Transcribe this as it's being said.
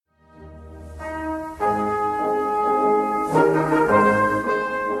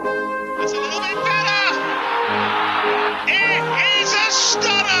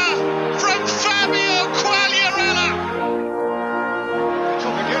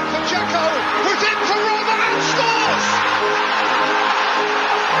Dzeko, who's in for Roma and scores!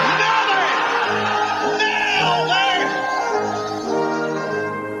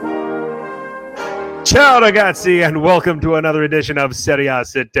 Ciao ragazzi, and welcome to another edition of Serie A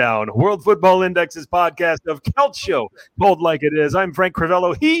Sit Down, World Football Index's podcast of Calcio, bold like it is. I'm Frank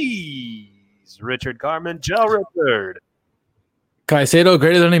Crivello. He's Richard Carmen. Ciao, Richard. Caicedo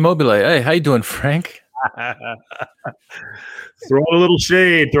greater than Immobile. Hey, how you doing, Frank? Throwing a little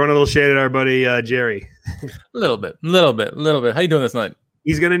shade at our buddy Jerry. A little bit. How you doing this night?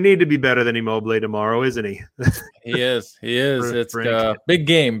 He's going to need to be better than Immobile tomorrow, isn't he? He is. It's big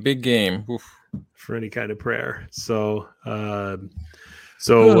game. Oof. For any kind of prayer. So how's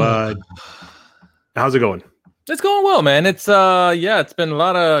it going? It's going well, man. It's been a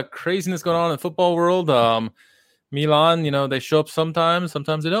lot of craziness going on in the football world. Milan, they show up sometimes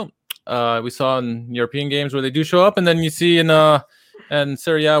they don't. We saw in European games where they do show up, and then you see in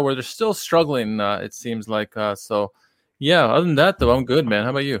Serie A where they're still struggling, it seems like. Other than that, though, I'm good, man. How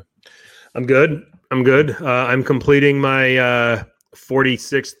about you? I'm good. I'm completing my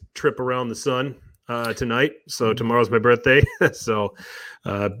 46th trip around the sun tonight. So tomorrow's my birthday. So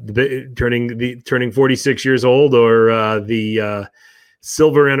turning 46 years old, or the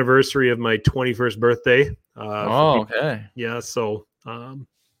silver anniversary of my 21st birthday. Okay. Yeah. So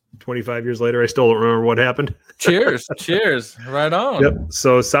 25 years later, I still don't remember what happened. Cheers. Right on. Yep.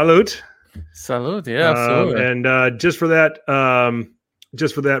 So salute. Yeah, absolutely. And just for that,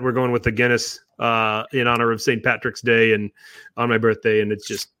 we're going with the Guinness in honor of St. Patrick's Day and on my birthday. And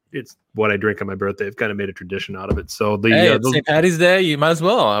it's what I drink on my birthday. I've kind of made a tradition out of it. So it's St. Patty's Day. You might as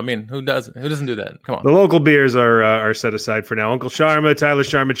well. I mean, who doesn't do that? Come on. The local beers are set aside for now. Uncle Sharma, Tyler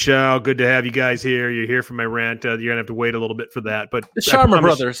Sharma Chow. Good to have you guys here. You're here for my rant. You're gonna have to wait a little bit for that, but the Sharma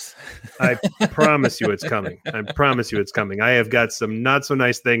brothers. I promise you it's coming. I have got some not so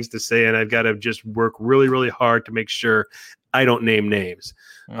nice things to say, and I've got to just work really, really hard to make sure I don't name names.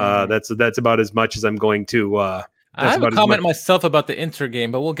 That's about as much as I'm going to. I have a comment myself about the Inter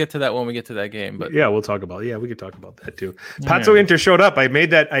game, but we'll get to that when we get to that game. But yeah, we could talk about that too. Pazzo Inter showed up. I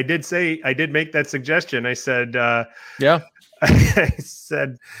did make that suggestion. I said, I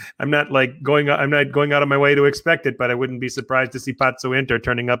said, I'm not going out of my way to expect it, but I wouldn't be surprised to see Pazzo Inter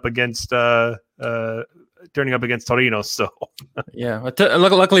turning up against Torino. So yeah,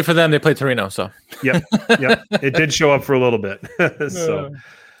 luckily for them, they played Torino. So yep, it did show up for a little bit. So.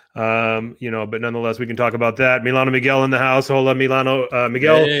 But nonetheless, we can talk about that. Milano Miguel in the house. Hola, Milano.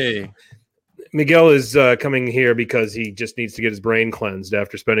 Miguel. Hey. Miguel is coming here because he just needs to get his brain cleansed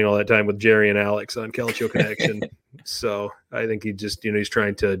after spending all that time with Jerry and Alex on Calcio Connection. So I think he just, he's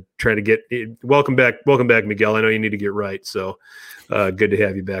trying to get. Welcome back, Miguel. I know you need to get right. So good to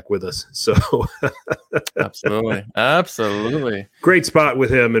have you back with us. So absolutely, great spot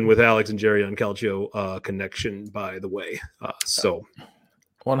with him and with Alex and Jerry on Calcio Connection. By the way,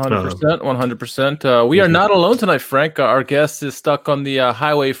 100%. We are not alone tonight, Frank. Our guest is stuck on the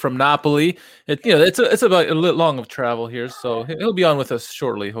highway from Napoli. It's about a little long of travel here, so he'll be on with us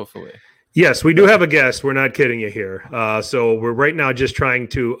shortly, hopefully. Yes, we do have a guest. We're not kidding you here. So we're right now just trying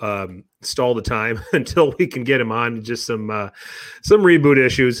to stall the time until we can get him on. Just some reboot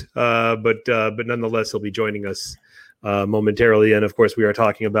issues, but nonetheless, he'll be joining us momentarily. And of course, we are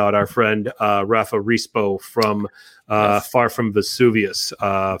talking about our friend Rafa Rispo from Far From Vesuvius.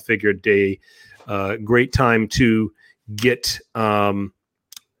 Figured a great time to get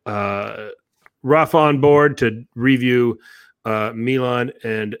Rafa on board to review Milan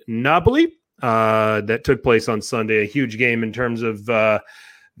and Napoli that took place on Sunday. A huge game in terms of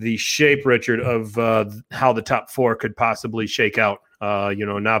the shape, Richard, of how the top four could possibly shake out.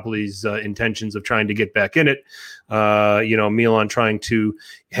 Napoli's intentions of trying to get back in it. Milan trying to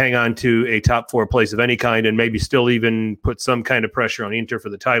hang on to a top four place of any kind, and maybe still even put some kind of pressure on Inter for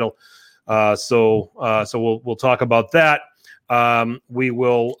the title. So we'll talk about that. We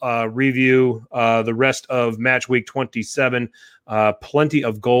will review the rest of match week 27. Plenty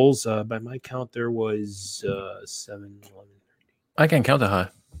of goals. By my count, there was 7, 11. I can't count that high.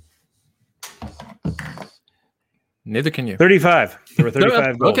 Neither can you. 35. There were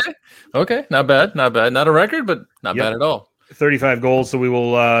 35 goals. Okay. Not bad. Not a record, but not bad at all. 35 goals. So we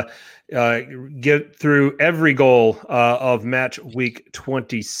will get through every goal of match week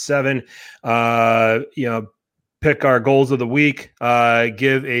 27. Pick our goals of the week.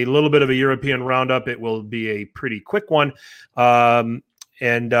 Give a little bit of a European roundup. It will be a pretty quick one. And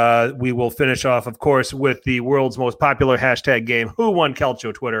we will finish off, of course, with the world's most popular hashtag game, Who Won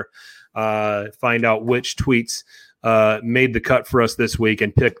Calcio Twitter. Find out which tweets made the cut for us this week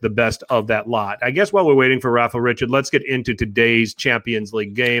and picked the best of that lot. I guess while we're waiting for Rafa Richard, let's get into today's Champions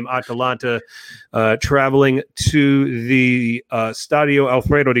League game. Atalanta traveling to the Stadio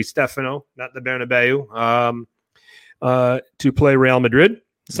Alfredo Di Stefano, not the Bernabeu, to play Real Madrid.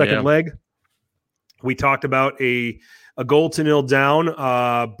 Second leg. We talked about a 0-0 down,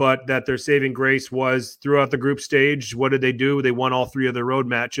 but that their saving grace was throughout the group stage. What did they do? They won all three of their road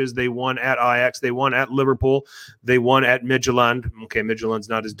matches. They won at Ajax. They won at Liverpool. They won at Midtjylland. Okay, Midtjylland's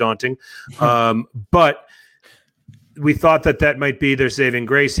not as daunting. But we thought that might be their saving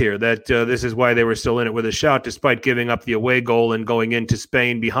grace here, that this is why they were still in it with a shout, despite giving up the away goal and going into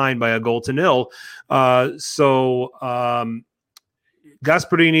Spain behind by 0-0.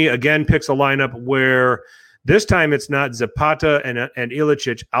 Gasperini, again, picks a lineup where this time it's not Zapata and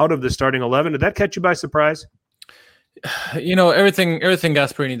Ilicic out of the starting 11. Did that catch you by surprise? Everything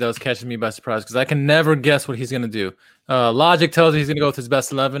Gasperini does catches me by surprise because I can never guess what he's going to do. Logic tells you he's going to go with his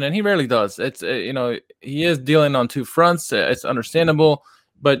best 11, and he rarely does. It's he is dealing on two fronts. It's understandable,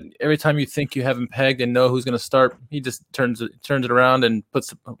 but every time you think you have him pegged and know who's going to start, he just turns it around and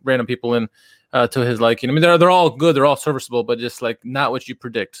puts random people in to his liking. I mean, they're all good, they're all serviceable, but just like not what you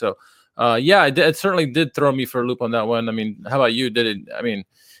predict. So. It certainly did throw me for a loop on that one. I mean, how about you? Did it? I mean,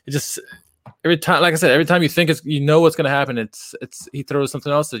 it just every time, like I said, every time you think what's going to happen, it's he throws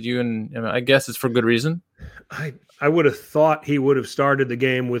something else at you, and I guess it's for good reason. I would have thought he would have started the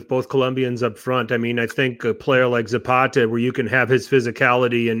game with both Colombians up front. I mean, I think a player like Zapata, where you can have his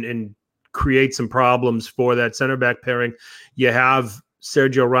physicality and create some problems for that center back pairing. You have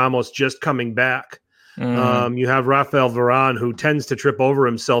Sergio Ramos just coming back. You have Rafael Varane, who tends to trip over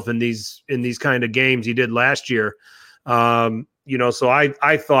himself in these kind of games. He did last year. So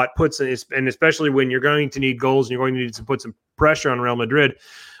I thought and especially when you're going to need goals and you're going to need to put some pressure on Real Madrid,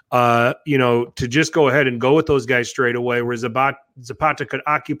 to just go ahead and go with those guys straight away, where Zapata could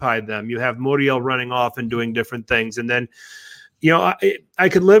occupy them. You have Muriel running off and doing different things. And then, I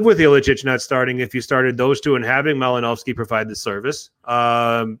could live with Ilicic not starting if you started those two and having Malinovsky provide the service.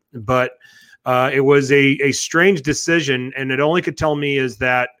 But it was a strange decision, and it only could tell me is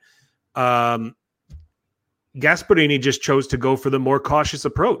that Gasperini just chose to go for the more cautious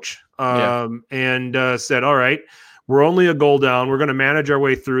approach and said, all right, we're only a goal down. We're going to manage our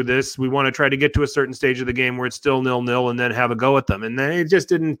way through this. We want to try to get to a certain stage of the game where it's still 0-0 and then have a go at them. And then it just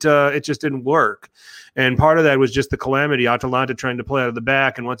didn't work. And part of that was just the calamity. Atalanta trying to play out of the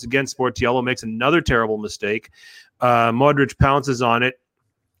back. And once again, Sportiello makes another terrible mistake. Modric pounces on it.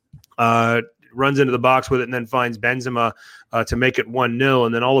 Runs into the box with it and then finds Benzema to make it 1-0.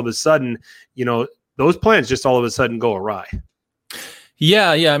 And then all of a sudden, those plans just all of a sudden go awry.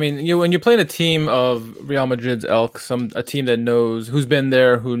 Yeah. I mean, when you're playing a team of Real Madrid's ilk, a team that knows who's been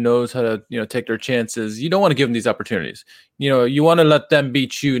there, who knows how to take their chances, you don't want to give them these opportunities. You want to let them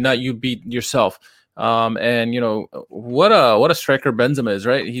beat you, not you beat yourself. What a striker Benzema is,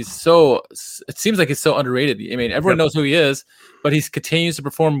 right? It seems like he's so underrated. I mean, everyone knows who he is, but he continues to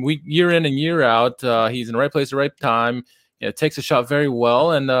perform year in and year out. He's in the right place at the right time. Takes a shot very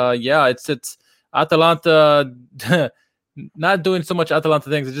well. And it's Atalanta not doing so much Atalanta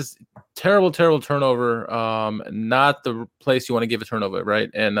things. It's just terrible turnover. Not the place you want to give a turnover, right?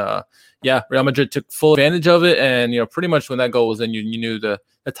 And Real Madrid took full advantage of it. And pretty much when that goal was in, you knew the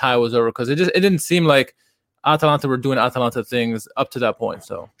tie was over, because it didn't seem like Atalanta were doing Atalanta things up to that point.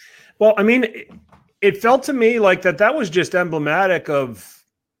 So, well, I mean, it felt to me like that was just emblematic of,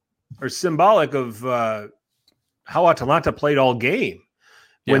 or symbolic of how Atalanta played all game.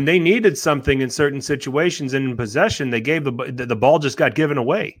 When they needed something in certain situations and in possession, they gave the ball just got given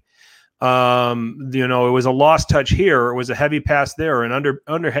away. It was a lost touch here, or it was a heavy pass there, or an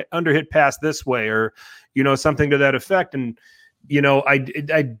under hit pass this way, or something to that effect. And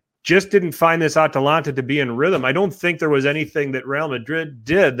I just didn't find this Atalanta to be in rhythm. I don't think there was anything that Real Madrid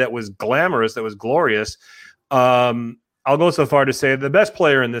did that was glamorous, that was glorious. I'll go so far to say the best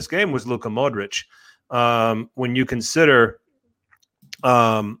player in this game was Luka Modric. When you consider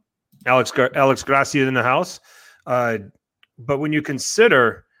Alex Gracia in the house, but when you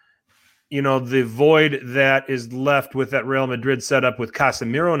consider the void that is left with that Real Madrid setup with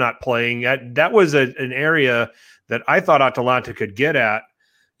Casemiro not playing, that was an area that I thought Atalanta could get at,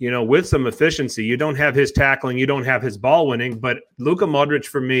 with some efficiency. You don't have his tackling, you don't have his ball winning, but Luka Modric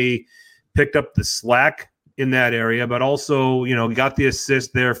for me picked up the slack in that area, but also, got the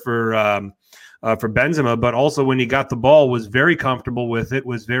assist there for Benzema, but also when he got the ball was very comfortable with it,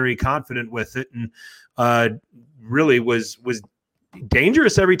 was very confident with it, and really was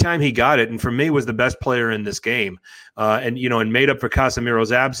dangerous every time he got it, and for me was the best player in this game, and made up for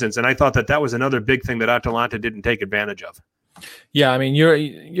Casemiro's absence. And I thought that was another big thing that Atalanta didn't take advantage of. Yeah, I mean,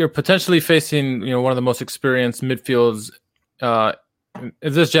 you're potentially facing one of the most experienced midfields in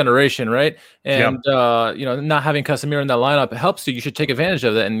this generation, right? And not having Casemiro in that lineup helps you. You should take advantage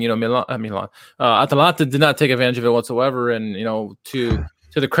of that. And Atalanta did not take advantage of it whatsoever. And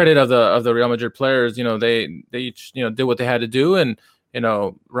to the credit of the Real Madrid players, they each did what they had to do. And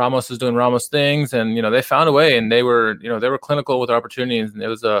Ramos is doing Ramos things, and they found a way, and they were clinical with their opportunities, and it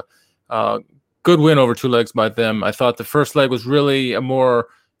was a good win over two legs by them. I thought the first leg was really a more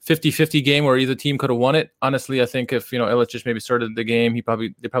 50-50 game where either team could have won it. Honestly, I think if Illich just maybe started the game, they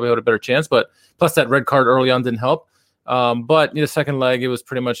probably had a better chance. But plus that red card early on didn't help. But the second leg, it was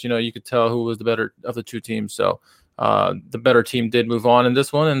pretty much you could tell who was the better of the two teams. So the better team did move on in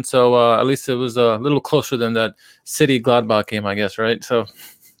this one, and so at least it was a little closer than that City Gladbach game, I guess, right? So,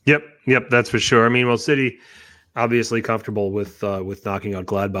 yep, that's for sure. I mean, well, City obviously comfortable with knocking out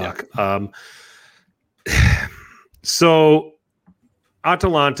Gladbach. Yeah. So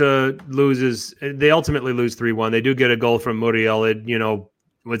Atalanta loses. They ultimately lose 3-1. They do get a goal from Muriel. It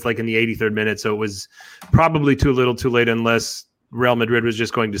was like in the 83rd minute, so it was probably too little, too late, unless Real Madrid was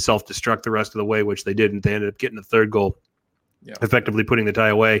just going to self-destruct the rest of the way, which they didn't. They ended up getting the third goal, effectively putting the tie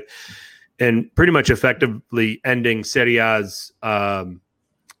away, and pretty much effectively ending Serie A's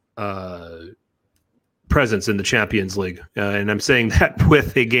presence in the Champions League. And I'm saying that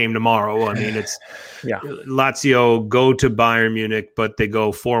with a game tomorrow. I mean, it's Lazio go to Bayern Munich, but they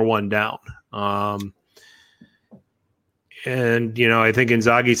go 4-1 down. And, I think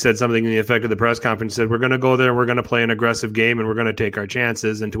Inzaghi said something in the effect of the press conference, said, we're going to go there and we're going to play an aggressive game and we're going to take our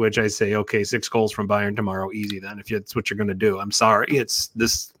chances. And to which I say, okay, 6 goals from Bayern tomorrow. Easy then, if that's what you're going to do. I'm sorry. It's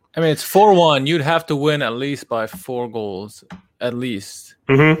this. I mean, it's 4-1. You'd have to win at least by 4 goals, at least.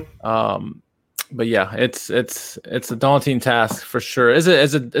 Mm-hmm. But yeah, it's a daunting task for sure. Is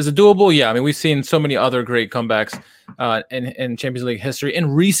it doable? Yeah. I mean, we've seen so many other great comebacks in Champions League history,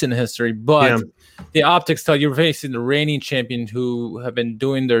 in recent history, but the optics tell you're facing the reigning champion who have been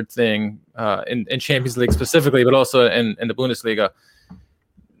doing their thing in Champions League specifically, but also in the Bundesliga.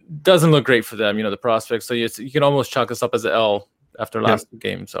 Doesn't look great for them, the prospects. So you can almost chalk this up as an L after last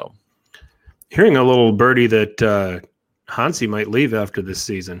game. So hearing a little birdie that Hansi might leave after this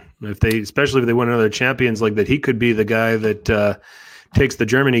season, especially if they win another Champions League, that he could be the guy that takes the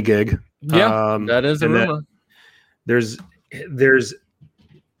Germany gig. Yeah, that is a rumor. There's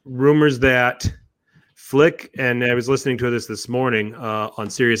rumors that Flick, and I was listening to this morning on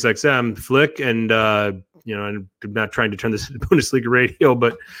Sirius XM. Flick and I'm not trying to turn this into Bundesliga radio,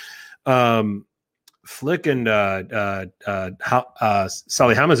 but Flick and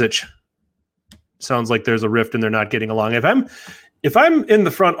Salihamidzic. Sounds like there's a rift and they're not getting along. If I'm in the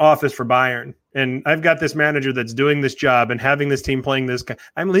front office for Bayern and I've got this manager that's doing this job and having this team playing this,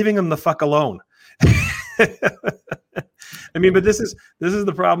 I'm leaving them the fuck alone. I mean, but this is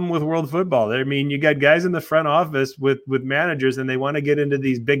the problem with world football. I mean, you got guys in the front office with managers and they want to get into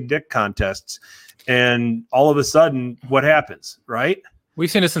these big dick contests, and all of a sudden, what happens, right? We've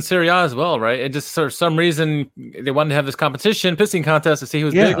seen this in Serie A as well, right? It just for some reason they wanted to have this pissing contest to see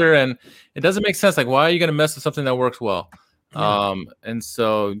who's bigger, and it doesn't make sense. Like, why are you going to mess with something that works well? And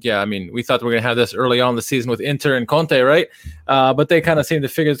so, I mean, we thought we were going to have this early on in the season with Inter and Conte, right? But they kind of seem to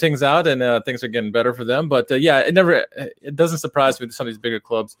figure things out, and things are getting better for them. But it doesn't surprise me with some of these bigger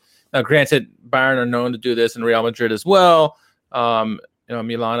clubs. Now, granted, Bayern are known to do this, and Real Madrid as well.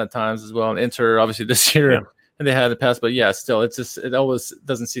 Milan at times as well, and Inter obviously this year. Yeah. And they had in the past, but still, it always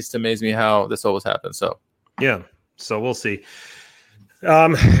doesn't cease to amaze me how this always happens. So, so we'll see.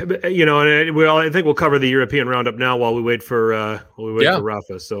 I think we'll cover the European roundup now while we wait for for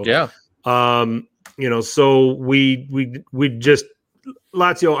Rafa. So, so we just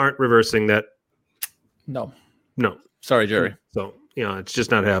Lazio aren't reversing that. No. Sorry, Jerry. So it's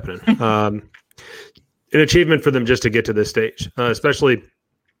just not happening. An achievement for them just to get to this stage, especially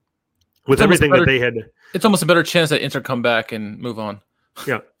with everything that they had. It's almost a better chance that Inter come back and move on.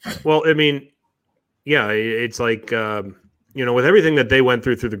 Yeah. Well, I mean, it's like, with everything that they went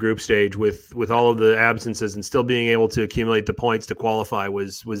through the group stage with all of the absences and still being able to accumulate the points to qualify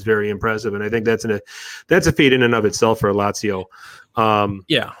was very impressive. And I think that's a feat in and of itself for Lazio.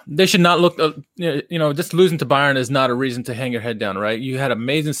 They should not look, just losing to Bayern is not a reason to hang your head down, right? You had an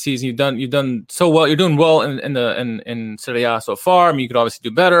amazing season. You've done so well. You're doing well in Serie A so far. I mean, you could obviously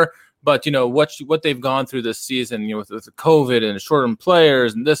do better. But what they've gone through this season, with the COVID and short-term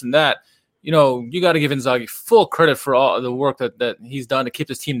players and this and that, you got to give Inzaghi full credit for all the work that he's done to keep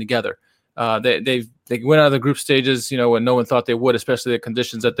this team together. They went out of the group stages, when no one thought they would, especially the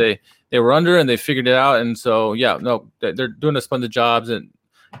conditions that they were under, and they figured it out. And so, they're doing a splendid jobs, and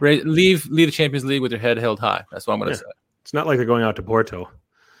leave the Champions League with your head held high. That's what I'm going to say. It's not like they're going out to Porto.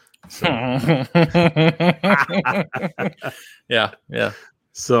 So. Yeah.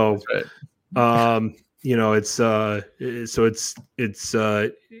 So, that's right.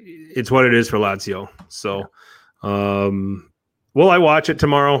 it's what it is for Lazio. So, will I watch it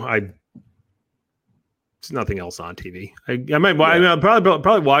tomorrow? There's nothing else on TV. I might. Yeah. I'll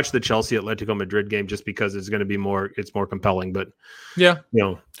probably watch the Chelsea Atletico Madrid game just because it's going to be more compelling. But yeah,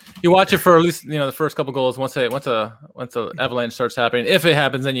 you watch it for at least the first couple goals. Once a avalanche starts happening, if it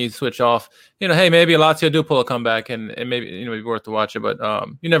happens, then you switch off. Hey, maybe Lazio do pull a comeback, and maybe it'd be worth to watch it. But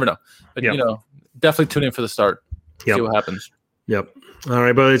you never know. But definitely tune in for the start. See what happens. Yep. All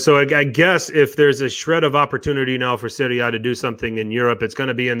right, but so I guess if there's a shred of opportunity now for Serie A to do something in Europe, it's going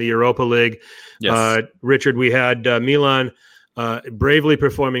to be in the Europa League. Yes. Richard, we had Milan bravely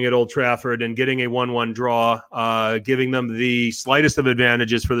performing at Old Trafford and getting a 1-1 draw, giving them the slightest of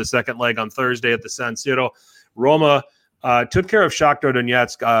advantages for the second leg on Thursday at the San Siro. Roma took care of Shakhtar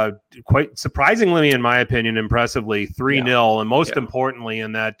Donetsk quite surprisingly, in my opinion, impressively, 3-0, and most importantly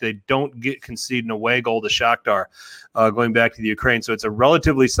in that they don't concede an away goal to Shakhtar going back to the Ukraine. So it's a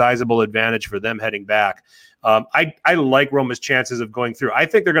relatively sizable advantage for them heading back. I like Roma's chances of going through. I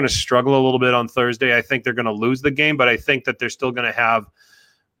think they're going to struggle a little bit on Thursday. I think they're going to lose the game, but I think that they're still going to have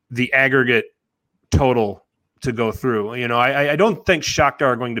the aggregate total to go through. I don't think Shakhtar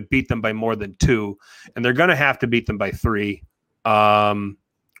are going to beat them by more than 2, and they're going to have to beat them by 3.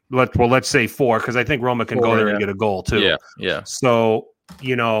 Let's say 4, because I think Roma can go there and get a goal too. Yeah. So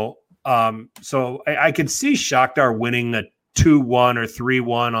so I could see Shakhtar winning a 2-1 or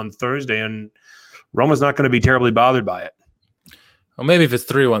 3-1 on Thursday, and Roma's not going to be terribly bothered by it. Well, maybe if it's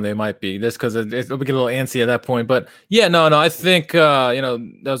 3-1, they might be. Just because it'll get a little antsy at that point. But I think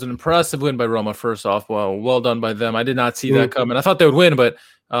that was an impressive win by Roma. First off, well done by them. I did not see that coming. I thought they would win, but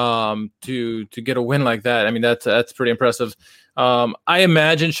to get a win like that, I mean that's pretty impressive. I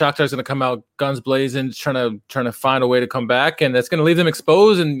imagine Shakhtar's going to come out guns blazing, trying to find a way to come back, and that's going to leave them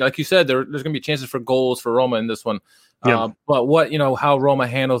exposed. And like you said, there's going to be chances for goals for Roma in this one. But how Roma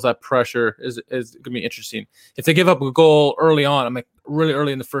handles that pressure is going to be interesting. If they give up a goal early on, I'm like really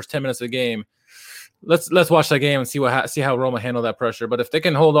early in the first 10 minutes of the game, let's watch that game and see how Roma handle that pressure. But if they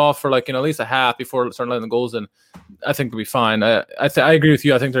can hold off for at least a half before starting letting the goals in, I think they'll be fine. I agree with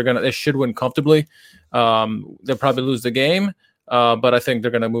you. I think they should win comfortably. They'll probably lose the game, but I think they're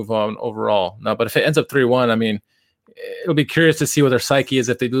going to move on overall. Now, but if it ends up 3-1, I mean, it'll be curious to see what their psyche is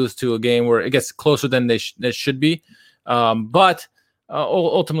if they lose to a game where it gets closer than they should be. But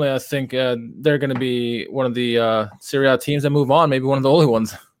ultimately, I think they're going to be one of the Serie A teams that move on, maybe one of the only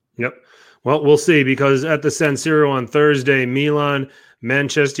ones. Yep. Well, we'll see, because at the San Siro on Thursday, Milan,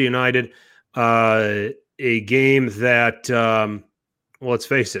 Manchester United, a game that, let's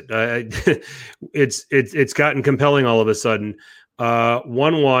face it, it's gotten compelling all of a sudden.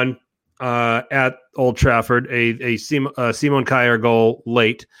 1-1 at Old Trafford, a Simon Kjaer goal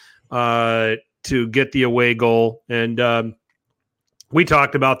late to get the away goal. And we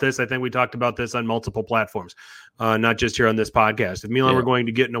talked about this. I think we talked about this on multiple platforms, not just here on this podcast. If Milan were going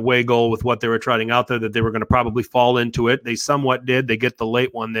to get an away goal with what they were trotting out there, that they were going to probably fall into it. They somewhat did. They get the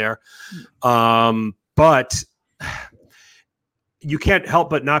late one there. But you can't help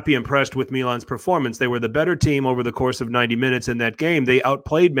but not be impressed with Milan's performance. They were the better team over the course of 90 minutes in that game. They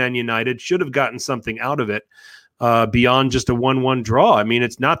outplayed Man United, should have gotten something out of it beyond just a 1-1 draw. I mean,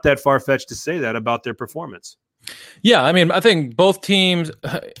 it's not that far-fetched to say that about their performance. Yeah, I mean, I think both teams,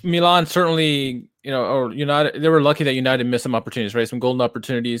 Milan certainly, or United, they were lucky that United missed some opportunities, right? Some golden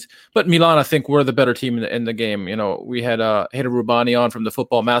opportunities. But Milan, I think, were the better team in the game. We had Hader Rubani on from the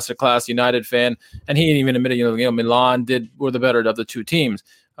Football Masterclass, United fan, and he even admitted, Milan were the better of the two teams.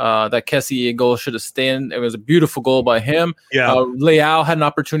 That Kessie goal should have stayed. It was a beautiful goal by him. Yeah. Leao had an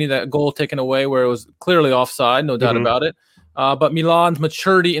opportunity, that goal taken away where it was clearly offside, no doubt about it. But Milan's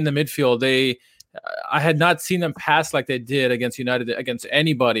maturity in the midfield, I had not seen them pass like they did against United, against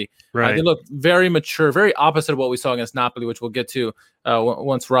anybody. Right. They looked very mature, very opposite of what we saw against Napoli, which we'll get to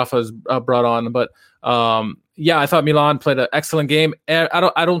once Rafa's brought on. But I thought Milan played an excellent game. And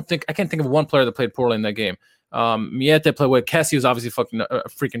I can't think of one player that played poorly in that game. Miete played well. Kessie was obviously a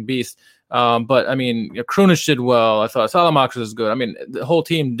freaking beast. But I mean, Krunic did well. I thought Salamakers was good. I mean, the whole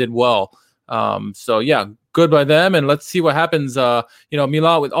team did well. Good by them, and let's see what happens.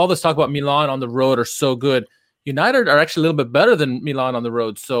 Milan, with all this talk about Milan on the road are so good. United are actually a little bit better than Milan on the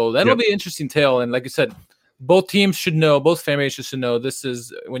road, so that'll be an interesting tale. And like you said, both teams should know, both fan bases should know, this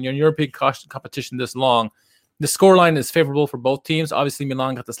is when you're in European competition this long, the scoreline is favorable for both teams. Obviously,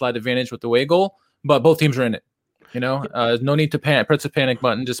 Milan got the slight advantage with the away goal, but both teams are in it. No need to press the panic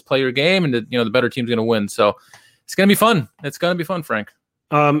button. Just play your game, and the better team's going to win. So it's going to be fun. It's going to be fun, Frank.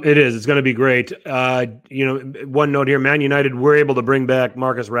 It is. It's going to be great. One note here: Man United were able to bring back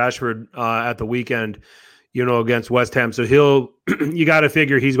Marcus Rashford at the weekend, against West Ham. So you got to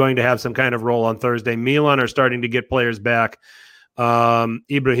figure he's going to have some kind of role on Thursday. Milan are starting to get players back.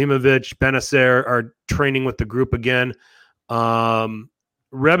 Ibrahimovic, Benacer are training with the group again.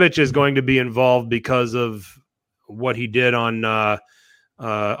 Rebic is going to be involved because of what he did on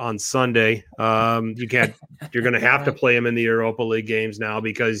Sunday. You're going to have to play him in the Europa League games now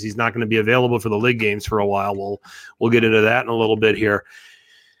because he's not going to be available for the league games for a while. We'll get into that in a little bit here.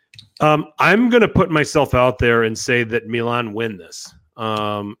 I'm going to put myself out there and say that Milan win this.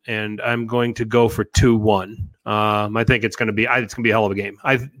 And I'm going to go for 2-1. I think it's going to be a hell of a game.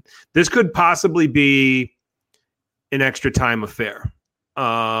 This could possibly be an extra time affair.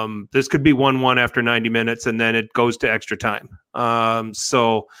 This could be 1-1 after 90 minutes, and then it goes to extra time. I'll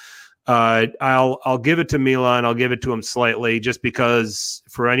give it to Milan. I'll give it to them slightly, just because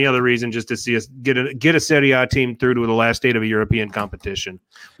for any other reason, just to see us get a Serie A team through to the last state of a European competition.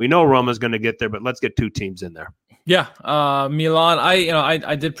 We know Roma's going to get there, but let's get two teams in there. Yeah, Milan.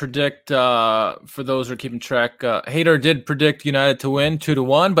 I did predict, for those who are keeping track, Hader did predict United to win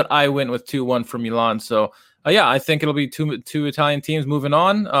 2-1, but I went with 2-1 for Milan. So I think it'll be two Italian teams moving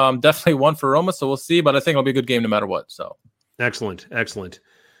on. Definitely one for Roma, so we'll see. But I think it'll be a good game no matter what. So excellent.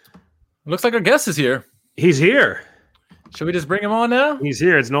 Looks like our guest is here. He's here. Should we just bring him on now? He's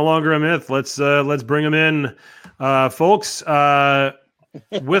here. It's no longer a myth. Let's bring him in, folks.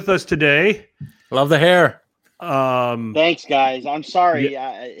 With us today. Love the hair. Thanks, guys. I'm sorry.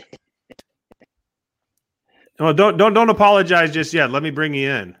 Yeah. Well, don't apologize just yet. Let me bring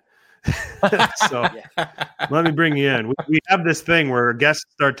you in. Let me bring you in. We have this thing where guests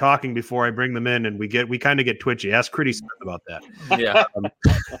start talking before I bring them in, and we kind of get twitchy. Ask Critty Smith about that. Yeah.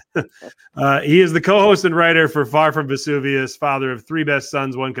 He is the co-host and writer for Far From Vesuvius, father of three best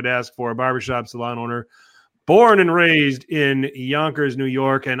sons one could ask for, a barbershop salon owner, born and raised in Yonkers, New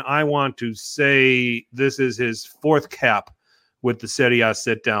York, and I want to say this is his fourth cap with the Serie A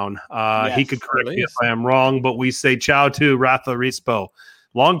sit down. Yes, he could correct me if I am wrong, but we say ciao to Rafa Rispo.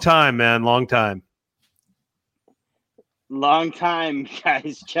 Long time, man. Long time. Long time,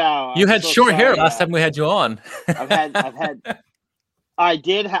 guys. Ciao. You had short hair last time we had you on. I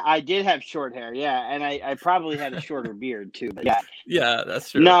did have short hair, yeah, and I probably had a shorter beard too. But yeah,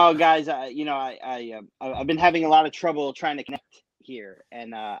 that's true. No, guys, I've been having a lot of trouble trying to connect here,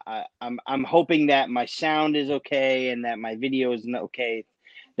 and I'm hoping that my sound is okay and that my video is okay,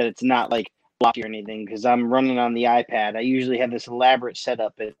 that it's not like blocky or anything, because I'm running on the iPad. I usually have this elaborate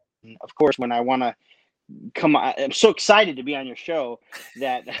setup, and of course, when I want to come on, I'm so excited to be on your show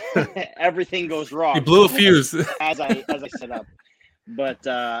that everything goes wrong. You blew a fuse as I set up. But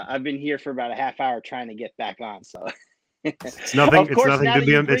I've been here for about a half hour trying to get back on. So it's nothing. It's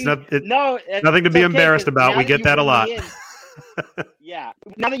nothing to be embarrassed about. We get that a lot. Yeah.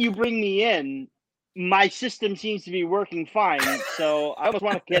 Now that you bring me in, my system seems to be working fine. So I almost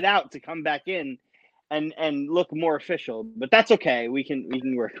want to get out to come back in and look more official. But that's okay. We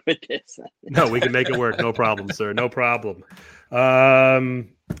can work with this. No, we can make it work. No problem, sir. No problem. And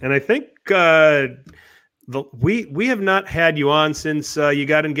I think. We have not had you on since you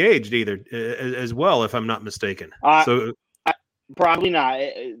got engaged either, as well, if I'm not mistaken. Probably not.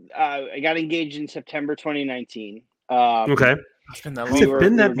 I got engaged in September 2019. Okay. It's been that long. Has it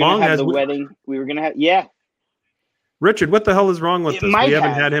been that long? The wedding we were gonna have. Yeah. Richard, what the hell is wrong with us? We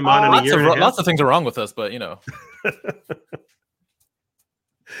haven't had him on in a year and a half. Lots of things are wrong with us, but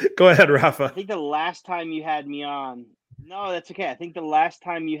Go ahead, Rafa. I think the last time you had me on. No, that's okay. I think the last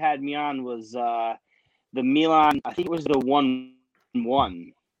time you had me on was the Milan. I think it was the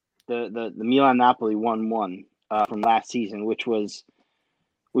 1-1, the Milan Napoli 1-1 from last season, which was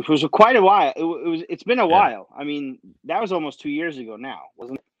quite a while. It's been a while. I mean, that was almost 2 years ago now,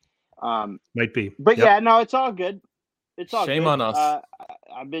 wasn't it? Might be. But yeah, no, it's all good. It's all Shame good. on us.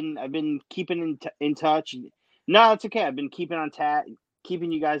 I've been keeping in touch. No, it's okay. I've been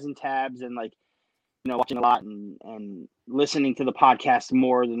keeping you guys in tabs, and watching a lot and listening to the podcast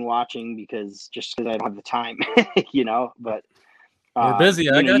more than watching, because I don't have the time, but we're busy.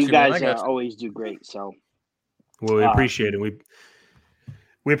 I got you guys always do great. So, well, we appreciate it.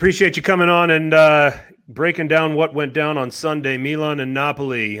 We appreciate you coming on and breaking down what went down on Sunday, Milan and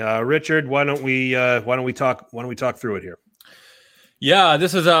Napoli. Richard, why don't we talk through it here? Yeah,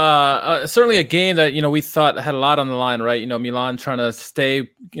 this is certainly a game that we thought had a lot on the line, right? Milan trying to stay,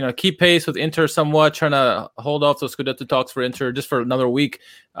 keep pace with Inter somewhat, trying to hold off those Scudetto talks for Inter just for another week.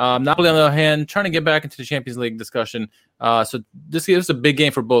 Napoli, on the other hand, trying to get back into the Champions League discussion. So this is a big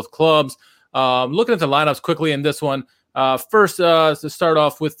game for both clubs. Looking at the lineups quickly in this one, first to start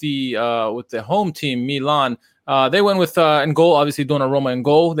off with the home team, Milan. They went with in goal, obviously Donnarumma in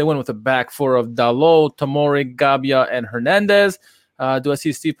goal. They went with a back four of Dalot, Tomori, Gabbia, and Hernandez. Do I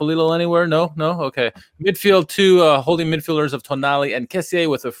see Steve Polillo anywhere? No. Okay. Midfield, two holding midfielders of Tonali and Kessié,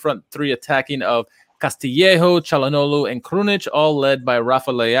 with a front three attacking of Castillejo, Çalhanoğlu, and Krunic, all led by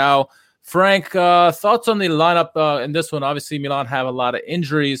Rafa Leao. Frank, thoughts on the lineup in this one? Obviously, Milan have a lot of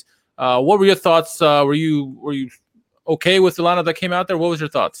injuries. What were your thoughts? Were you okay with the lineup that came out there? What was your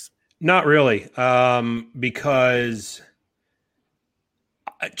thoughts? Not really, because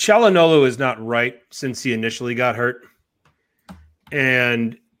Çalhanoğlu is not right since he initially got hurt.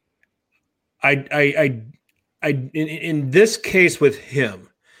 And I in this case with him,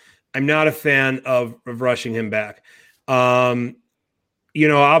 I'm not a fan of rushing him back. Obviously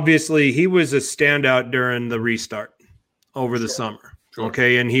he was a standout during the restart over the summer. Sure.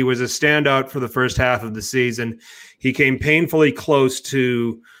 Okay. And he was a standout for the first half of the season. He came painfully close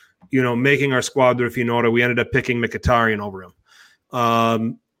to, making our squadra finora. We ended up picking Mkhitaryan over him.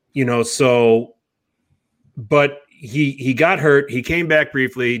 But he got hurt. He came back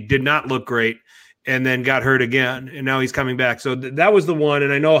briefly, did not look great, and then got hurt again. And now he's coming back. So that was the one.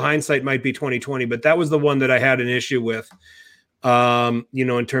 And I know hindsight might be 2020, but that was the one that I had an issue with,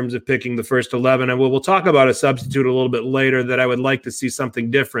 in terms of picking the first 11. And we'll talk about a substitute a little bit later that I would like to see something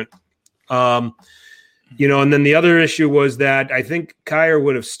different. And then the other issue was that I think Kjaer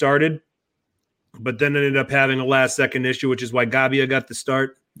would have started, but then ended up having a last-second issue, which is why Gabbia got the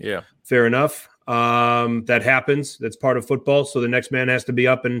start. Yeah. Fair enough. That happens. That's part of football. So the next man has to be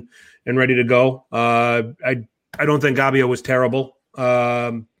up and ready to go. I don't think Gabbia was terrible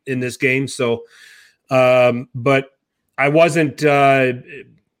in this game. So, but I wasn't. I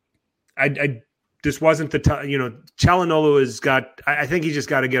just wasn't the time. Çalhanoğlu has got. I think he just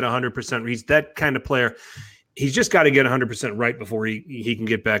got to get 100%. He's that kind of player. He's just got to get 100% right before he can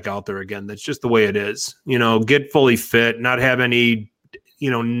get back out there again. That's just the way it is. Get fully fit, not have any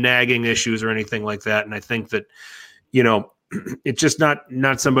nagging issues or anything like that. And I think that, it's just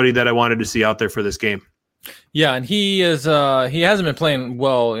not somebody that I wanted to see out there for this game. Yeah, and he hasn't been playing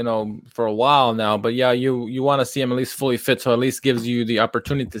well, for a while now. But yeah, you want to see him at least fully fit, so at least gives you the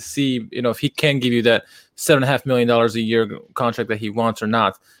opportunity to see, if he can give you that $7.5 million a year contract that he wants or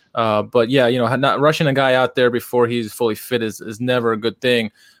not. But yeah, not rushing a guy out there before he's fully fit is never a good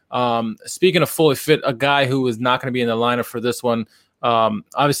thing. Speaking of fully fit, a guy who is not going to be in the lineup for this one,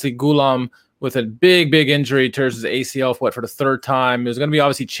 obviously Ghoulam with a big injury, tears his ACL for the third time. There's going to be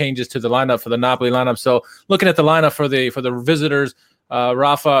obviously changes to the lineup for the Napoli lineup. So looking at the lineup for the visitors,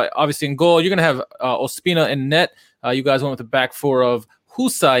 Rafa obviously in goal. You're going to have Ospina in net. You guys went with the back four of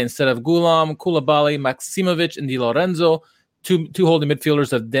Husaj instead of Ghoulam, Koulibaly, Maksimovic, and Di Lorenzo. Two holding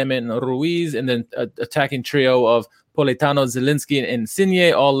midfielders of Demme and Ruiz, and then attacking trio of Politano, Zielinski, and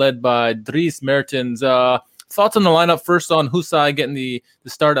Insigne, all led by Dries Mertens. Thoughts on the lineup first on Husaj getting the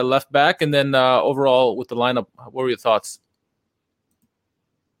start at left back, and then overall with the lineup, what were your thoughts?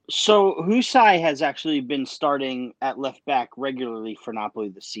 So Husaj has actually been starting at left back regularly for Napoli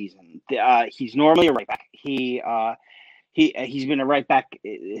this season. He's normally a right back. He's been a right back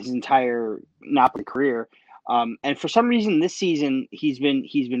his entire Napoli career. And for some reason this season he's been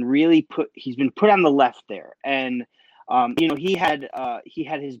put on the left there. And he had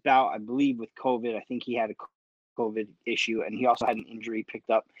his bout, I believe, with COVID. I think he had a COVID issue, and he also had an injury picked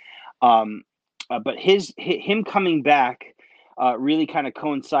up. But him coming back really kind of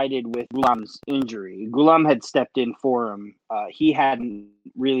coincided with Ghoulam's injury. Ghoulam had stepped in for him. He hadn't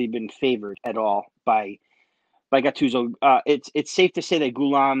really been favored at all by Gattuso. It's safe to say that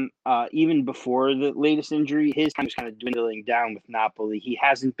Ghoulam, even before the latest injury, his time was kind of dwindling down with Napoli. He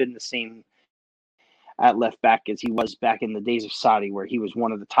hasn't been the same at left back as he was back in the days of Sarri, where he was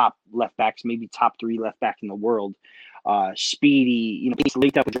one of the top left backs, maybe top three left back in the world. Speedy, he's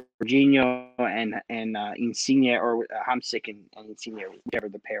linked up with Jorginho and Insigne, or Hamsik and Insigne, whatever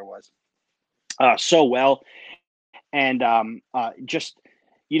the pair was, so well. And just,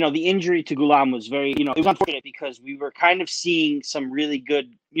 the injury to Ghoulam was very, it was unfortunate because we were kind of seeing some really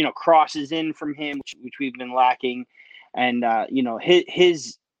good, crosses in from him, which we've been lacking. And,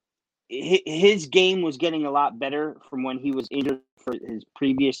 his game was getting a lot better from when he was injured for his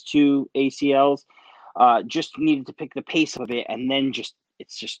previous two ACLs. Just needed to pick the pace of it, and then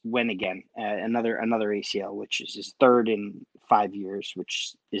it's just went again. Another ACL, which is his third in 5 years,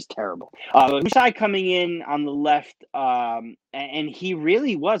 which is terrible. Husai coming in on the left, and he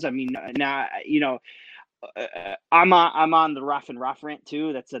really was. I mean, now I'm on the Rough and Rough rant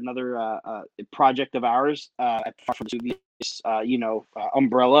too. That's another project of ours at Far From Vesuvius,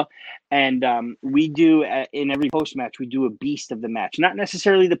 umbrella, and we do in every post match we do a beast of the match, not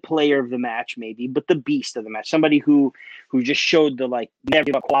necessarily the player of the match maybe, but the beast of the match, somebody who just showed the never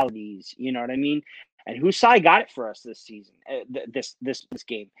give up qualities. You know what I mean? And Husai got it for us this season, this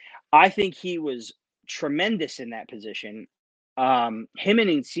game. I think he was tremendous in that position. Him and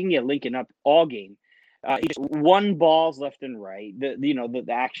Insigne linking up all game. He just won balls left and right. The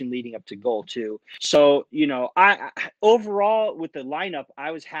action leading up to goal too. So I overall with the lineup, I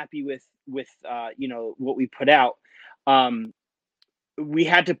was happy with what we put out. We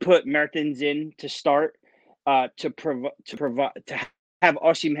had to put Mertens in to start to have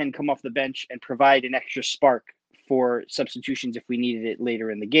Osimhen come off the bench and provide an extra spark for substitutions if we needed it later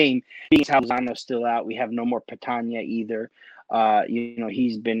in the game. Being Lozano's still out, we have no more Petagna either.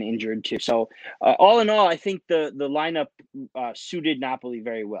 He's been injured too. So all in all, I think the lineup suited Napoli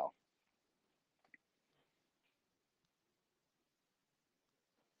very well.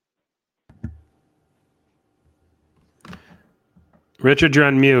 Richard, you're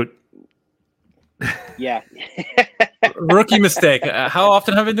on mute. Yeah. Rookie mistake. How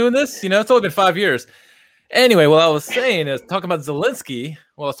often have I been doing this? It's only been 5 years. Anyway, what I was saying is talking about Zielinski.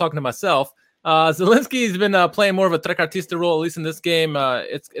 Well, I was talking to myself. Zielinski's been playing more of a trequartista role, at least in this game.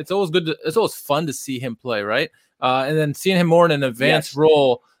 It's always good. It's always fun to see him play, right? And then seeing him more in an advanced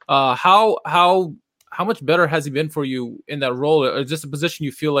role. How much better has he been for you in that role? Or just a position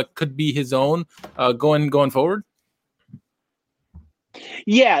you feel like could be his own going forward?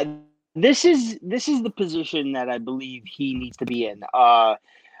 Yeah, this is the position that I believe he needs to be in.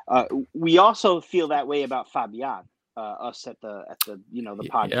 We also feel that way about Fabian. Us at the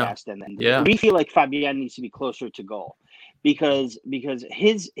podcast, and we feel like Fabian needs to be closer to goal because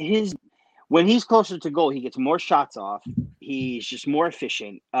his when he's closer to goal, he gets more shots off. He's just more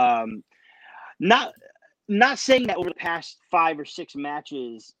efficient. Not saying that over the past 5 or 6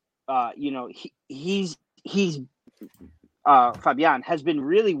 matches, he's Fabian has been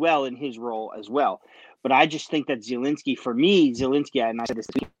really well in his role as well. But I just think that Zielinski, and I said this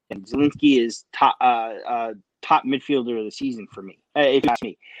weekend, Zielinski is top midfielder of the season for me, if you ask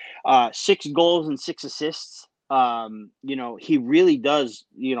me. 6 goals and 6 assists. He really does,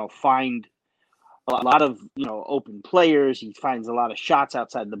 find a lot of, open players. He finds a lot of shots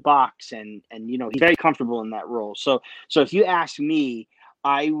outside the box, and he's very comfortable in that role. So if you ask me,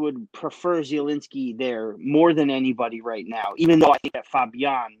 I would prefer Zielinski there more than anybody right now, even though I think that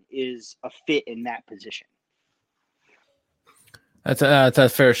Fabian is a fit in that position. That's a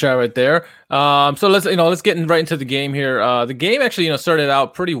fair shot right there. So let's get right into the game here. The game actually, started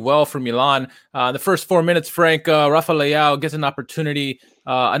out pretty well for Milan. The first 4 minutes, Frank, Rafa Leao gets an opportunity,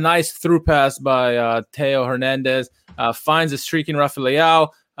 a nice through pass by Theo Hernandez, finds a streaking Rafa Leao.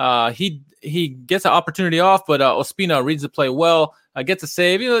 He gets an opportunity off, but Ospina reads the play well, gets a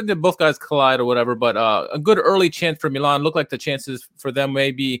save. Both guys collide or whatever, but a good early chance for Milan. Looked like the chances for them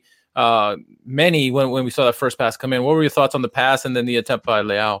may be many when we saw that first pass come in. What were your thoughts on the pass and then the attempt by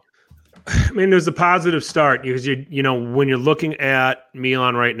Leao? I mean, there's a positive start because when you're looking at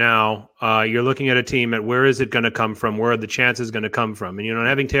Milan right now, you're looking at a team at where is it going to come from? Where are the chances going to come from? And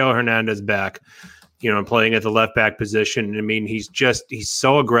having Theo Hernandez back, playing at the left back position. I mean, he's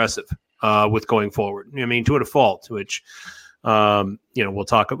so aggressive with going forward. I mean, to a fault, which we'll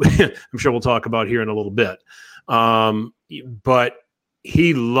talk. I'm sure we'll talk about here in a little bit. But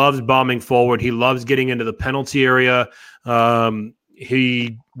he loves bombing forward. He loves getting into the penalty area.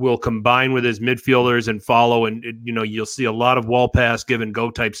 He will combine with his midfielders and follow. And, you'll see a lot of wall pass, give and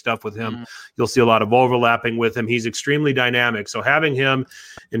go type stuff with him. You'll see a lot of overlapping with him. He's extremely dynamic. So having him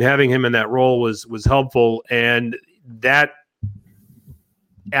in that role was helpful. And that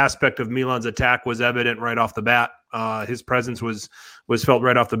aspect of Milan's attack was evident right off the bat. His presence was felt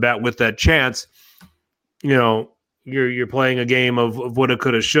right off the bat with that chance. You're playing a game of woulda,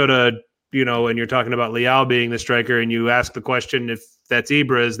 coulda, shoulda, and you're talking about Leao being the striker, and you ask the question, if that's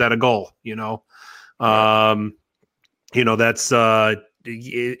Ibra, is that a goal? That's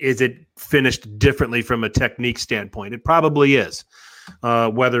is it finished differently from a technique standpoint? It probably is.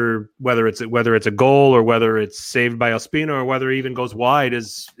 Whether it's a goal or whether it's saved by Ospina or whether it even goes wide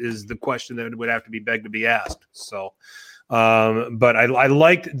is the question that would have to be begged to be asked. So. But I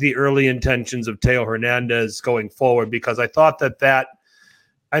liked the early intentions of Theo Hernandez going forward because I thought that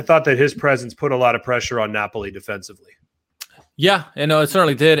his presence put a lot of pressure on Napoli defensively. Yeah, it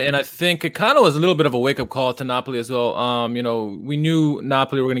certainly did, and I think it kind of was a little bit of a wake-up call to Napoli as well. We knew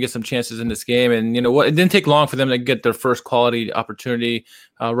Napoli were going to get some chances in this game, and it didn't take long for them to get their first quality opportunity.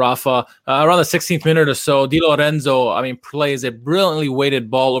 Rafa, around the 16th minute or so, Di Lorenzo, plays a brilliantly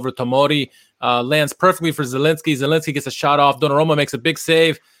weighted ball over Tomori, lands perfectly for Zielinski. Zielinski gets a shot off. Donnarumma makes a big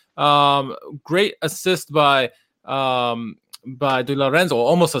save. Great assist by Di Lorenzo,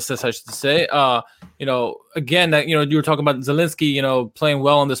 almost assist, I should say. Again, that you were talking about Zielinski, playing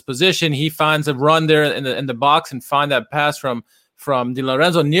well in this position. He finds a run there in the box and find that pass from Di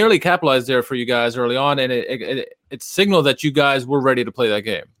Lorenzo, nearly capitalized there for you guys early on, and it signaled that you guys were ready to play that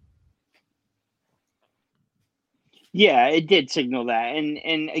game. Yeah, it did signal that,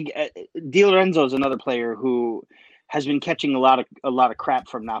 and Di Lorenzo is another player who has been catching a lot of crap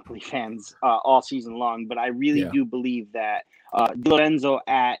from Napoli fans all season long. But I really do believe that Di Lorenzo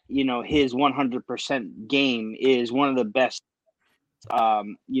at his 100% game is one of the best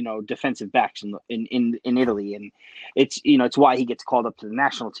defensive backs in Italy, and it's why he gets called up to the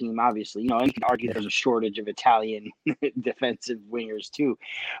national team. Obviously, and you can argue there's a shortage of Italian defensive wingers too.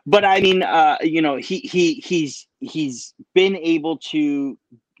 But I mean, he's been able to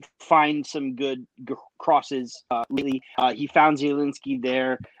find some good crosses lately. He found Zielinski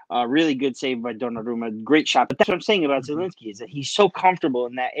there. Really good save by Donnarumma. Great shot. But that's what I'm saying about Zielinski, is that he's so comfortable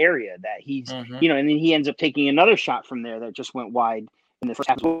in that area that he's, and then he ends up taking another shot from there that just went wide in the first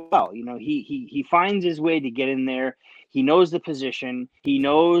half as well. He finds his way to get in there. He knows the position. He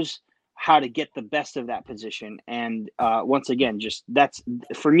knows how to get the best of that position. And once again, just that's,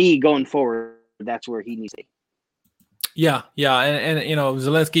 for me going forward, that's where he needs to be. Yeah, and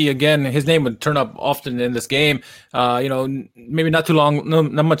Zielinski, again, his name would turn up often in this game. Maybe not too long,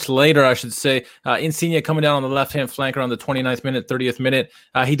 not much later, I should say. Insigne coming down on the left-hand flank around the 29th minute, 30th minute.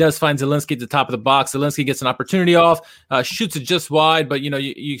 He does find Zielinski at the top of the box. Zielinski gets an opportunity off, shoots it just wide, but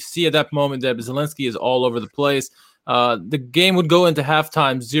you see at that moment that Zielinski is all over the place. The game would go into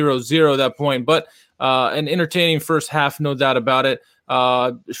halftime 0-0 at that point, but an entertaining first half, no doubt about it.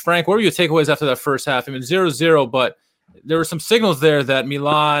 Frank, what were your takeaways after that first half? 0-0, but there were some signals there that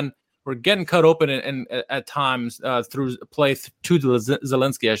Milan were getting cut open and at times through play to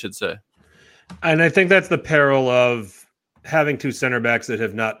Zielinski, I should say. And I think that's the peril of having two center backs that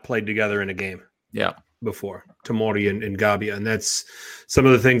have not played together in a game before, Tomori and Gabbia. And that's some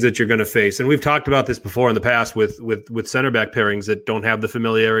of the things that you're going to face. And we've talked about this before in the past with center back pairings that don't have the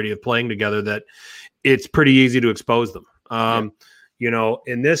familiarity of playing together, that it's pretty easy to expose them.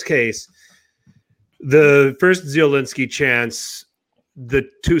 In this case, the first Zielinski chance, the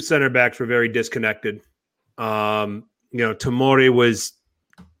two center backs were very disconnected. Tomori was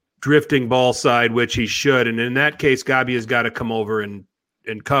drifting ball side, which he should. And in that case, Gabbia's got to come over and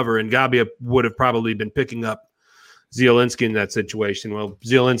cover. And Gabbia would have probably been picking up Zielinski in that situation. Well,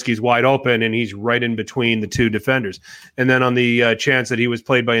 Zielinski's wide open, and he's right in between the two defenders. And then on the chance that he was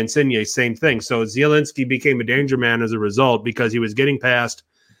played by Insigne, same thing. So Zielinski became a danger man as a result, because he was getting past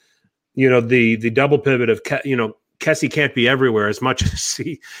the double pivot of Kessie can't be everywhere as much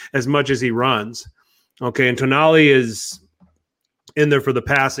as he runs. Okay, and Tonali is in there for the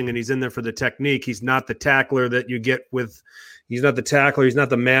passing, and he's in there for the technique. He's not the tackler that you get with. He's not the tackler. He's not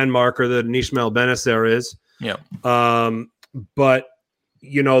the man marker that Ismael Benacer is. Yeah. But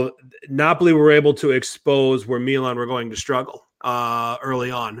Napoli were able to expose where Milan were going to struggle early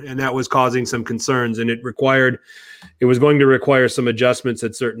on, and that was causing some concerns, and it was going to require some adjustments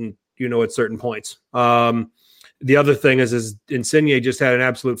at certain points. The other thing is Insigne just had an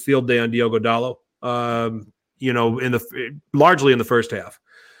absolute field day on Diogo Dalot, largely in the first half.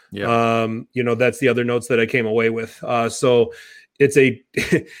 Yeah. That's the other notes that I came away with. So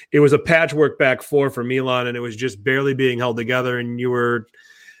it was a patchwork back four for Milan, and it was just barely being held together. And you were,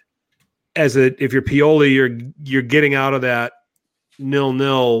 if you're Pioli, you're getting out of that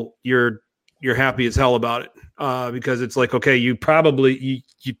 0-0. You're happy as hell about it. Because it's like, okay, you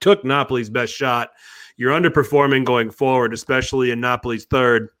took Napoli's best shot. You're underperforming going forward, especially in Napoli's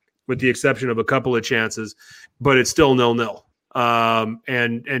third, with the exception of a couple of chances, but it's still 0-0.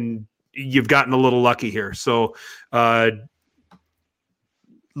 And you've gotten a little lucky here. So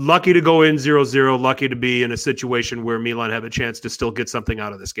lucky to go in 0-0, lucky to be in a situation where Milan have a chance to still get something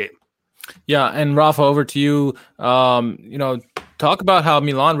out of this game. Yeah, and Rafa, over to you. Talk about how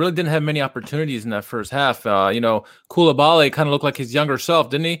Milan really didn't have many opportunities in that first half. Koulibaly kind of looked like his younger self,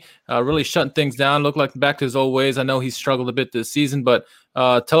 didn't he? Really shutting things down, looked like back to his old ways. I know he's struggled a bit this season, but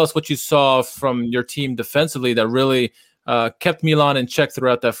tell us what you saw from your team defensively that really kept Milan in check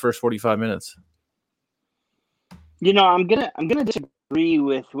throughout that first 45 minutes. I'm gonna disagree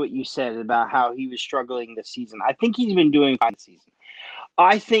with what you said about how he was struggling this season. I think he's been doing fine this season.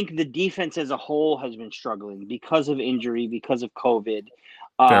 I think the defense as a whole has been struggling because of injury, because of COVID.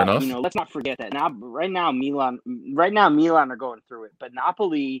 Fair enough. Let's not forget that now. Right now, Milan are going through it, but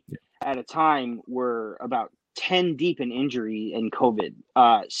Napoli at a time were about 10 deep in injury and COVID.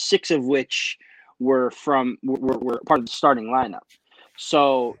 6 of which were part of the starting lineup.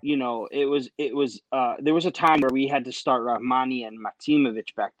 So it was there was a time where we had to start Rahmani and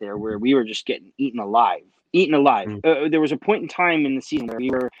Maksimovic back there, where we were just getting eaten alive. There was a point in time in the season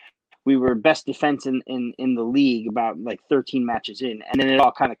where we were best defense in the league about like 13 matches in, and then it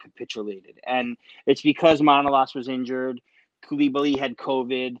all kind of capitulated. And it's because Manolas was injured, Koulibaly had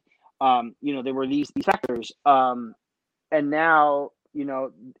COVID. There were these factors. And now,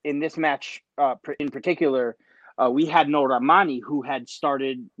 in this match in particular, we had no Rahmani, who had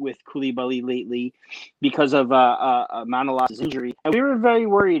started with Koulibaly lately because of Manolas' injury. And we were very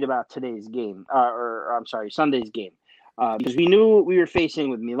worried about today's game, Sunday's game. Because we knew what we were facing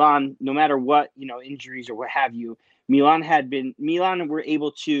with Milan. No matter what, injuries or what have you, Milan were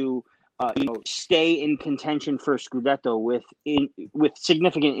able to, stay in contention for Scudetto with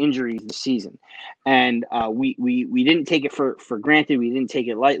significant injuries this season, and we didn't take it for granted. We didn't take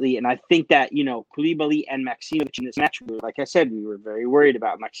it lightly, and I think that Koulibaly and Maksimovic in this match, like I said, we were very worried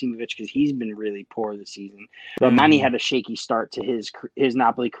about Maksimovic because he's been really poor this season. Rahmani had a shaky start to his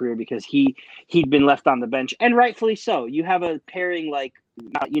Napoli career because he'd been left on the bench, and rightfully so. You have a pairing like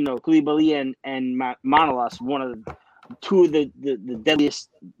Koulibaly and Manolas, one of the two of the deadliest,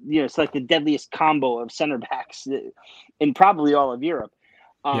 it's like the deadliest combo of center backs in probably all of Europe.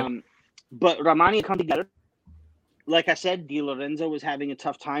 But Rahmani come together. Like I said, Di Lorenzo was having a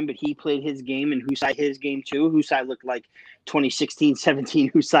tough time, but he played his game, and Husai his game too. Husai looked like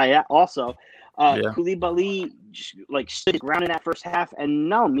 2016-17 Husai also. Koulibaly stood his ground in that first half, and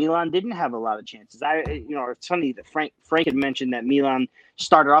no, Milan didn't have a lot of chances. It's funny that Frank had mentioned that Milan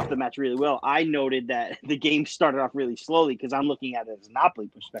started off the match really well. I noted that the game started off really slowly because I'm looking at it as a Napoli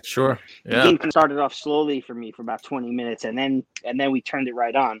perspective. Sure, yeah. The game started off slowly for me for about 20 minutes, and then we turned it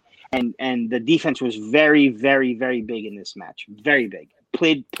right on. And the defense was very, very, very big in this match. Very big.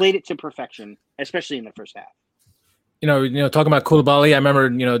 Played it to perfection, especially in the first half. Talking about Koulibaly, I remember,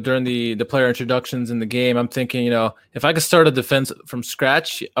 during the player introductions in the game, I'm thinking, if I could start a defense from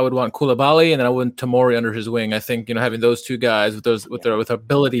scratch, I would want Koulibaly, and then I would want Tomori under his wing. I think, having those two guys with their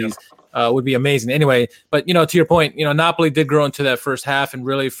abilities would be amazing. Anyway, but to your point, Napoli did grow into that first half, and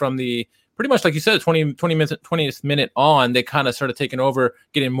really from the pretty much like you said, 20th minute on, they kind of started taking over,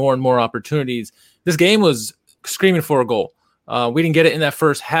 getting more and more opportunities. This game was screaming for a goal. We didn't get it in that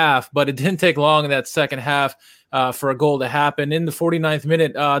first half, but it didn't take long in that second half for a goal to happen. In the 49th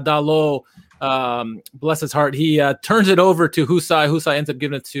minute, Dalot, bless his heart, he turns it over to Husai. Husai ends up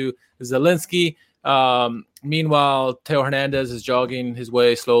giving it to Zielinski. Meanwhile, Theo Hernandez is jogging his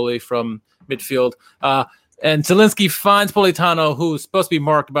way slowly from midfield. And Zielinski finds Politano, who's supposed to be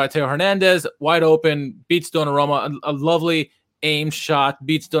marked by Theo Hernandez, wide open, beats Donnarumma. A lovely aimed shot,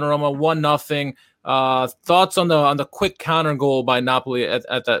 beats Donnarumma 1-0. Thoughts on the quick counter goal by Napoli at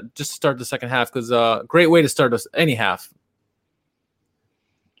that just to start the second half, because great way to start any half.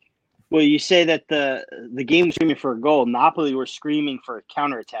 Well, you say that the game was screaming for a goal. Napoli were screaming for a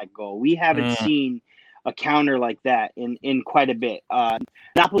counterattack goal. We haven't seen a counter like that in quite a bit.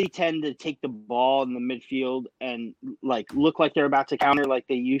 Napoli tend to take the ball in the midfield and look like they're about to counter like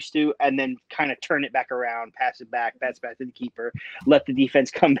they used to, and then kind of turn it back around, pass it back to the keeper, let the defense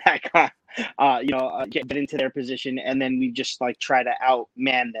come back on, get into their position, and then we just try to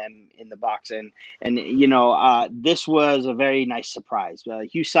outman them in the box. And this was a very nice surprise.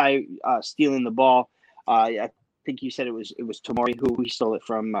 Husai stealing the ball. I think you said it was Tomori who he stole it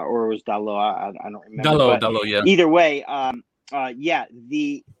from, or it was Dalot. I don't remember. Dalot, yeah. Either way,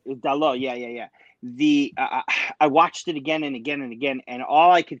 the Dalot, yeah. I watched it again and again and again, and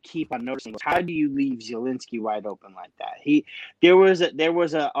all I could keep on noticing was, how do you leave Zielinski wide open like that? There was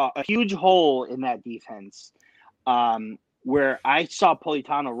a huge hole in that defense, where I saw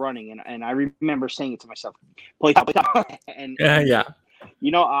Politano running, and I remember saying it to myself, Politano, and yeah.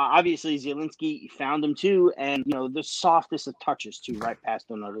 Obviously Zielinski found him too, and the softest of touches too, right past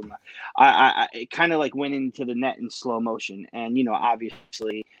Donnarumma. It kind of went into the net in slow motion, and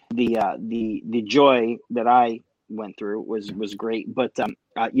obviously the joy that I went through was great. But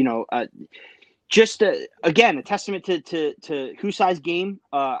just again, a testament to Husai's game.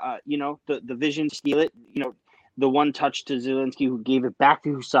 The vision to steal it. The one touch to Zielinski, who gave it back to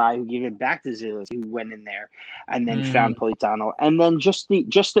Husai, who gave it back to Zielinski, who went in there and then found Politano, and then just the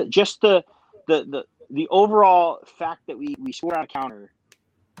the overall fact that we scored on a counter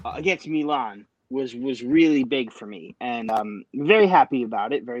against Milan was really big for me, and very happy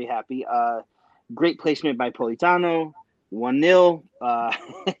about it. Very happy. Great placement by Politano, 1-0,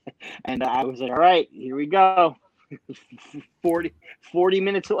 and I was like, all right, here we go. 40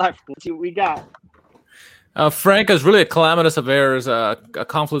 minutes left. Let's see what we got. Frank is really a calamitous of errors, a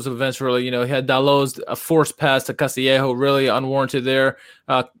confluence of events, really. He had Dalot's forced pass to Castillejo, really unwarranted there.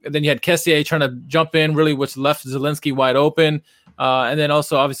 Then you had Kessié trying to jump in, really, which left Zielinski wide open. And then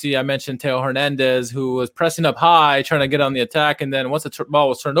also, obviously, I mentioned Theo Hernandez, who was pressing up high, trying to get on the attack. And then once the ball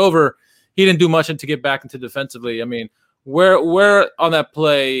was turned over, he didn't do much to get back into defensively. I mean, where on that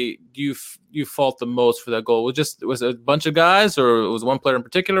play do you fault the most for that goal? Was it a bunch of guys, or was one player in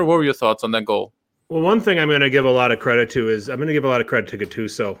particular? What were your thoughts on that goal? Well, one thing I'm going to give a lot of credit to is I'm going to give a lot of credit to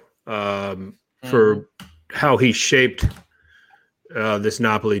Gattuso for how he shaped this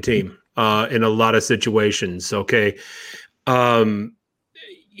Napoli team in a lot of situations. Okay. I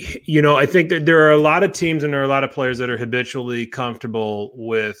think that there are a lot of teams and there are a lot of players that are habitually comfortable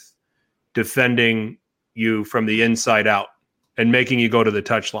with defending you from the inside out and making you go to the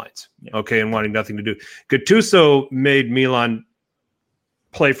touchlines. Yeah. Okay. And wanting nothing to do. Gattuso made Milan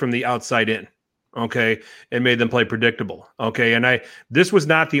play from the outside in. Okay, and made them play predictable. Okay, and this was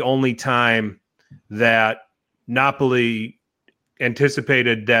not the only time that Napoli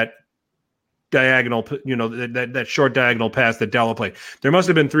anticipated that diagonal, that short diagonal pass that Dalla played. There must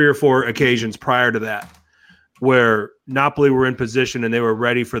have been 3 or 4 occasions prior to that where Napoli were in position and they were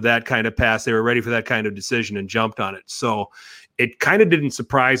ready for that kind of pass. They were ready for that kind of decision and jumped on it. So it kind of didn't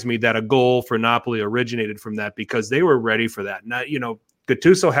surprise me that a goal for Napoli originated from that because they were ready for that. Now,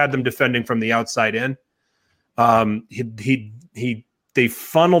 Gattuso had them defending from the outside in. They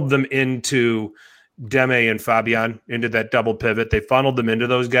funneled them into Deme and Fabian, into that double pivot. They funneled them into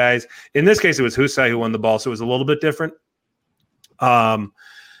those guys. In this case, it was Husay who won the ball, so it was a little bit different. So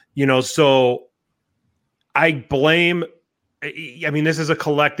I blame. I mean, this is a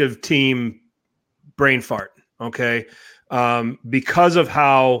collective team brain fart. Okay, because of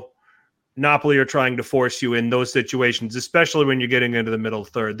how Napoli are trying to force you in those situations, especially when you're getting into the middle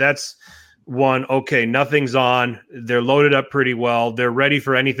third. That's one. Okay, nothing's on. They're loaded up pretty well. They're ready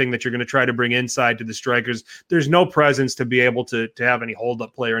for anything that you're going to try to bring inside to the strikers. There's no presence to be able to have any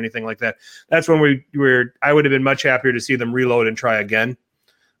hold-up play or anything like that. That's when I would have been much happier to see them reload and try again.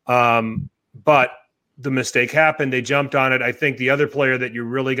 But the mistake happened. They jumped on it. I think the other player that you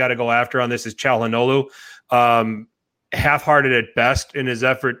really got to go after on this is Çalhanoğlu. Half-hearted at best in his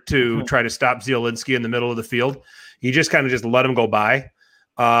effort to try to stop Zielinski in the middle of the field. He just kind of just let him go by.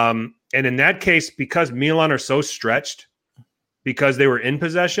 And in that case, because Milan are so stretched, because they were in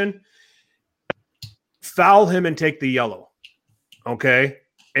possession, foul him and take the yellow. Okay?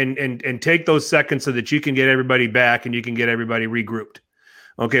 And take those seconds so that you can get everybody back and you can get everybody regrouped.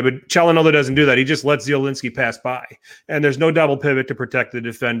 Okay, but Çalhanoğlu doesn't do that. He just lets Zielinski pass by. And there's no double pivot to protect the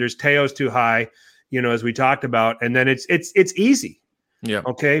defenders. Teo's too high. As we talked about, and then it's easy. Yeah.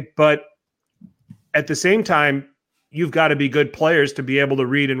 Okay. But at the same time, you've got to be good players to be able to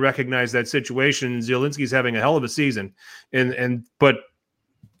read and recognize that situation. Zielinski's having a hell of a season. But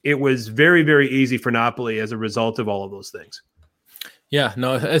it was very, very easy for Napoli as a result of all of those things. Yeah,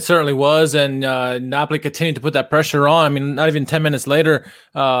 no, it certainly was. And Napoli continued to put that pressure on. I mean, not even 10 minutes later,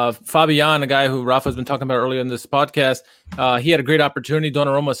 Fabian, a guy who Rafa's been talking about earlier in this podcast, he had a great opportunity.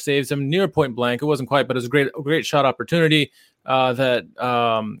 Donnarumma saves him near point blank. It wasn't quite, but it was a great shot opportunity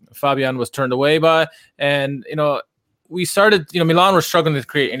that Fabian was turned away by. And, we started, Milan were struggling to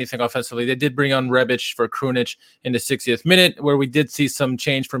create anything offensively. They did bring on Rebic for Krunic in the 60th minute, where we did see some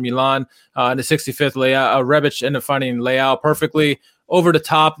change for Milan. In the 65th, Rebic ended up finding Leao perfectly over the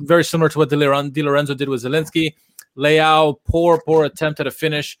top, very similar to what Di Lorenzo did with Zielinski. Leao, poor attempt at a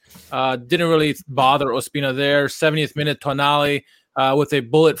finish. Didn't really bother Ospina there. 70th minute, Tonali with a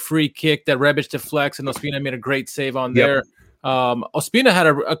bullet free kick that Rebic deflects, and Ospina made a great save on there. Ospina had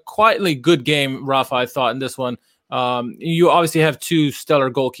a quietly good game, Rafa, I thought, in this one. You obviously have 2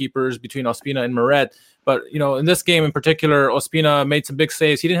 stellar goalkeepers between Ospina and Meret, but in this game in particular, Ospina made some big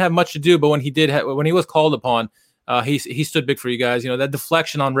saves. He didn't have much to do, but when he was called upon, he stood big for you guys. That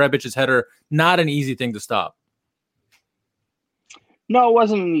deflection on Rebic's header, not an easy thing to stop. No, it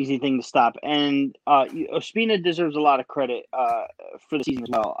wasn't an easy thing to stop, and Ospina deserves a lot of credit for the season as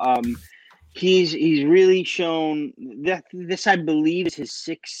well. He's really shown that this, I believe, is his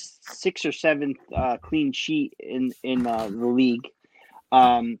sixth or seventh clean sheet in the league,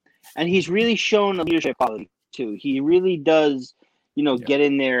 and he's really shown a leadership quality too. He really does, get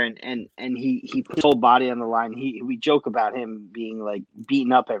in there and he put his whole body on the line. We joke about him being like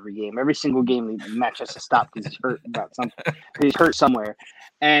beaten up every game. Every single game the match has to stop because he's hurt about something. He's hurt somewhere.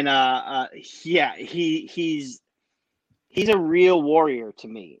 And he's a real warrior to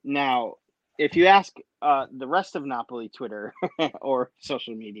me. Now, if you ask the rest of Napoli Twitter or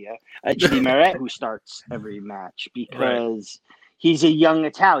social media, it should be Meret who starts every match because he's a young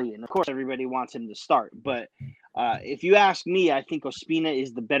Italian. Of course, everybody wants him to start. But if you ask me, I think Ospina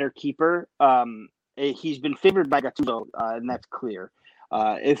is the better keeper. He's been favored by Gattuso, and that's clear.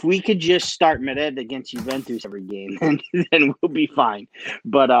 If we could just start Meret against Juventus every game, then we'll be fine.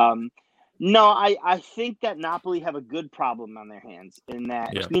 But no, I think that Napoli have a good problem on their hands in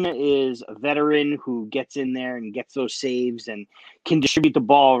that Ospina is a veteran who gets in there and gets those saves and can distribute the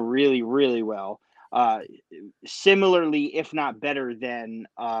ball really, really well. Similarly, if not better than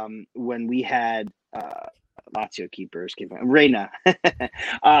when we had Lazio keepers, Reina.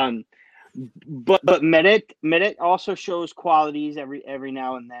 But Meret also shows qualities every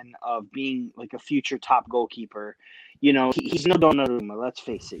now and then of being like a future top goalkeeper. He's no Donnarumma, let's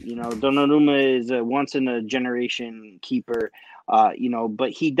face it. Donnarumma is a once in a generation keeper.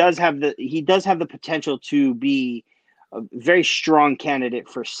 But he does have the potential to be a very strong candidate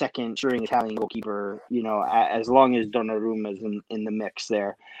for second string Italian goalkeeper, as long as Donnarumma is in the mix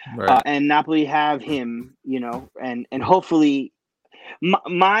there. Right. And Napoli have him, and hopefully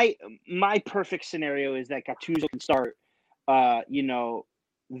my perfect scenario is that Gattuso can start,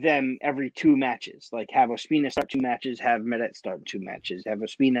 them every 2 matches. Like have Ospina start 2 matches, have Meret start 2 matches, have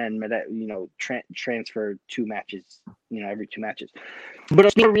Ospina and Meret, transfer 2 matches, every 2 matches. But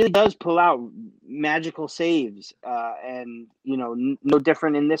Ospina really does pull out magical saves, and no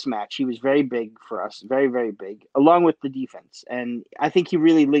different in this match. He was very big for us, very, very big, along with the defense, and I think he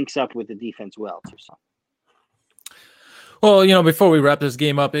really links up with the defense well too. So. Well, before we wrap this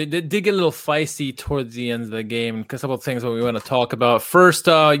game up, it did get a little feisty towards the end of the game. A couple of things that we want to talk about. First,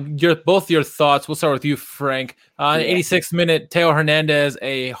 both your thoughts. We'll start with you, Frank. 86th minute, Theo Hernandez,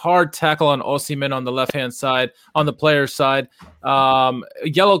 a hard tackle on Osimhen on the left-hand side, on the player's side.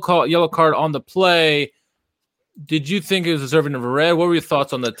 Yellow card on the play. Did you think it was deserving of a red? What were your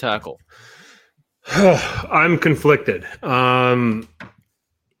thoughts on the tackle? I'm conflicted. That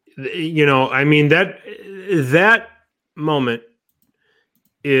moment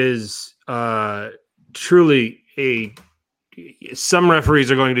is truly some referees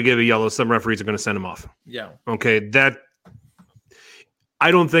are going to give a yellow, some referees are going to send him off. Yeah. Okay. That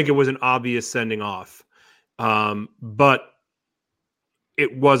I don't think it was an obvious sending off. But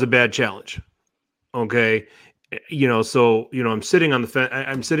it was a bad challenge. Okay. I'm sitting on the fence.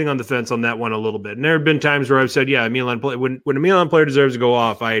 I'm sitting on the fence on that one a little bit. And there have been times where I've said, yeah, when a Milan player deserves to go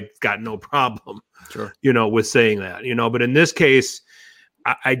off, I got no problem. Sure. With saying that, but in this case,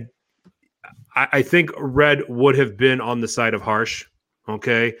 I think red would have been on the side of harsh.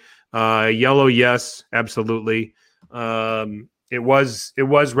 Okay. Yellow. Yes, absolutely. It was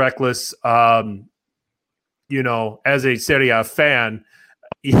reckless. As a Serie A fan,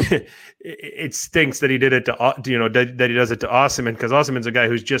 it stinks that he did it that he does it to Osimhen, because Osimhen's a guy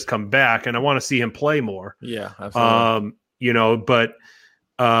who's just come back and I want to see him play more. Yeah. Absolutely.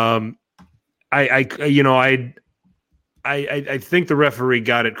 I think the referee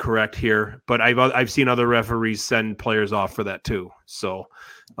got it correct here, but I've seen other referees send players off for that too. So,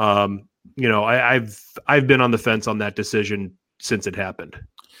 I've been on the fence on that decision since it happened.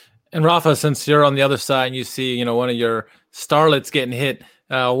 And Rafa, since you're on the other side and you see, one of your starlets getting hit,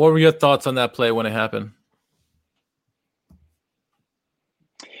 what were your thoughts on that play when it happened?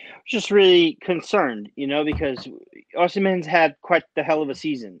 Just really concerned, because Osimhen's had quite the hell of a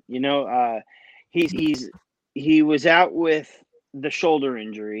season. He was out with the shoulder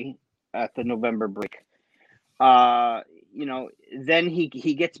injury at the November break. Then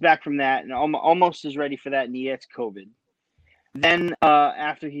he gets back from that and almost is ready for that, and he gets COVID. Then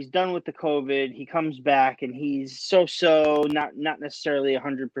after he's done with the COVID, he comes back and he's so not necessarily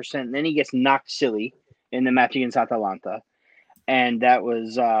 100%. And then he gets knocked silly in the match against Atalanta. And that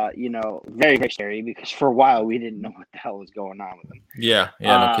was, very, very scary because for a while we didn't know what the hell was going on with him. Yeah,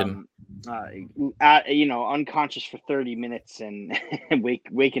 no kidding. Unconscious for 30 minutes and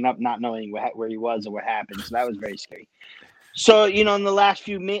waking up not knowing where he was or what happened. So that was very scary. So, in the last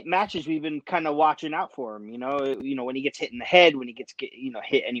few matches, we've been kind of watching out for him, when he gets hit in the head, when he gets,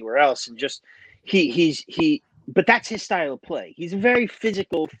 hit anywhere else. And just but that's his style of play. He's a very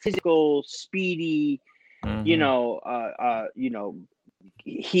physical, speedy, he's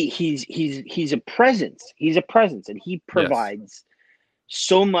a presence. He's a presence, and he provides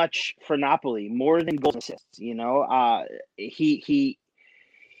so much for Napoli, more than goals and assists.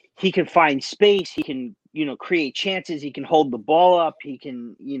 He can find space. He can, create chances. He can hold the ball up. He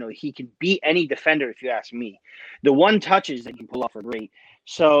can beat any defender, if you ask me. The one touches that he can pull off are great.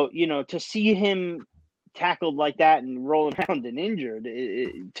 So, to see him tackled like that and rolling around and injured,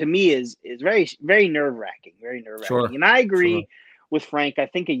 to me is very, very nerve-wracking, very nerve-wracking. Sure. And I agree with Frank. I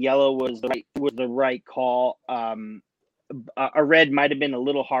think a yellow was the right call. A red might have been a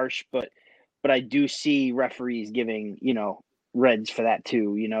little harsh, but I do see referees giving, reds for that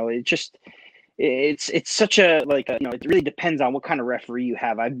too. It's such a it really depends on what kind of referee you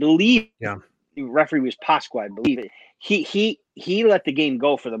have. I believe the referee was Pasqua. I believe it. He let the game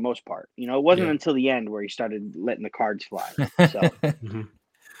go for the most part. It wasn't until the end where he started letting the cards fly. So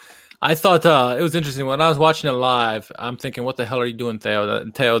I thought it was interesting when I was watching it live. I'm thinking, what the hell are you doing, Theo?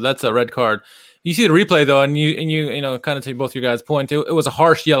 Theo, that's a red card. You see the replay though, and you kind of to both your guys' point, it was a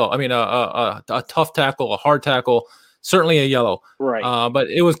harsh yellow. I mean, a tough tackle, a hard tackle. Certainly a yellow, right? But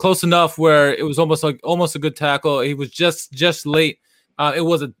it was close enough where it was almost a good tackle. He was just late. It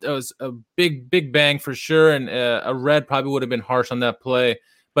was a big bang for sure, and a red probably would have been harsh on that play.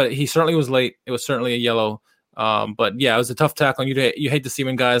 But he certainly was late. It was certainly a yellow. But yeah, it was a tough tackle. And you hate to see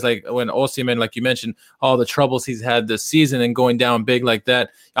when guys when Osimhen, like you mentioned, all the troubles he's had this season and going down big like that.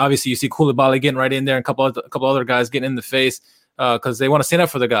 Obviously, you see Koulibaly getting right in there, and a couple other guys getting in the face because they want to stand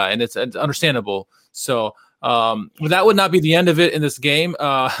up for the guy, and it's understandable. So. But that would not be the end of it in this game.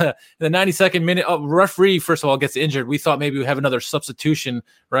 In the 92nd minute, referee first of all gets injured. We thought maybe we have another substitution,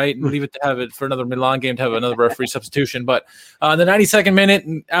 right? And leave it to have it for another Milan game to have another referee substitution. But in the 92nd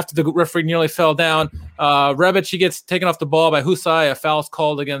minute, after the referee nearly fell down, Rebic, he gets taken off the ball by Husai. A foul's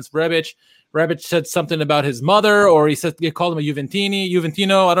called against Rebic. Rebic said something about his mother, or he called him a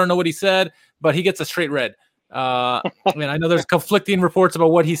Juventino. I don't know what he said, but he gets a straight red. I know there's conflicting reports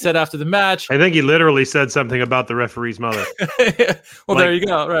about what he said after the match. I think he literally said something about the referee's mother. Well, there you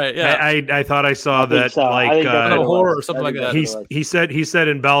go. Right. Yeah. I thought I saw that so. horror or something like that. He said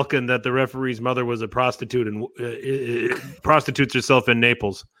in Balkan that the referee's mother was a prostitute and prostitutes herself in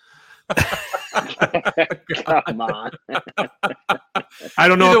Naples. Come on. I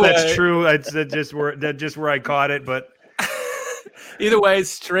don't know if that's true. It's just where I caught it, but either way,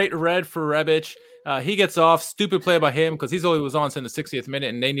 straight red for Rebic. He gets off. Stupid play by him because he's only was on in the 60th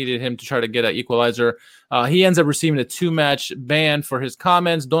minute, and they needed him to try to get an equalizer. He ends up receiving a 2-match ban for his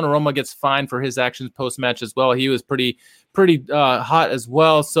comments. Donnarumma gets fined for his actions post-match as well. He was pretty hot as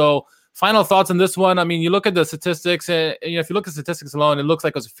well. So final thoughts on this one. I mean, you look at the statistics, and if you look at statistics alone, it looks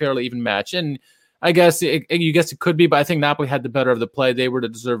like it was a fairly even match. And I guess it could be, but I think Napoli had the better of the play. They were the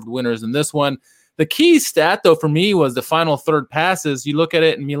deserved winners in this one. The key stat, though, for me was the final third passes. You look at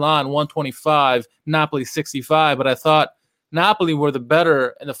it in Milan, 125, Napoli 65, but I thought Napoli were the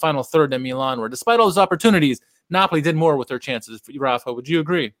better in the final third than Milan were. Despite all those opportunities, Napoli did more with their chances. Rafa, would you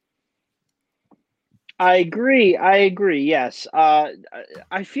agree? I agree. Yes. I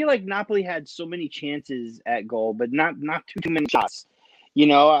feel like Napoli had so many chances at goal, but not too many shots.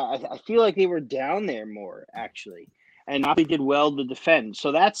 I feel like they were down there more, actually. And Napoli did well to defend.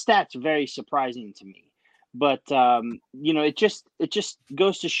 So that stat's very surprising to me. But, it just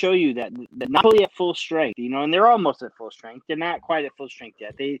goes to show you that Napoli at full strength, and they're almost at full strength. They're not quite at full strength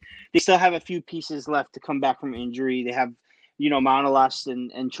yet. They still have a few pieces left to come back from injury. They have, Manolas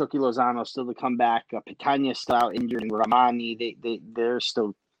and Chucky Lozano still to come back. Petagna's still out injured. And Ramani, they're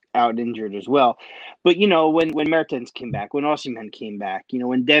still out injured as well. But, when Mertens came back, when Osimhen came back,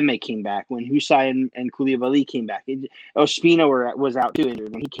 when Demme came back, when Husai and Koulibaly came back, Ospina was out too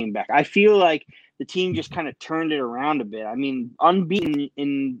injured when he came back. I feel like the team just kind of turned it around a bit. I mean, unbeaten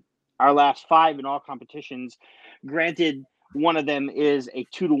in our last 5 in all competitions. Granted, one of them is a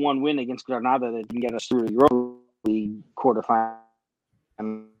 2-1 win against Granada that can get us through the Europa League quarterfinals,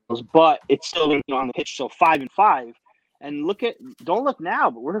 but it's still on the pitch. So 5-5. And don't look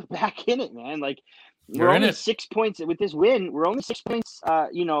now, but we're back in it, man. Like we're only 6 points with this win. We're only 6 points,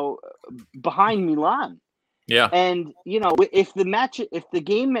 behind Milan. Yeah. And if the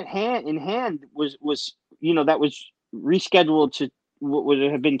game in hand was that was rescheduled to what would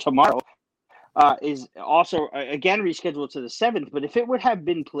have been tomorrow, is also again rescheduled to the 7th. But if it would have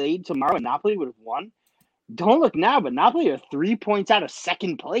been played tomorrow and Napoli would have won, don't look now, but Napoli are 3 points out of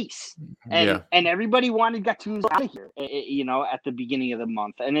second place, and everybody wanted Gattuso out of here, at the beginning of the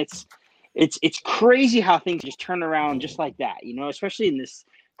month, and it's crazy how things just turn around just like that, especially in this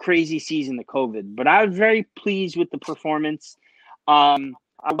crazy season of COVID. But I was very pleased with the performance. I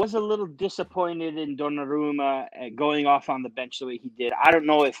was a little disappointed in Donnarumma going off on the bench the way he did. I don't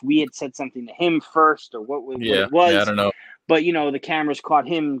know if we had said something to him first or what it was. Yeah, I don't know. but the cameras caught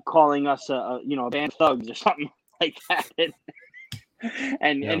him calling us a band of thugs or something like that.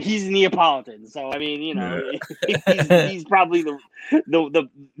 And he's Neapolitan, so I mean, he's probably the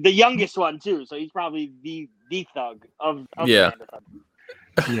youngest one too, so he's probably the thug of the band of thugs.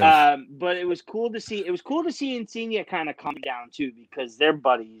 Yeah. But it was cool to see. It was cool to see Insigne kind of come down too, because they're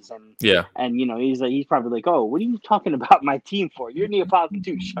buddies, and he's probably like, "Oh, what are you talking about my team for? You're Neapolitan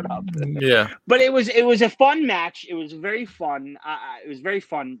too. Shut up." Yeah. But it was a fun match. It was very fun. It was very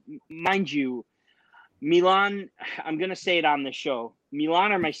fun, mind you. Milan, I'm gonna say it on the show.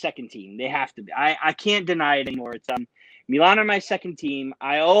 Milan are my second team. They have to be. I can't deny it anymore. It's Milan are my second team.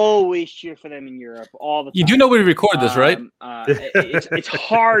 I always cheer for them in Europe all the time. You do know we record this, right? It's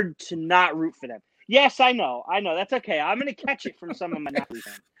hard to not root for them. Yes, I know. That's okay. I'm gonna catch it from some of my Napoli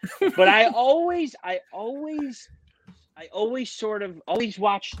fans. But I always sort of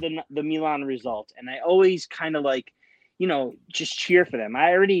watch the Milan result, and I always kind of like, just cheer for them.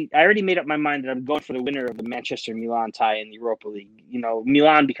 I already made up my mind that I'm going for the winner of the Manchester Milan tie in the Europa League.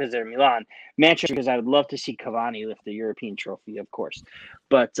 Milan because they're Milan, Manchester because I would love to see Cavani lift the European trophy, of course.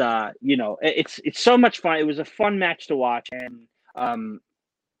 But it's so much fun. It was a fun match to watch, and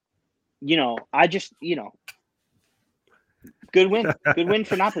I just good win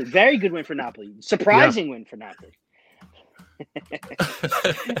for Napoli. Very good win for Napoli. Surprising win for Napoli.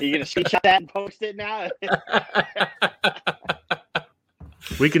 You gonna screenshot that and post it now?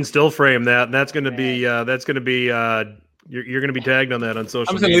 We can still frame that, and that's gonna be you're gonna be tagged on that on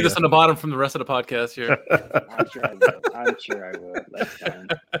social. I'm just gonna leave this on the bottom from the rest of the podcast here. I'm sure I will. That's fine.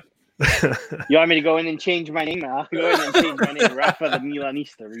 You want me to go in and change my name? I'll go in and change my name. Rafa the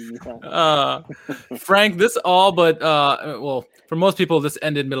Milanista. Frank, this all but for most people, this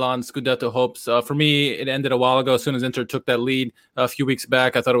ended Milan's Scudetto hopes. For me, it ended a while ago. As soon as Inter took that lead a few weeks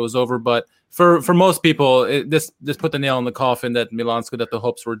back, I thought it was over. But for most people, this put the nail in the coffin that Milan's Scudetto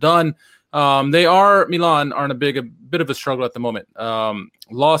hopes were done. Milan are in a bit of a struggle at the moment.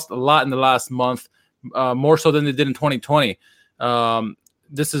 Lost a lot in the last month, more so than they did in 2020.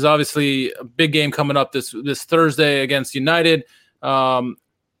 This is obviously a big game coming up this Thursday against United.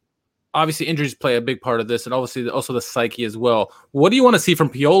 Obviously, injuries play a big part of this, and obviously also the psyche as well. What do you want to see from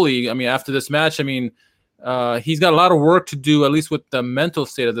Pioli? I mean, after this match, he's got a lot of work to do, at least with the mental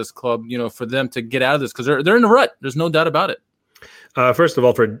state of this club, for them to get out of this, because they're in a rut. There's no doubt about it. First of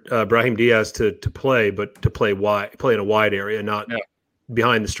all, for Brahim Diaz to play, but to play in a wide area, not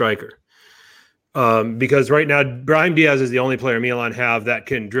behind the striker. Because right now, Brahim Diaz is the only player Milan have that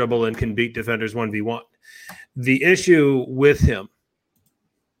can dribble and can beat defenders 1v1. The issue with him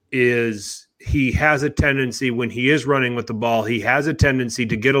is he has a tendency, when he is running with the ball, he has a tendency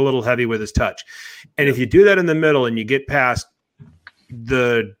to get a little heavy with his touch. And if you do that in the middle and you get past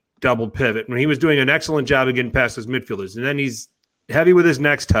the double pivot, when he was doing an excellent job of getting past his midfielders, and then he's heavy with his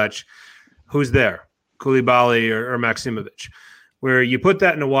next touch, who's there? Koulibaly or Maximovic. Where you put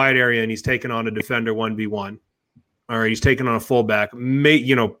that in a wide area and he's taking on a defender 1v1, or he's taking on a fullback,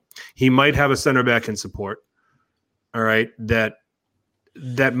 he might have a center back in support. All right, that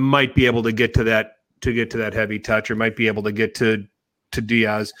might be able to get to that heavy touch, or might be able to get to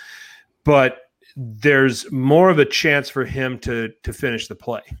Diaz, but there's more of a chance for him to finish the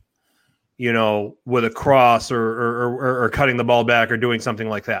play, with a cross or cutting the ball back or doing something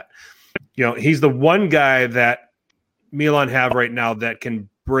like that. He's the one guy that Milan have right now that can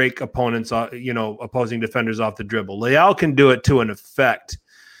break opponents, opposing defenders off the dribble. Leao can do it to an effect,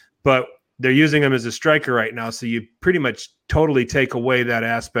 but they're using him as a striker right now, so you pretty much totally take away that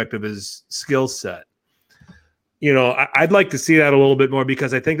aspect of his skill set. I'd like to see that a little bit more,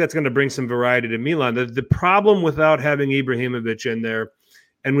 because I think that's going to bring some variety to Milan. The problem without having Ibrahimovic in there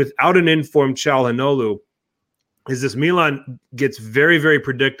and without an informed Çalhanoğlu is this: Milan gets very, very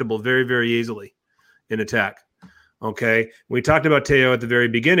predictable very, very easily in attack. Okay, we talked about Teo at the very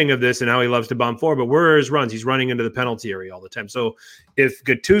beginning of this and how he loves to bomb forward, but where are his runs? He's running into the penalty area all the time. So if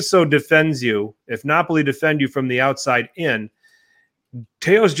Gattuso defends you, if Napoli defend you from the outside in,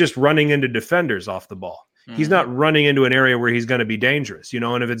 Teo's just running into defenders off the ball. Mm-hmm. He's not running into an area where he's going to be dangerous,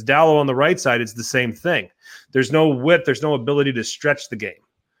 and if it's Dalot on the right side, it's the same thing. There's no width, there's no ability to stretch the game.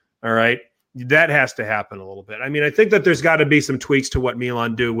 All right, that has to happen a little bit. I think that there's got to be some tweaks to what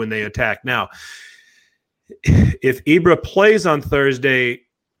Milan do when they attack now. If Ibra plays on Thursday,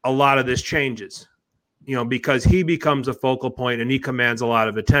 a lot of this changes, because he becomes a focal point and he commands a lot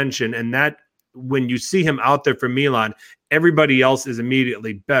of attention. And that, when you see him out there for Milan, everybody else is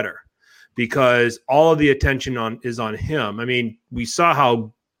immediately better, because all of the attention is on him. We saw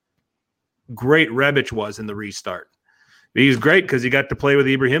how great Rebic was in the restart. He's great because he got to play with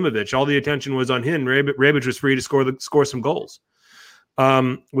Ibrahimovic. All the attention was on him. Rebic was free to score some goals.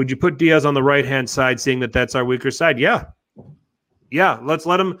 Would you put Diaz on the right-hand side, seeing that that's our weaker side? Yeah. Let's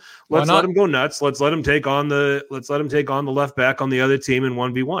let him go nuts. Let's let him take on the left back on the other team in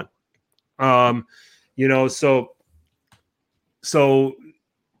 1v1. So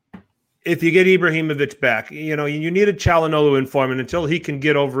if you get Ibrahimovic back, you need a Çalhanoğlu in form, and until he can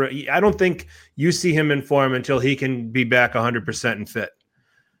get over it, I don't think you see him in form until he can be back 100% and fit.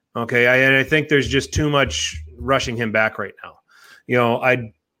 Okay, I think there's just too much rushing him back right now.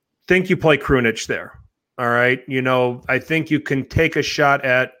 I think you play Krunic there. All right, I think you can take a shot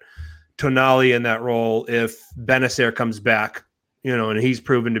at Tonali in that role if Benacer comes back, and he's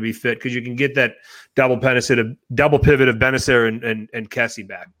proven to be fit, because you can get that double pivot of Benacer and Kessie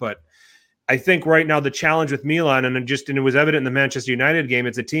back, but. I think right now the challenge with Milan, and it was evident in the Manchester United game,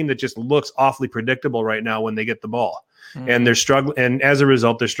 it's a team that just looks awfully predictable right now when they get the ball. Mm-hmm. And they're struggling, and as a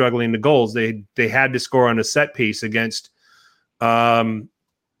result, they're struggling to goals. They had to score on a set piece against Man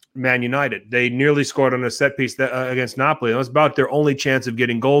United. They nearly scored on a set piece against Napoli. That was about their only chance of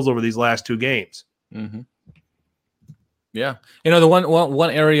getting goals over these last two games. Mm-hmm. Yeah. The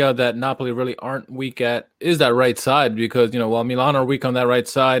one area that Napoli really aren't weak at is that right side, because, while Milan are weak on that right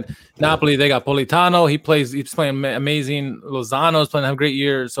side, Napoli, they got Politano. He's playing amazing. Lozano's playing a great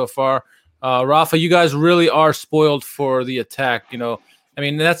year so far. Rafa, you guys really are spoiled for the attack.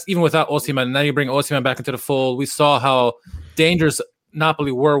 That's even without Osimhen. Now you bring Osimhen back into the fold. We saw how dangerous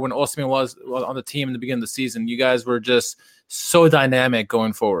Napoli were when Osimhen was on the team in the beginning of the season. You guys were just so dynamic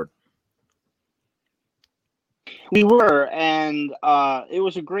going forward. We were, and it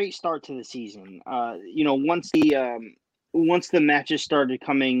was a great start to the season. Once the matches started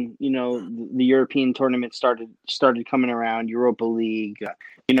coming, the European tournament started coming around, Europa League.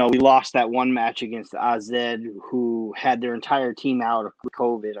 We lost that one match against AZ, who had their entire team out of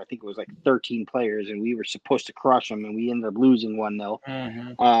COVID. I think it was like 13 players, and we were supposed to crush them, and we ended up losing 1-0.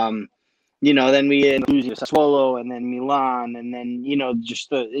 Mm-hmm. Then we ended up losing to Sassuolo, and then Milan, and then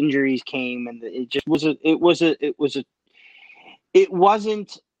just the injuries came, and it wasn't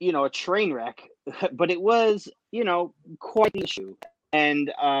a train wreck, but it was quite the issue.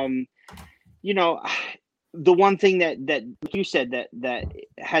 And the one thing that you said that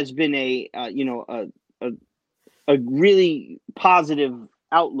has been a really positive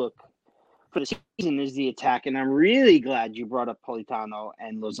outlook for the season is the attack, and I'm really glad you brought up Politano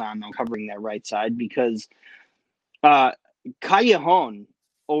and Lozano covering that right side, because Callejon,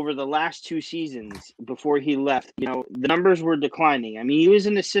 over the last two seasons before he left, the numbers were declining. I mean, he was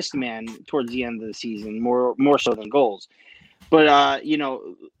an assist man towards the end of the season, more so than goals. But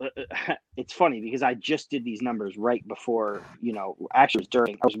it's funny because I just did these numbers right before, actually it was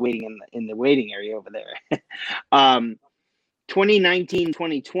during. I was waiting in the waiting area over there.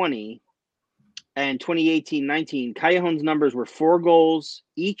 2019-2020. And 2018-19, Callejon's numbers were 4 goals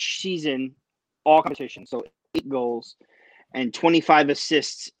each season, all competitions. So 8 goals and 25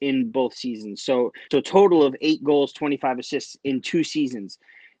 assists in both seasons. So a total of 8 goals, 25 assists in 2 seasons.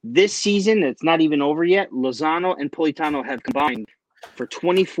 This season, it's not even over yet, Lozano and Politano have combined for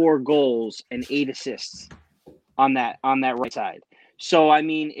 24 goals and 8 assists on that right side. So, I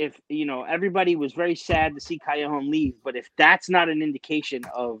mean, if, everybody was very sad to see Callejon leave, but if that's not an indication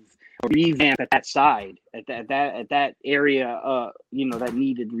of revamp at that side, at that area, that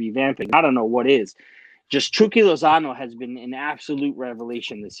needed revamping, I don't know what is. Just Chucky Lozano has been an absolute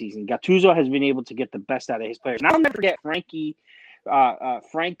revelation this season. Gattuso has been able to get the best out of his players. And I'll never forget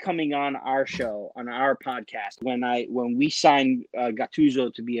Frank coming on our show, on our podcast, when we signed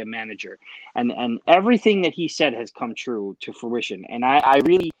Gattuso to be a manager, and everything that he said has come true to fruition. And I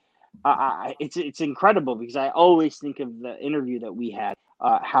really, it's incredible, because I always think of the interview that we had,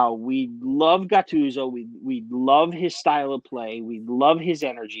 how we love Gattuso, we love his style of play, we love his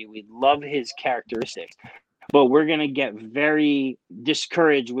energy, we love his characteristics, but we're going to get very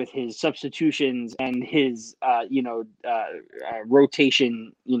discouraged with his substitutions and his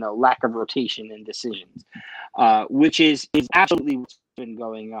rotation, lack of rotation and decisions, which is absolutely what's been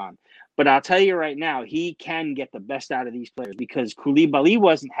going on. But I'll tell you right now, he can get the best out of these players, because Koulibaly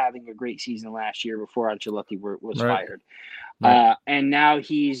wasn't having a great season last year before Ancelotti was fired. Right. And now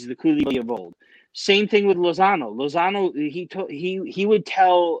he's the Koulibaly of old. Same thing with Lozano. Lozano, he would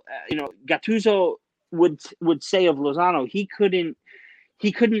tell, Gattuso would say of Lozano, he couldn't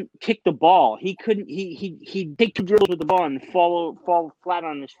kick the ball. He'd take 2 dribbles with the ball and fall flat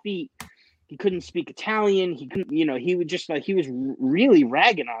on his feet. He couldn't speak Italian. He couldn't, he would just he was really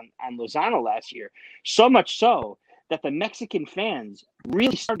ragging on Lozano last year. So much so that the Mexican fans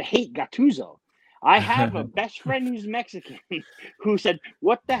really started to hate Gattuso. I have a best friend who's Mexican who said,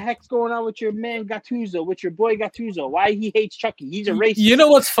 "What the heck's going on with your man Gattuso, with your boy Gattuso? Why he hates Chucky? He's a racist." You know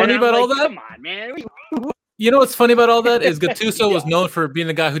what's funny about all that? Come on, man. You know what's funny about all that is Gattuso was known for being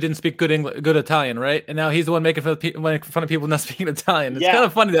a guy who didn't speak good Italian, right? And now he's the one making fun of people not speaking Italian. It's kind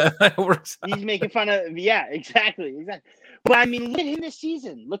of funny that it works out. He's making fun of, exactly. But I mean, look at him this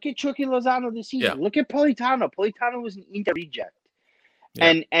season. Look at Chucky Lozano this season. Look at Politano. Politano was an Inter reject.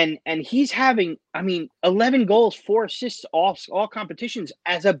 Yeah. And he's having, 11 goals, 4 assists, all competitions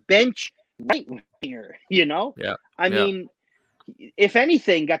as a bench right winger, you know? Yeah. I mean, if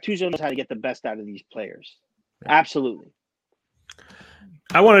anything, Gattuso knows how to get the best out of these players. Yeah. Absolutely.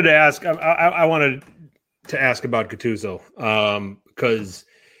 I wanted to ask, I wanted to ask about Gattuso because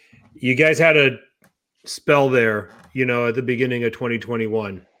you guys had a spell there, at the beginning of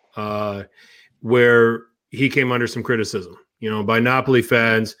 2021 where he came under some criticism. By Napoli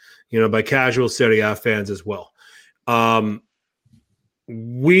fans, by casual Serie A fans as well.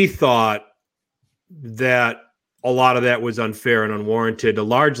 We thought that a lot of that was unfair and unwarranted,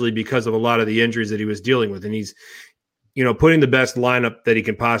 largely because of a lot of the injuries that he was dealing with. And he's, putting the best lineup that he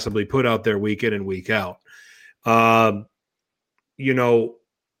can possibly put out there week in and week out.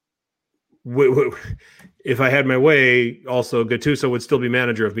 If I had my way, also Gattuso would still be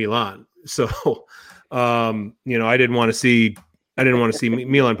manager of Milan. So, I didn't want to see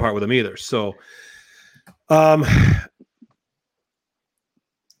Milan part with him either. So,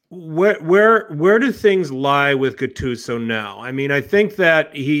 where do things lie with Gattuso now? I think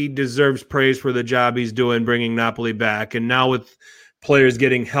that he deserves praise for the job he's doing, bringing Napoli back, and now with players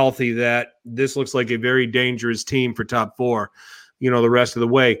getting healthy, that this looks like a very dangerous team for top 4, the rest of the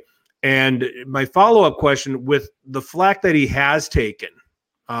way. And my follow-up question, with the flack that he has taken,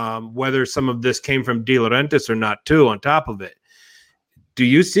 whether some of this came from De Laurentiis or not, too, on top of it, do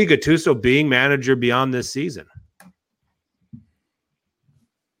you see Gattuso being manager beyond this season?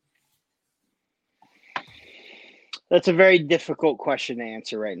 That's a very difficult question to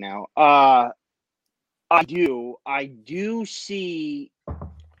answer right now. I do see.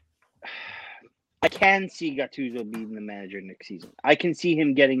 I can see Gattuso being the manager next season. I can see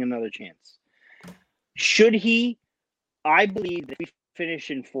him getting another chance. Should he? I believe that if we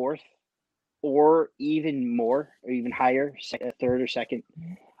finish in 4th, or even more, or even higher, 3rd or 2nd,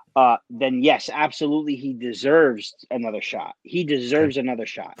 then yes, absolutely, he deserves another shot. He deserves another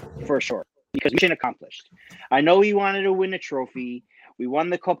shot for sure, because mission accomplished. I know he wanted to win a trophy. We won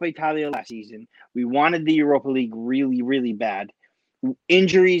the Coppa Italia last season. We wanted the Europa League really, really bad.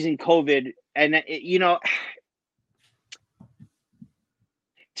 Injuries and COVID, and it's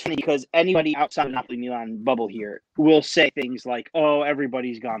funny because anybody outside of Napoli Milan bubble here will say things like, "Oh,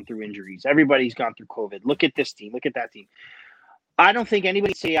 everybody's gone through injuries. Everybody's gone through COVID. Look at this team. Look at that team." I don't think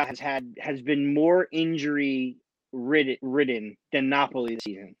anybody has been more injury ridden than Napoli this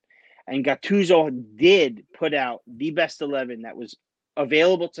season. And Gattuso did put out the best 11 that was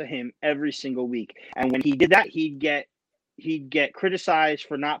available to him every single week. And when he did that, he'd get criticized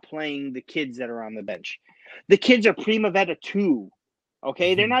for not playing the kids that are on the bench. The kids are Primavera 2.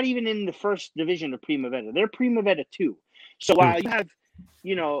 Okay, they're not even in the first division of Primavera. They're Primavera 2. So while you have,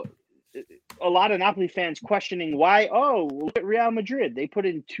 a lot of Napoli fans questioning why, look at Real Madrid. They put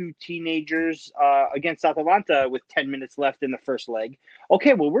in 2 teenagers against Atalanta with 10 minutes left in the first leg.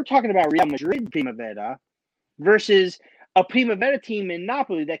 Okay, well, we're talking about Real Madrid Primavera versus a Primavera team in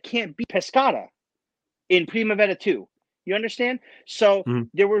Napoli that can't beat Pescara in Primavera 2. You understand? So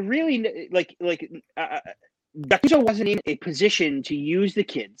there were really Gattuso wasn't in a position to use the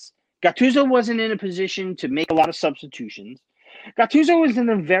kids. Gattuso wasn't in a position to make a lot of substitutions. Gattuso was in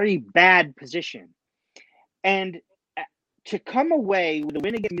a very bad position. And to come away with a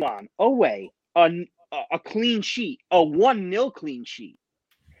win against Milan, a clean sheet, a 1-0 clean sheet,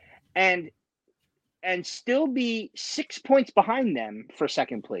 and still be 6 points behind them for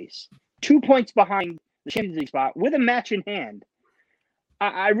second place, 2 points behind the Champions League spot with a match in hand,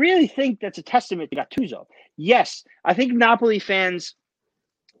 I really think that's a testament to Gattuso. Yes, I think Napoli fans,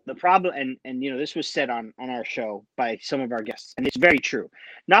 the problem, and this was said on our show by some of our guests, and it's very true.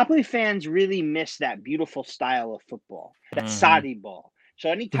 Napoli fans really miss that beautiful style of football, that Sarri ball.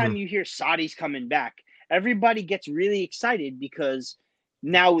 So anytime you hear Sarri's coming back, everybody gets really excited because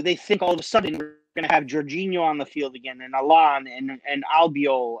now they think all of a sudden we're going to have Jorginho on the field again, and Allan, and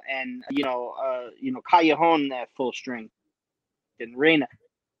Albiol, and Callejon at full strength, and Reina.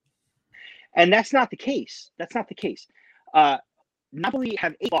 And that's not the case. Napoli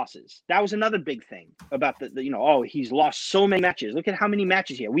have 8 losses. That was another big thing about he's lost so many matches. Look at how many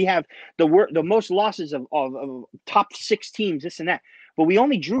matches here. We have the most losses of top 6 teams, this and that. but we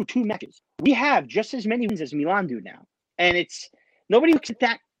only drew 2 matches. We have just as many wins as Milan do now, and it's nobody looks at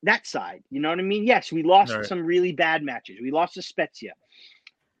that side. You know what I mean? Yes, we lost some really bad matches. We lost to Spezia,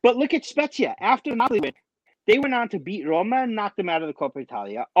 but look at Spezia after the Napoli win. They went on to beat Roma and knock them out of the Coppa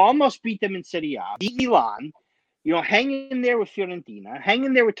Italia. Almost beat them in Serie A. Beat Milan. You know, hang in there with Fiorentina. Hang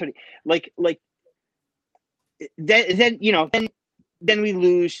in there with Torino. Then we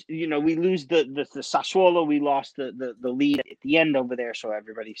lose. You know, we lose the Sassuolo. We lost the lead at the end over there, so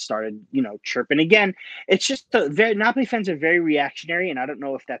everybody started chirping again. It's just Napoli fans are very reactionary, and I don't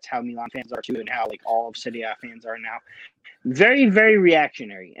know if that's how Milan fans are too, and how all of Serie A fans are now. Very, very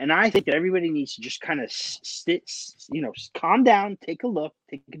reactionary, and I think that everybody needs to just kind of calm down, take a look,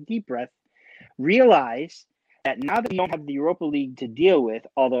 take a deep breath, realize that now that we don't have the Europa League to deal with,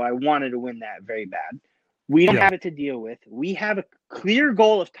 although I wanted to win that very bad, we don't have it to deal with. We have a clear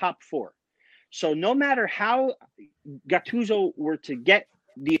goal of top 4. So no matter how Gattuso were to get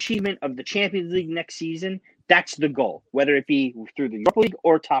the achievement of the Champions League next season, that's the goal, whether it be through the Europa League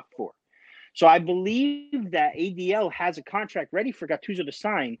or top 4. So I believe that ADL has a contract ready for Gattuso to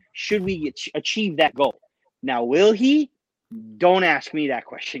sign should we achieve that goal. Now, will he? Don't ask me that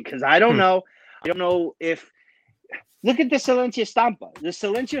question because I don't know. I don't know if – look at the Silencio Stampa. The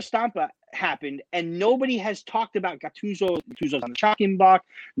Silencio Stampa happened, and nobody has talked about Gattuso. Gattuso's on the chopping block.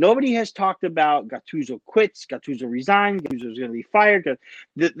 Nobody has talked about Gattuso quits, Gattuso resigns, Gattuso's going to be fired.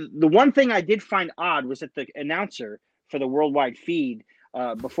 The one thing I did find odd was that the announcer for the worldwide feed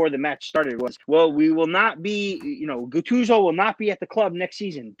before the match started was, well, we will not be, Gattuso will not be at the club next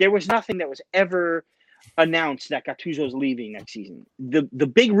season. There was nothing that was ever announced that Gattuso is leaving next season. The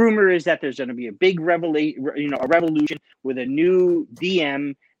big rumor is that there's going to be a big revolution with a new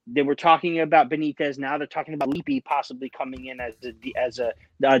DM. They were talking about Benitez. Now they're talking about Lippi possibly coming in as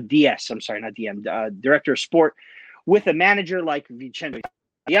a DS. I'm sorry, not DM, director of sport, with a manager like Vincenzo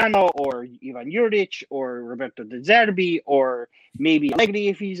Italiano or Ivan Juric or Roberto De Zerbi or maybe Allegri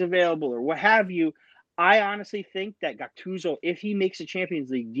if he's available or what have you. I honestly think that Gattuso, if he makes the Champions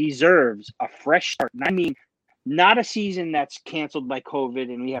League, deserves a fresh start. And I mean, not a season that's canceled by COVID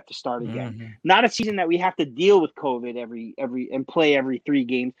and we have to start again. Mm-hmm. Not a season that we have to deal with COVID every and play every 3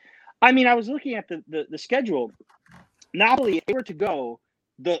 games. I mean, I was looking at the schedule. Napoli, if they were to go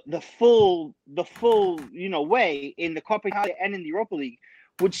the full way in the Coppa Italia and in the Europa League,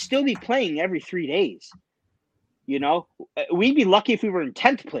 would still be playing every 3 days. We'd be lucky if we were in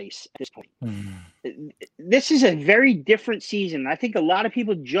 10th place at this point. This is a very different season. I think a lot of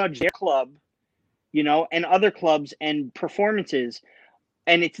people judge their club, and other clubs and performances,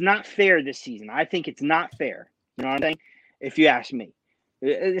 and it's not fair this season. I think it's not fair. You know what I'm saying? If you ask me.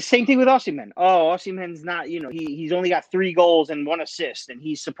 The same thing with Osimhen. Oh, Osimhen's not, he's only got 3 goals and 1 assist, and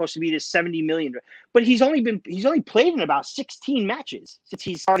he's supposed to be this 70 million. But he's only played in about 16 matches since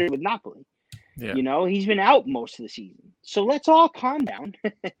he started with Napoli. Yeah. He's been out most of the season. So let's all calm down.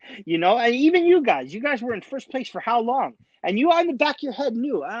 And even you guys were in first place for how long? And you on the back of your head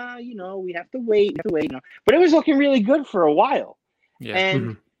knew, we have to wait. But it was looking really good for a while. Yeah.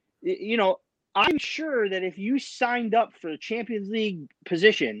 And, I'm sure that if you signed up for a Champions League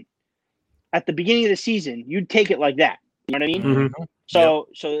position at the beginning of the season, you'd take it like that. You know what I mean? Mm-hmm. So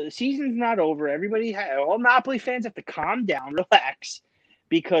the season's not over. All Napoli fans have to calm down, relax,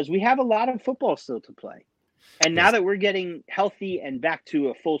 because we have a lot of football still to play. And now that we're getting healthy and back to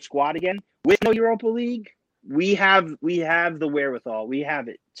a full squad again with no Europa League, we have the wherewithal. We have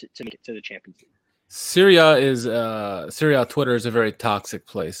it to make it to the Champions League. Serie A Twitter is a very toxic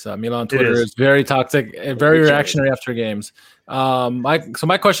place. Milan Twitter is very toxic and very reactionary after games. So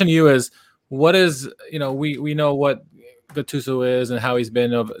my question to you is, what is, we know what Gattuso is and how he's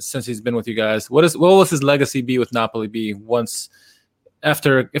been since he's been with you guys. What will his legacy be with Napoli be once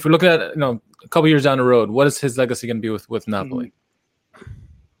after, if we're looking at, a couple years down the road, what is his legacy going to be with Napoli?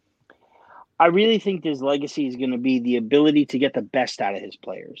 I really think his legacy is going to be the ability to get the best out of his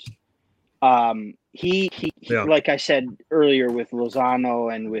players. He like I said earlier with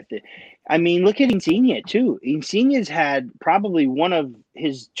Lozano and with it. I mean, look at Insigne too. Insigne's had probably one of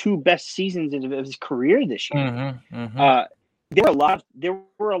his 2 best seasons of his career this year. Mm-hmm, mm-hmm. There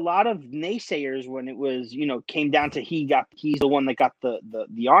were a lot of naysayers when it was, came down to he's the one that got the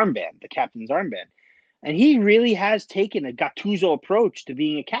armband, the captain's armband. And he really has taken a Gattuso approach to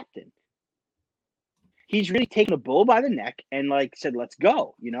being a captain. He's really taken a bull by the neck and said, let's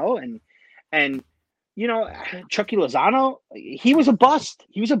go, and Chucky Lozano, he was a bust.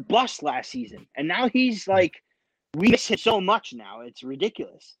 He was a bust last season. And now he's we miss him so much now. It's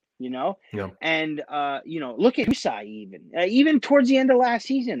ridiculous. Yeah. And, look at Husai even towards the end of last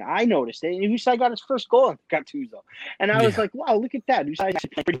season, I noticed it. And Husai got his first goal and Gattuso. And I was like, wow, look at that. Husai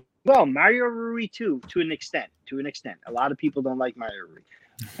played pretty well. Mario Rui, too, to an extent. A lot of people don't like Mario Rui.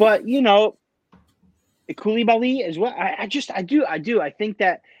 But, Koulibaly as well. I do. I think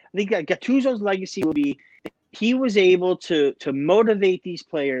that Gattuso's legacy will be he was able to motivate these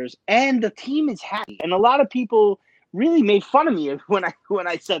players, and the team is happy. And a lot of people really made fun of me when I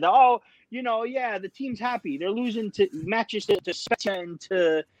said, the team's happy. They're losing to matches to Spezia and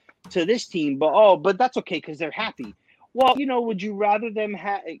to this team, but that's okay because they're happy. Well, would you rather them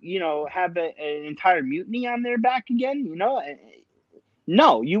have an entire mutiny on their back again?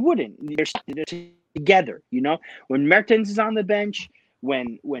 No, you wouldn't. They're together. When Mertens is on the bench,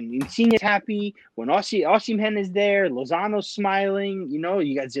 when Insigne is happy, when Osimhen is there, Lozano's smiling, you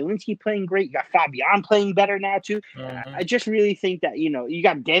got Zielinski playing great, you got Fabian playing better now too. Mm-hmm. I just really think that, you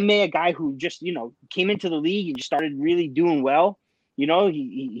got Demme, a guy who just, came into the league and just started really doing well.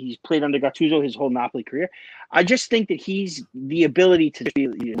 He's played under Gattuso his whole Napoli career. I just think that he's the ability to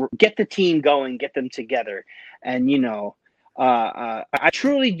get the team going, get them together. And, I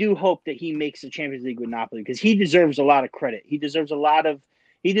truly do hope that he makes the Champions League with Napoli because he deserves a lot of credit. He deserves a lot of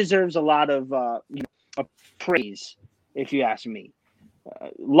praise, if you ask me.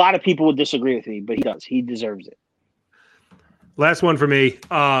 A lot of people would disagree with me, but he does. He deserves it. Last one for me.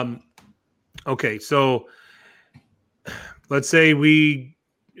 Okay, so let's say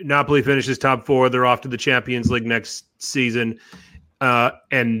Napoli finishes top 4. They're off to the Champions League next season.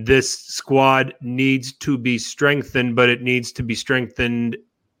 And this squad needs to be strengthened, but it needs to be strengthened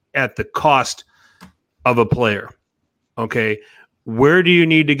at the cost of a player. Okay. Where do you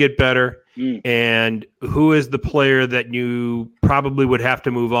need to get better? And who is the player that you probably would have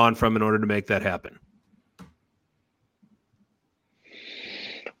to move on from in order to make that happen?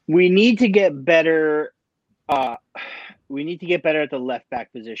 We need to get better. We need to get better at the left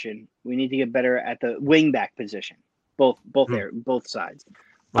back position. We need to get better at the wing back position. Both sides.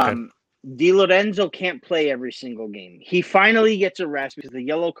 Okay. Di Lorenzo can't play every single game. He finally gets a rest because the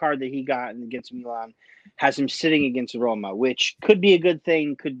yellow card that he got against Milan has him sitting against Roma, which could be a good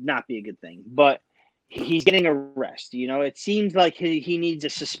thing, could not be a good thing. But he's getting a rest. It seems like he needs a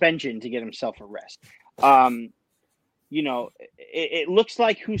suspension to get himself a rest. It looks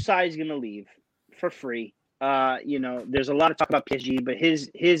like Husai is going to leave for free. There's a lot of talk about PSG, but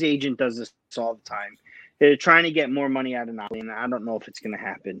his agent does this all the time. They're trying to get more money out of Napoli, and I don't know if it's going to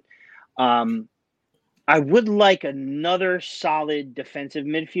happen. I would like another solid defensive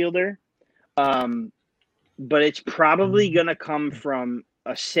midfielder, but it's probably going to come from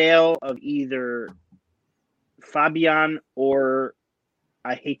a sale of either Fabian or,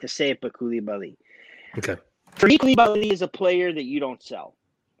 I hate to say it, but Koulibaly. Okay. For me, Koulibaly is a player that you don't sell.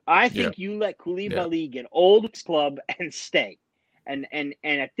 I think you let Koulibaly get old with his club and stay. And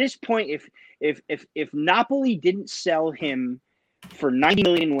at this point, if Napoli didn't sell him for 90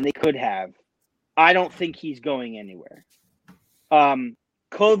 million when they could have, I don't think he's going anywhere.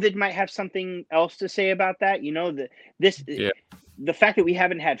 COVID might have something else to say about that. The fact that we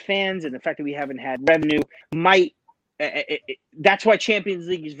haven't had fans and the fact that we haven't had revenue might. That's why Champions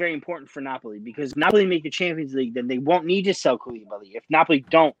League is very important for Napoli, because if Napoli make the Champions League, then they won't need to sell Koulibaly. If Napoli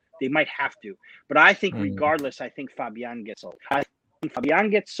don't, they might have to. But I think regardless, I think Fabian gets sold. I think Fabian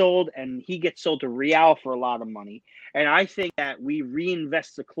gets sold, and he gets sold to Real for a lot of money. And I think that we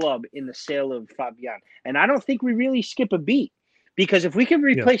reinvest the club in the sale of Fabian. And I don't think we really skip a beat, because if we can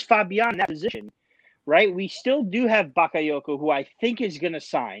replace Fabian in that position, right, we still do have Bakayoko, who I think is going to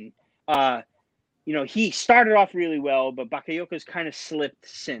sign. He started off really well, but Bakayoko's kind of slipped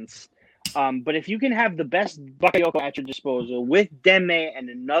since. But if you can have the best Bakayoko at your disposal with Demme and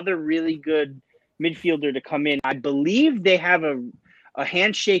another really good midfielder to come in, I believe they have a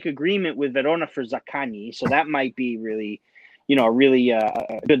handshake agreement with Verona for Zaccagni, so that might be really,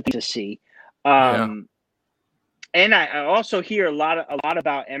 a good thing to see. And I also hear a lot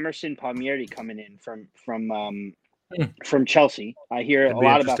about Emerson Palmieri coming in from Chelsea. I hear a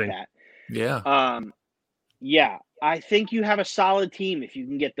lot about that. Yeah. I think you have a solid team if you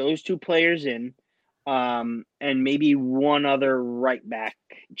can get those two players in, and maybe one other right back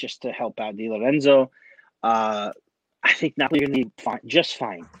just to help out Di Lorenzo. I think Napoli are going to be fine, just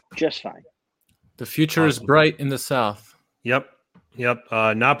fine. The future is bright in the South. Yep.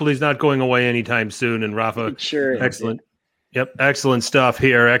 Napoli's not going away anytime soon. And Rafa, sure, excellent. Yep, excellent stuff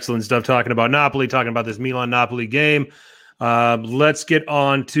here. Excellent stuff talking about Napoli, talking about this Milan-Napoli game. Let's get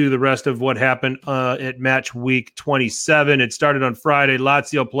on to the rest of what happened at match week 27. It started on Friday.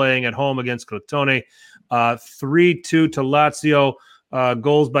 Lazio playing at home against Crotone. 3-2 to Lazio.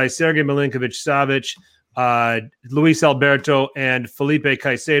 Goals by Sergei Milinkovic-Savic, Luis Alberto, and Felipe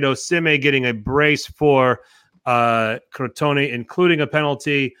Caicedo. Sime getting a brace for Crotone, including a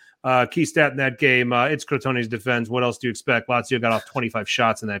penalty. Key stat in that game, it's Crotone's defense. What else do you expect? Lazio got off 25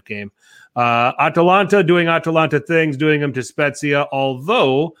 shots in that game. Atalanta doing Atalanta things, doing them to Spezia,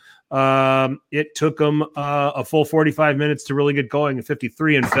 although it took them a full 45 minutes to really get going,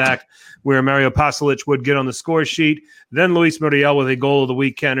 53 in fact, where Mario Pasalic would get on the score sheet. Then Luis Muriel with a goal of the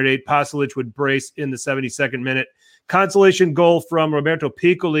week candidate. Pasalic would brace in the 72nd minute. Consolation goal from Roberto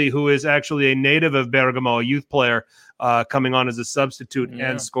Piccoli, who is actually a native of Bergamo, a youth player, coming on as a substitute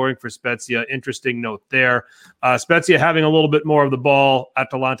and scoring for Spezia. Interesting note there. Spezia having a little bit more of the ball,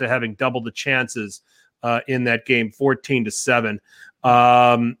 Atalanta having double the chances in that game, 14-7.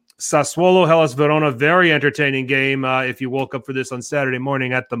 Sassuolo, Hellas Verona, very entertaining game. If you woke up for this on Saturday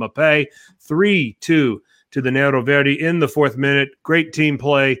morning at the Mapei, 3-2 to the Nero Verdi in the 4th minute. Great team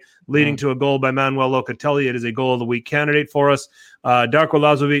play, leading to a goal by Manuel Locatelli. It is a goal of the week candidate for us. Darko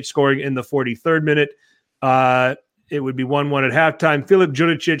Lazovic scoring in the 43rd minute. It would be 1-1 at halftime. Filip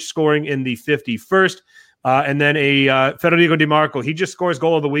Juricic scoring in the 51st. And then Federico Di Marco. He just scores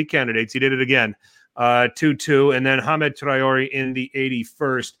goal of the week candidates. He did it again. 2-2. And then Hamed Traore in the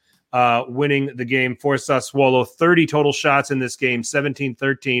 81st. Winning the game for Sassuolo. 30 total shots in this game,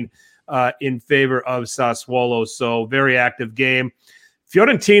 17-13 in favor of Sassuolo. So very active game.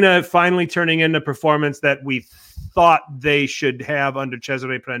 Fiorentina finally turning in a performance that we thought they should have under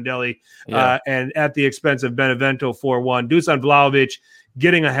Cesare Prandelli, and at the expense of Benevento 4-1. Dusan Vlahovic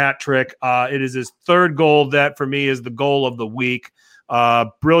getting a hat trick. It is his 3rd goal. That for me is the goal of the week.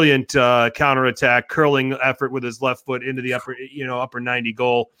 Brilliant counterattack, curling effort with his left foot into the upper 90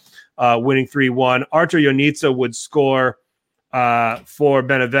 goal, winning 3-1. Artur Ionita would score for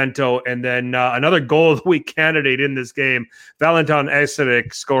Benevento, and then another goal of the week candidate in this game, Valentin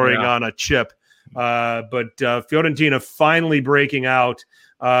Eseric scoring on a chip. But Fiorentina finally breaking out.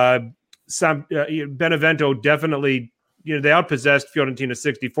 Benevento definitely, they outpossessed Fiorentina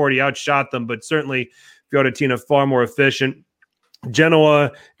 60-40, outshot them, but certainly Fiorentina far more efficient.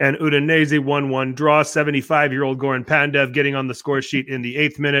 Genoa and Udinese 1-1 draw. 75-year-old Goran Pandev getting on the score sheet in the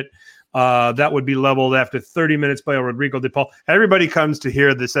 8th minute. That would be leveled after 30 minutes by Rodrigo De Paul. Everybody comes to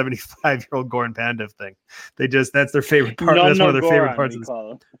hear the 75-year-old Goran Pandev thing. That's their favorite part. That's one of their favorite parts.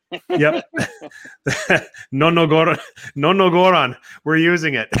 Yep. No Goran. We're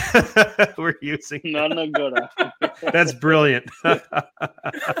using it. We're using No Goran. That's brilliant.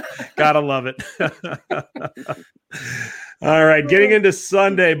 Gotta love it. All right, getting into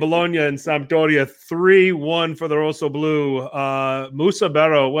Sunday, Bologna and Sampdoria, 3-1 for the Rosso Blu. Musa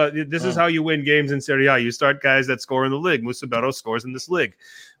Barrow, this is how you win games in Serie A. You start guys that score in the league. Musa Barrow scores in this league.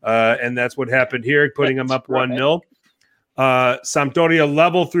 And that's what happened here, putting them up 1-0. Sampdoria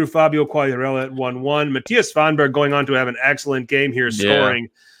level through Fabio Quagliarella at 1-1. Matthias Svanberg going on to have an excellent game here, scoring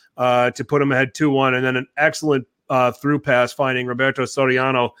to put them ahead 2-1, and then an excellent through pass, finding Roberto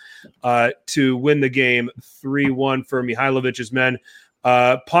Soriano to win the game 3-1 for Mihailovic's men.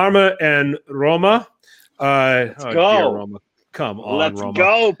 Parma and Roma. Let's go. Roma. Come on, Let's Roma.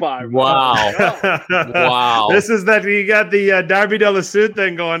 go, Parma. Wow. Wow. This is that you got the Derby della Sud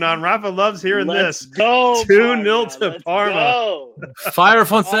thing going on. Rafa loves hearing Let's this. Go, 2-0 to Parma. Go. Fire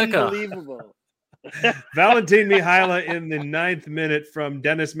Fonseca. Unbelievable. Valentin Mihaila in the 9th minute from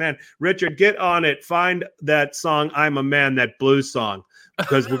Dennis Mann. Richard, get on it. Find that song, I'm a Man, that blues song,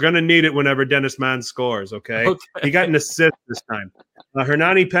 because we're going to need it whenever Dennis Mann scores, okay? He got an assist this time.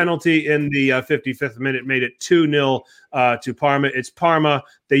 Hernani penalty in the 55th minute made it 2-0 to Parma. It's Parma.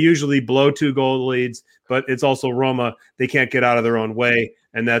 They usually blow 2-goal leads, but it's also Roma. They can't get out of their own way,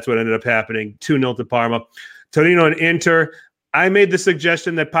 and that's what ended up happening. 2-0 to Parma. Torino and Inter. I made the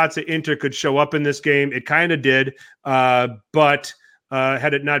suggestion that Pazza Inter could show up in this game. It kind of did, but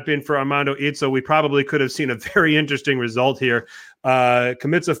had it not been for Armando Izzo, we probably could have seen a very interesting result here.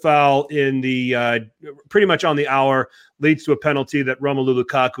 Commits a foul in the pretty much on the hour, leads to a penalty that Romelu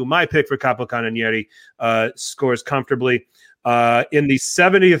Lukaku, my pick for Capocannonieri, scores comfortably. In the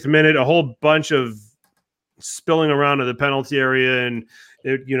 70th minute, a whole bunch of spilling around in the penalty area, and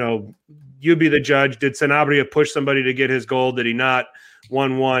you be the judge. Did Sanabria push somebody to get his goal? Did he not?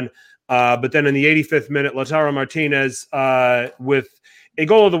 1-1. But then in the 85th minute, Lautaro Martinez with a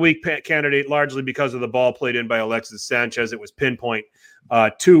goal of the week candidate, largely because of the ball played in by Alexis Sanchez. It was pinpoint.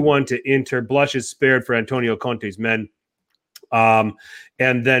 2-1 to Inter. Blushes spared for Antonio Conte's men. And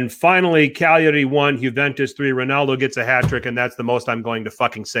then finally, Cagliari 1, Juventus 3. Ronaldo gets a hat trick, and that's the most I'm going to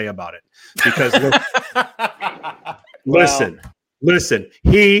fucking say about it. Because listen. Listen,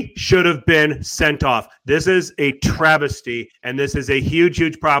 he should have been sent off. This is a travesty, and this is a huge,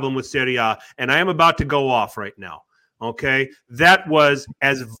 huge problem with Serie A, and I am about to go off right now, okay? That was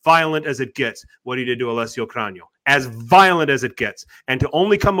as violent as it gets, what he did to Alessio Cragno. As violent as it gets. And to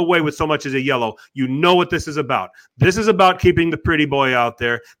only come away with so much as a yellow, you know what this is about. This is about keeping the pretty boy out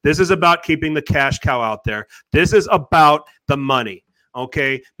there. This is about keeping the cash cow out there. This is about the money.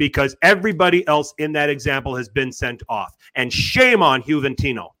 Okay, because everybody else in that example has been sent off. And shame on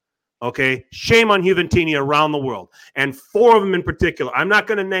Juventino. Okay, shame on Juventini around the world. And 4 of them in particular. I'm not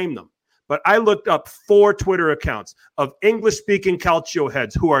going to name them, but I looked up 4 Twitter accounts of English-speaking calcio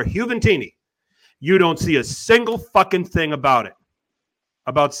heads who are Juventini. You don't see a single fucking thing about it,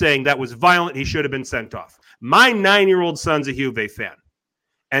 about saying that was violent, he should have been sent off. My 9-year-old son's a Juve fan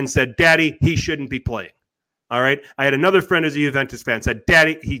and said, Daddy, he shouldn't be playing. All right. I had another friend who's a Juventus fan said,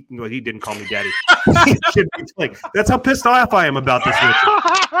 Daddy, he didn't call me Daddy. He should be playing. That's how pissed off I am about this,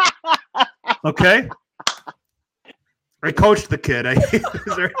 Richard. Okay. I coached the kid.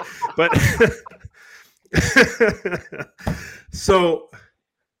 So,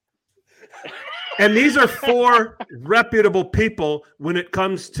 and these are 4 reputable people when it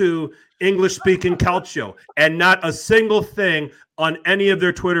comes to English-speaking calcio, and not a single thing on any of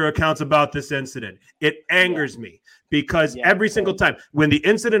their Twitter accounts about this incident. It angers me because every single time when the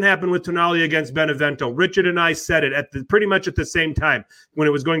incident happened with Tonali against Benevento, Richard and I said it pretty much at the same time when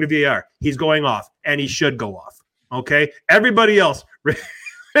it was going to VAR. He's going off, and he should go off. Okay? Everybody else,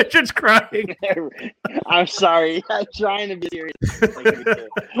 Richard's crying. I'm sorry. I'm trying to be serious.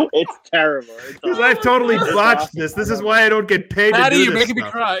 It's terrible. Because I've totally botched this. This is why I don't get paid to do this. You're making me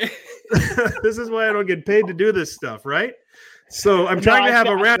cry. This is why I don't get paid to do this stuff, right? So I'm trying to have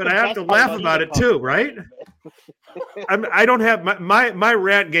a rant, but I have to laugh about it too, right? I don't have my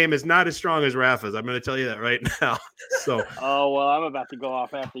rant game is not as strong as Rafa's. I'm going to tell you that right now. So. Oh well, I'm about to go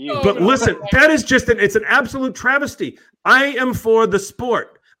off after you. But listen, that is just it's an absolute travesty. I am for the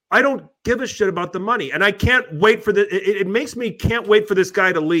sport. I don't give a shit about the money, and I can't wait for it makes me can't wait for this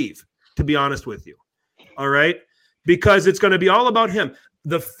guy to leave. To be honest with you, all right, because it's going to be all about him.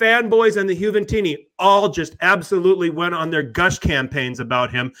 The fanboys and the Juventini all just absolutely went on their gush campaigns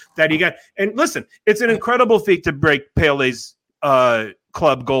about him that he got. And listen, it's an incredible feat to break Pele's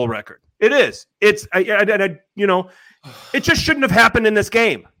club goal record. It is. It's it just shouldn't have happened in this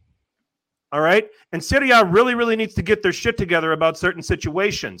game. All right. And Serie A really, really needs to get their shit together about certain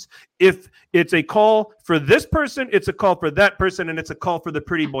situations. If it's a call for this person, it's a call for that person, and it's a call for the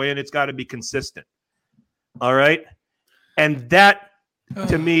pretty boy, and it's got to be consistent. All right. And that,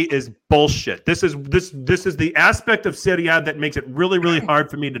 to me, is bullshit. This is the aspect of Serie A that makes it really, really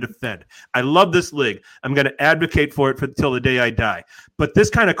hard for me to defend. I love this league. I'm going to advocate for it until the day I die. But this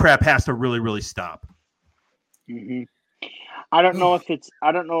kind of crap has to really, really stop. Mm-hmm. I don't know if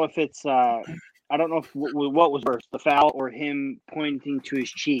what was worse, the foul or him pointing to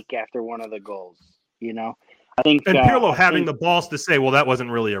his cheek after one of the goals. You know, I think. And Pirlo having the balls to say, "Well, that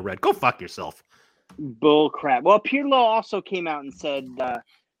wasn't really a red." Go fuck yourself. Bull crap. Well, Pirlo also came out and said I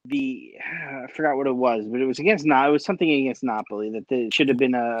forgot what it was, but it was something against Napoli that it should have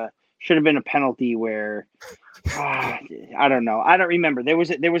been a penalty where I don't know. I don't remember. There was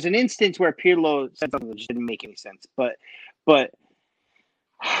an instance where Pirlo said something that just didn't make any sense. But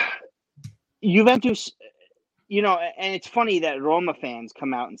Juventus, and it's funny that Roma fans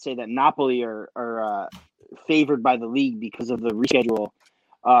come out and say that Napoli are favored by the league because of the reschedule.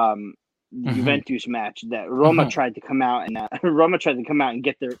 Juventus match that Roma tried to come out and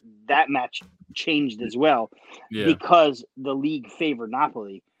get that match changed as well because the league favored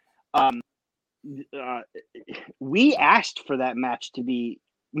Napoli. We asked for that match to be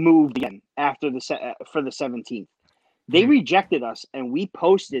moved again after for the 17th. They rejected us, and we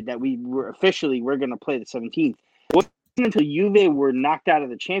posted that we're going to play the 17th. It wasn't until Juve were knocked out of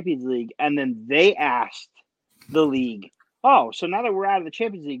the Champions League, and then they asked the league, oh, so now that we're out of the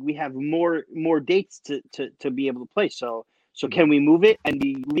Champions League, we have more dates to be able to play. So can we move it? And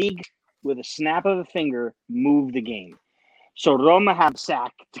the league, with a snap of a finger, moved the game. So Roma had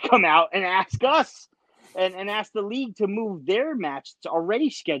sack to come out and ask us and ask the league to move their match. It's already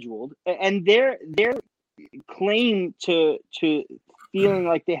scheduled, and their claim to feeling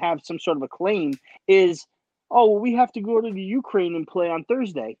like they have some sort of a claim is, oh, well, we have to go to the Ukraine and play on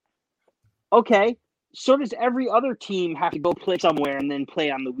Thursday. Okay. So does every other team have to go play somewhere and then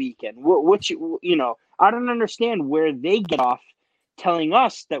play on the weekend? I don't understand where they get off telling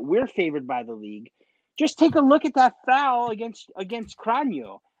us that we're favored by the league. Just take a look at that foul against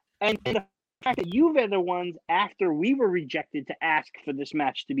Cragno, and the fact that Juve are the ones after we were rejected to ask for this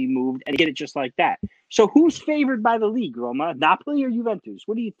match to be moved and get it just like that. So who's favored by the league, Roma? Napoli or Juventus?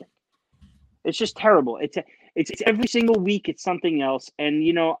 What do you think? It's just terrible. It's every single week it's something else. And,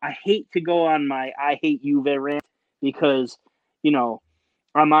 I hate to go on my I hate Juve rant because,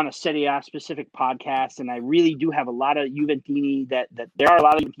 I'm on a Serie A specific podcast and I really do have a lot of Juventini that there are a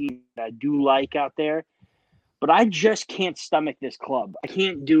lot of Juventini that I do like out there. But I just can't stomach this club. I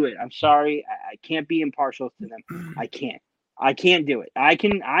can't do it. I'm sorry. I can't be impartial to them. I can't do it. I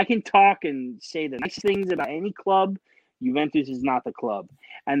can talk and say the nice things about any club. Juventus is not the club.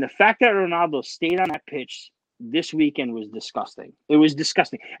 And the fact that Ronaldo stayed on that pitch this weekend was disgusting. It was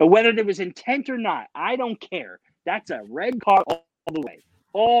disgusting. And whether there was intent or not, I don't care. That's a red card all the way.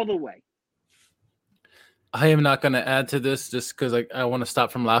 All the way. I am not going to add to this just because I want to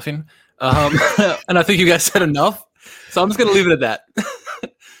stop from laughing. And I think you guys said enough. So I'm just going to leave it at that.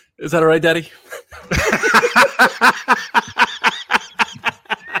 Is that all right, Daddy?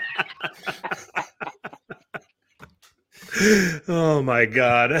 Oh, my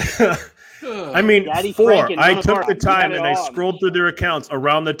God. I mean, Daddy 4. Frank and I Nona took Park, the time you and had I it all. scrolled through their accounts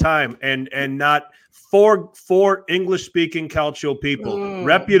around the time and not four English-speaking Calcio people,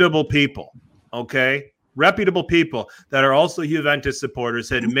 reputable people, okay? Reputable people that are also Juventus supporters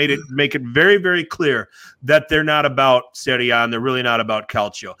had make it very, very clear that they're not about Serie A and they're really not about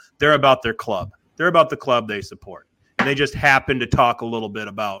Calcio. They're about their club. They're about the club they support. And they just happen to talk a little bit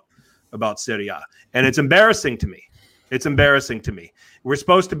about Serie A. And it's embarrassing to me. It's embarrassing to me. We're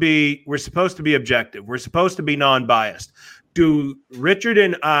supposed to be objective. We're supposed to be non-biased. Do Richard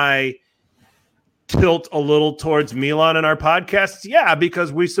and I tilt a little towards Milan in our podcasts? Yeah,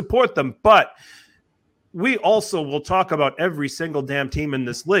 because we support them. But we also will talk about every single damn team in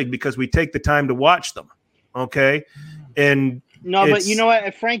this league because we take the time to watch them. Okay? And no, but you know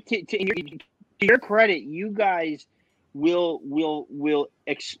what, Frank, to your credit, you guys will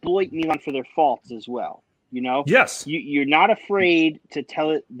exploit Milan for their faults as well. Yes, you're not afraid to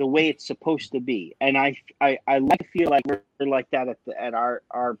tell it the way it's supposed to be, and I like to feel like we're like that at our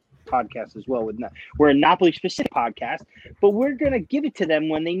podcast as well. We're a Napoli specific podcast, but we're gonna give it to them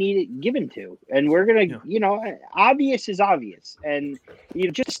when they need it given to, and we're gonna obvious is obvious, and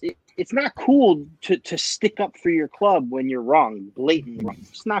it's not cool to stick up for your club when you're wrong, blatantly wrong.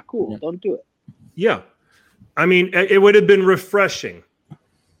 It's not cool. Don't do it. Yeah, I mean it would have been refreshing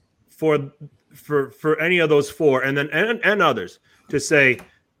for any of those 4 and then and others to say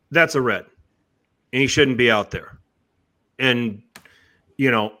that's a red and he shouldn't be out there. And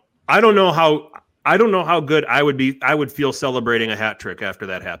I don't know how good I would feel celebrating a hat trick after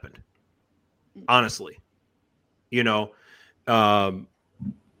that happened. Honestly. I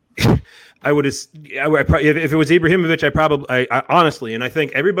would if it was Ibrahimovic, I honestly, and I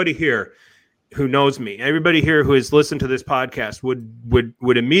think everybody here who knows me, everybody here who has listened to this podcast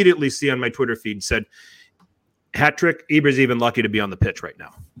would immediately see on my Twitter feed said, hat trick, Ibra's even lucky to be on the pitch right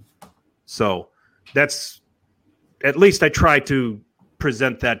now. So that's, at least I try to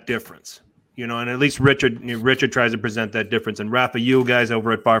present that difference, and at least Richard tries to present that difference. And Rafa, you guys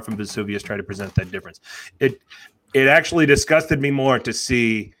over at Far From Vesuvius try to present that difference. It actually disgusted me more to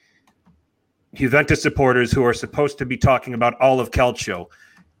see Juventus supporters who are supposed to be talking about all of Calcio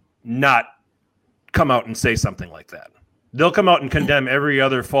not come out and say something like that. They'll come out and condemn every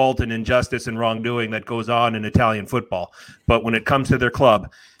other fault and injustice and wrongdoing that goes on in Italian football. But when it comes to their club,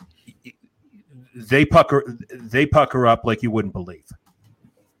 they pucker up like you wouldn't believe.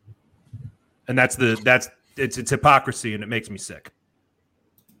 And it's hypocrisy, and it makes me sick.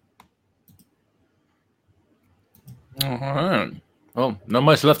 All right. Well, not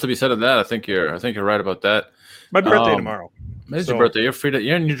much left to be said of that. I think you're right about that. My birthday tomorrow. It's your birthday. You're free to.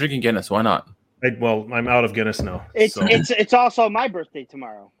 You're drinking Guinness. Why not? I'm out of Guinness now. It's also my birthday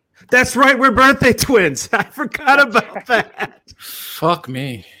tomorrow. That's right. We're birthday twins. I forgot about that. Fuck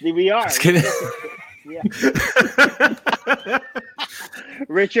me. We are. Just kidding. Yeah.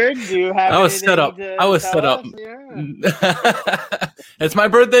 Richard, do you have? I was set up. Yeah. It's my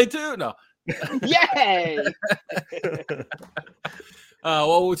birthday too. No. Yay!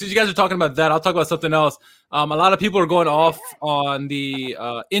 Well, since you guys are talking about that, I'll talk about something else. A lot of people are going off on the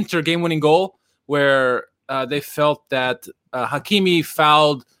Inter game-winning goal, where they felt that Hakimi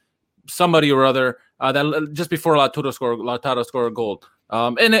fouled somebody or other that just before Lautaro scored a goal.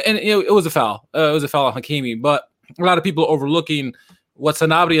 And it was a foul. It was a foul on Hakimi, but a lot of people overlooking what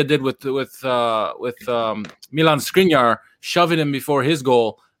Sanabria did with Milan Skriniar, shoving him before his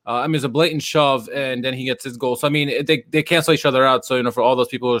goal. It's a blatant shove, and then he gets his goal. So, they cancel each other out. So, for all those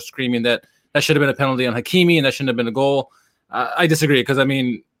people who are screaming that should have been a penalty on Hakimi and that shouldn't have been a goal, I disagree because,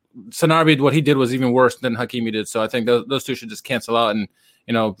 Sanarbi, what he did was even worse than Hakimi did. So I think those two should just cancel out and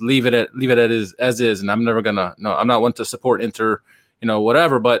leave it as is. And I'm never gonna I'm not one to support Inter,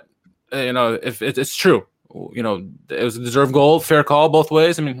 whatever. But if it's true, it was a deserved goal, fair call both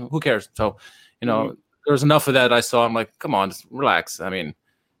ways. I mean, who cares? So there was enough of that I saw. I'm like, come on, just relax. I mean,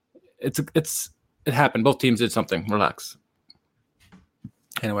 it happened. Both teams did something. Relax.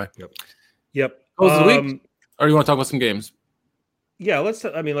 Anyway. Yep. Goals of the week? Or you want to talk about some games? Yeah, let's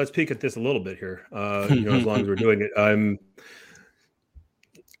peek at this a little bit here. As long as we're doing it.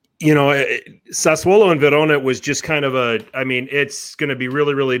 Sassuolo and Verona was just kind of it's going to be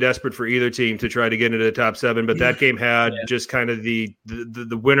really, really desperate for either team to try to get into the top 7. But that game had just kind of the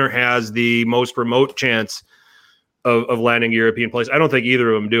winner has the most remote chance of landing European place. I don't think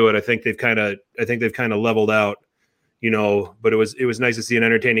either of them do it. I think they've kind of leveled out, but it was nice to see an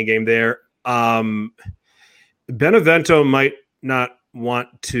entertaining game there. Benevento might not want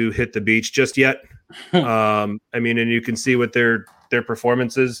to hit the beach just yet. And you can see what their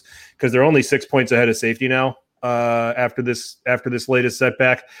performances, because they're only 6 points ahead of safety now after this latest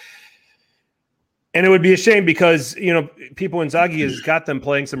setback. And it would be a shame because, Pippo Inzaghi has got them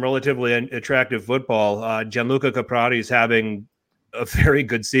playing some relatively attractive football. Gianluca Caprari is having a very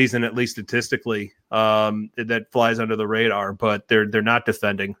good season, at least statistically, that flies under the radar, but they're not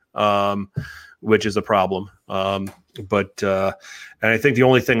defending, which is a problem. And I think the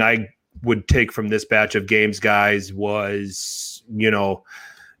only thing I would take from this batch of games, guys, was, Udinese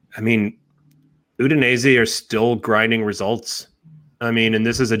are still grinding results. And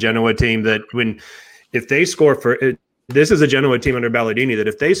this is a Genoa team that if they score this is a Genoa team under Ballardini that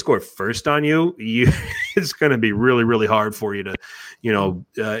if they score first on you, it's going to be really, really hard for you to,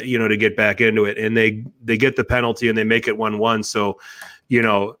 to get back into it. And they get the penalty and they make it 1-1. So,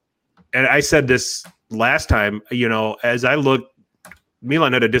 and I said this last time, as I looked,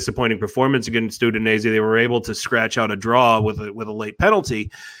 Milan had a disappointing performance against Udinese. They were able to scratch out a draw with a late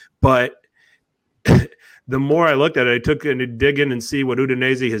penalty, but the more I looked at it, I took in to dig in and see what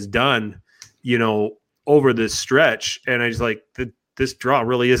Udinese has done, over this stretch. And I was like, this draw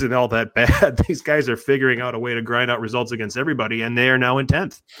really isn't all that bad. These guys are figuring out a way to grind out results against everybody, and they are now in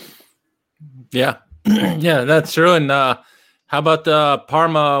 10th. Yeah. Yeah, that's true. And how about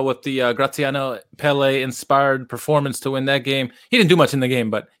Parma with the Graziano Pelle inspired performance to win that game? He didn't do much in the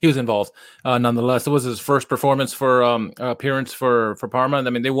game, but he was involved nonetheless. It was his first performance appearance for Parma.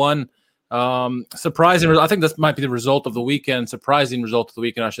 They won. Surprising. I think this might be the result of the weekend. Surprising result of the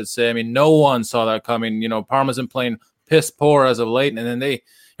weekend, I should say. No one saw that coming. Parma's been playing piss poor as of late, and then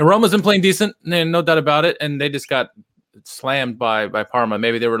Roma's been playing decent, no doubt about it. And they just got slammed by Parma.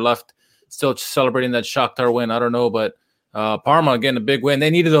 Maybe they were left still celebrating that Shakhtar win. I don't know, but Parma again, a big win. They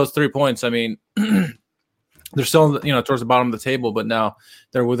needed those 3 points. They're still towards the bottom of the table, but now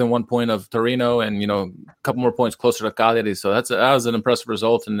they're within 1 point of Torino, and a couple more points closer to Cagliari. So that was an impressive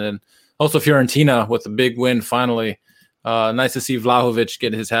result. And then also Fiorentina with a big win finally. Nice to see Vlahovic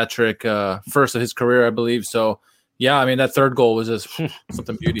get his hat trick, first of his career, I believe. So yeah, that third goal was just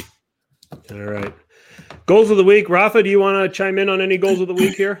something beauty. All right, goals of the week. Rafa, do you want to chime in on any goals of the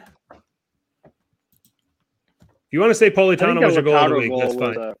week here? If you want to say Politano was your goal of the week, that's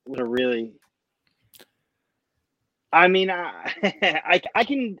fine. Was a really. I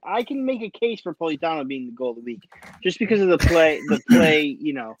can make a case for Politano being the goal of the week just because of the play,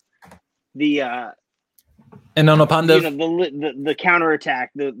 and Nono Pandev, the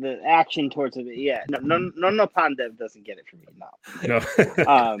counterattack, the action towards it. Yeah, no, Pandev doesn't get it for me. No.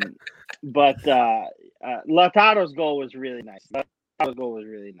 But Lautaro's goal was really nice.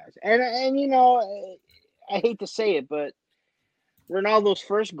 And I hate to say it, but Ronaldo's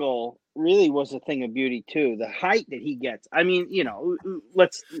first goal really was a thing of beauty too. The height that he gets.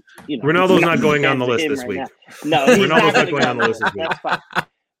 Ronaldo's not going on the list this week. No, Ronaldo's not going on the list this week. That's fine.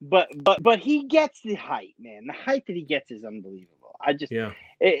 But he gets the height, man. The height that he gets is unbelievable.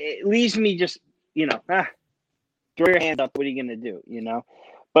 It leaves me just throw your hands up. What are you gonna do?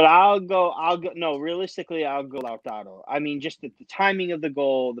 But I'll go. No, realistically, I'll go Lautaro. Just the timing of the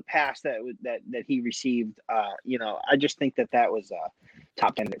goal, the pass that he received. I just think that was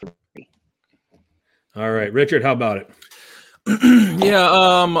top 10 for me. All right, Richard, how about it? Yeah,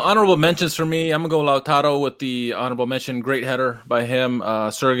 honorable mentions for me. I'm gonna go Lautaro with the honorable mention. Great header by him.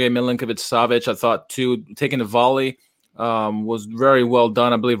 Sergei Milinkovic-Savic, I thought too, taking the volley was very well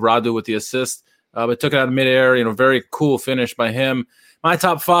done. I believe Radu with the assist, but took it out of midair. Very cool finish by him. My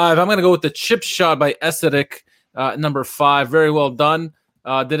top 5, I'm gonna go with the chip shot by Eseric, number 5. Very well done.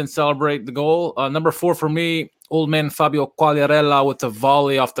 Didn't celebrate the goal. Number 4 for me, old man Fabio Quagliarella with the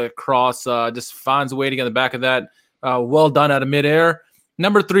volley off the cross. Just finds a way to get in the back of that. Well done out of midair.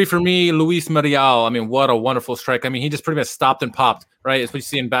 Number 3 for me, Luis Marial. I mean, what a wonderful strike. I mean, he just pretty much stopped and popped, right? It's what you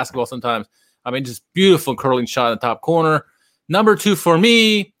see in basketball sometimes. I mean, just beautiful curling shot in the top corner. Number 2 for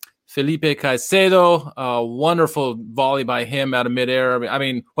me, Felipe Caicedo. Wonderful volley by him out of midair. I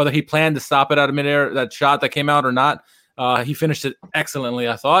mean, whether he planned to stop it out of midair, that shot that came out or not, he finished it excellently,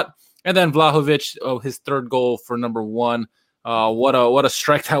 I thought. And then Vlahovic, his 3rd goal for number 1. What a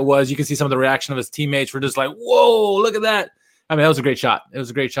strike that was. You can see some of the reaction of his teammates were just like, whoa, look at that. I mean, that was a great shot. It was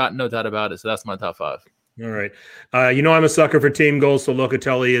a great shot, no doubt about it. So that's my top 5. All right. I'm a sucker for team goals, so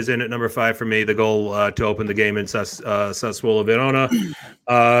Locatelli is in at number 5 for me, the goal to open the game in Sassuolo Verona.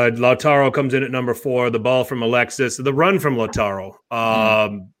 Lautaro comes in at number 4, the ball from Alexis, the run from Lautaro.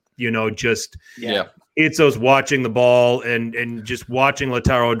 It's those watching the ball and just watching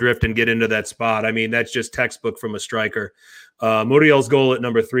Lautaro drift and get into that spot. I mean, that's just textbook from a striker. Muriel's goal at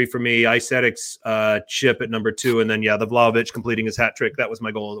number 3 for me, Isetic's chip at number 2, and then, the Vlahovic completing his hat trick. That was my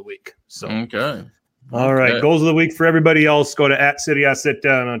goal of the week. So, okay. All right. Goals of the week for everybody else. Go to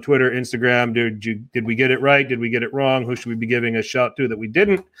 @CitySitDown on Twitter, Instagram. Did we get it right? Did we get it wrong? Who should we be giving a shout to that we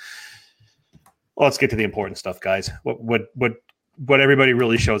didn't? Well, let's get to the important stuff, guys. What everybody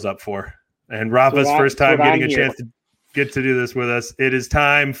really shows up for. And Rafa's first time getting a chance to get to do this with us. It is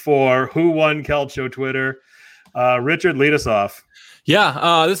time for Who Won Calcio Twitter. Richard, lead us off.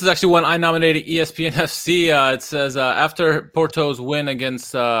 Yeah, this is actually one I nominated ESPN FC. It says, after Porto's win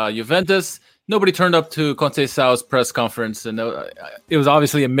against Juventus, nobody turned up to Conceição's press conference, and it was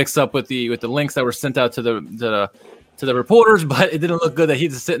obviously a mix-up with the links that were sent out to the reporters. But it didn't look good that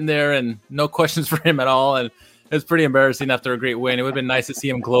he's just sitting there and no questions for him at all. And it was pretty embarrassing after a great win. It would have been nice to see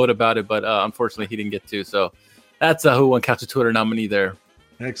him gloat about it, but unfortunately he didn't get to. So that's a Who Won Calcio Twitter nominee there.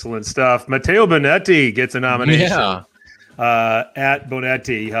 Excellent stuff. Matteo Bonetti gets a nomination. Yeah. At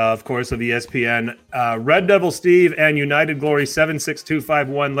Bonetti, of course, of ESPN. Red Devil Steve and United Glory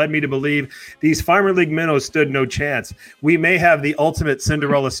 76251 led me to believe these Farmer League minnows stood no chance. We may have the ultimate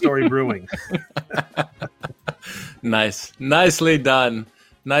Cinderella story brewing. Nice. Nicely done.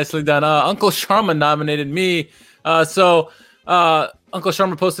 Uncle Sharma nominated me. So Uncle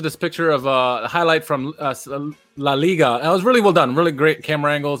Sharma posted this picture of a highlight from La Liga. And it was really well done. Really great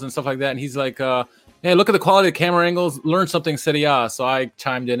camera angles and stuff like that. And he's like, hey, look at the quality of camera angles. Learn something, Serie A. So I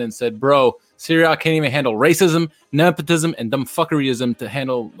chimed in and said, bro, Serie A can't even handle racism, nepotism, and dumb fuckeryism to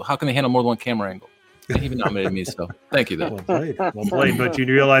handle. How can they handle more than one camera angle? He even nominated me, so thank you. Well played. But you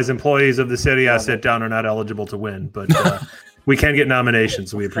realize employees of the Serie A sit down are not eligible to win. But we can get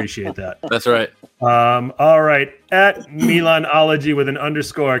nominations, so we appreciate that. That's right. All right. At Milanology with an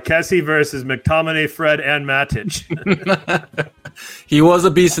underscore, Kessie versus McTominay, Fred, and Matic. He was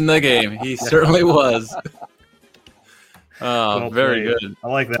a beast in the game. He certainly was. Well very played. good. I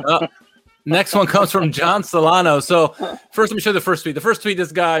like that. Next one comes from John Solano. So first, let me show you the first tweet. The first tweet,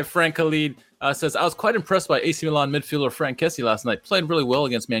 this guy, Frank Khalid, says, I was quite impressed by AC Milan midfielder Frank Kessie last night. Played really well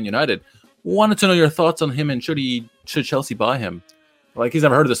against Man United. Wanted to know your thoughts on him and should Chelsea buy him? Like, he's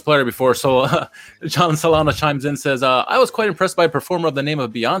never heard of this player before. So John Solano chimes in, says, I was quite impressed by a performer of the name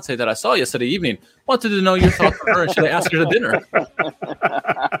of Beyonce that I saw yesterday evening. Wanted to know your thoughts on her and should I ask her to dinner?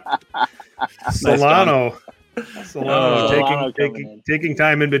 Solano Solano taking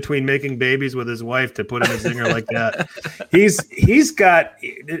time in between making babies with his wife to put in a zinger like that.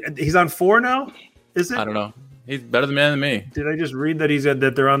 He's on 4 now, is it? I don't know. He's better than me. Did I just read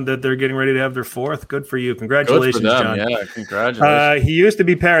that they're getting ready to have their 4th? Good for you. Congratulations, John. Yeah, congratulations. He used to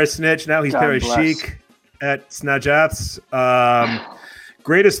be Paris Snitch. Now he's God Paris bless. Chic at Snajats.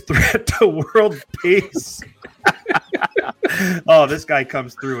 Greatest threat to world peace. Oh, this guy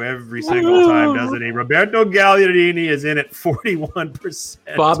comes through every single time, doesn't he? Roberto Gagliardini is in at 41%.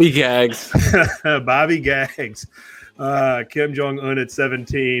 Bobby Gags. Bobby Gags. Kim Jong-un at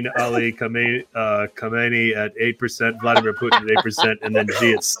 17, Ali Khamenei at 8%, Vladimir Putin at 8%, and then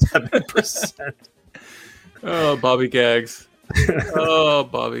G at 7%. Oh, Bobby Gags.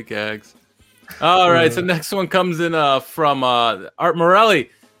 Bobby Gags. All right, so next one comes in from Art Morelli.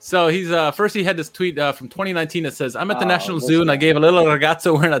 So he's first he had this tweet from 2019 that says, I'm at the National Zoo and I gave a little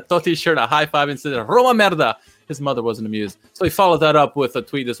ragazzo wearing a Totti shirt a high five and said, Roma merda. His mother wasn't amused. So he followed that up with a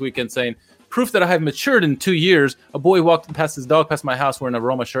tweet this weekend saying, proof that I have matured in 2 years. A boy walked past his dog past my house wearing a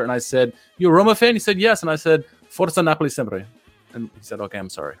Roma shirt, and I said, you a Roma fan? He said, yes. And I said, Forza Napoli sempre. And he said, okay, I'm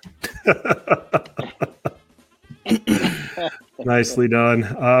sorry. Nicely done.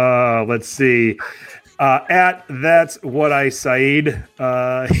 Let's see. At That's What I Said,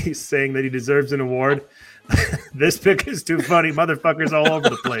 he's saying that he deserves an award. This pick is too funny. Motherfuckers all over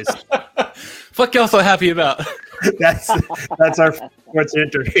the place. Fuck y'all so happy about. That's our sports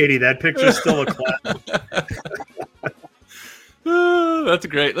inter 80. That picture's still a classic. That's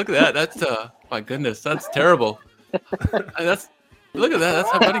great. Look at that. That's my goodness. That's terrible. That's look at that.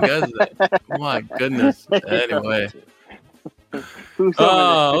 That's how funny guys. My goodness. Anyway.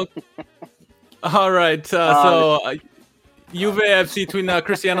 Oh. All right. So Juve FC tweeting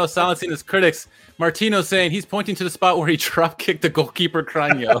Cristiano silencing his critics. Martino saying he's pointing to the spot where he drop kicked the goalkeeper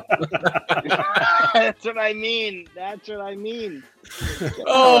Cranio. That's what I mean.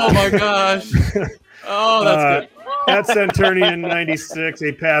 Oh my gosh. Oh, that's good. At Centurion 96,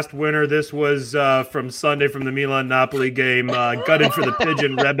 a past winner. This was from Sunday from the Milan-Napoli game. Gutted for the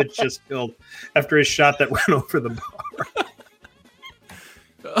pigeon Rebic just killed after his shot that went over the bar.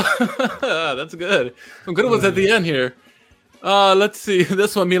 That's good. Some good ones at the end here. Let's see.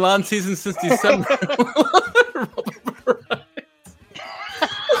 This one, Milan season since December.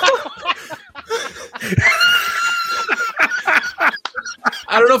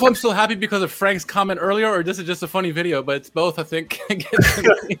 I don't know if I'm still happy because of Frank's comment earlier or this is just a funny video, but it's both, I think.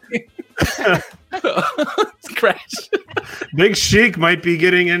 Crash. Big Sheik might be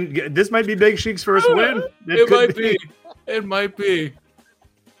getting in. This might be Big Sheik's first win. It might be. It might be.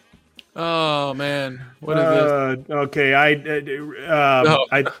 Oh man, what is this? Okay, I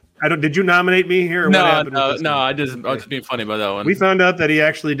don't. Did you nominate me here? Or No, what happened with this no. one? I was being funny about that one. We found out that he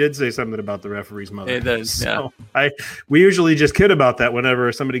actually did say something about the referee's mother. It does, yeah. So we usually just kid about that whenever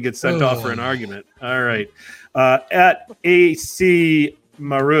somebody gets sent off for an argument. All right. At AC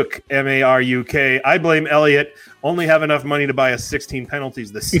Maruk, M-A-R-U-K, I blame Elliott. Only have enough money to buy us 16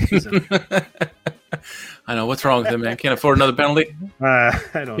 penalties this season. I know. What's wrong with him, man? Can't afford another penalty? I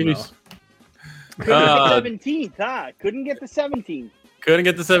don't know. Couldn't get 17th, huh? Couldn't get the 17th. Couldn't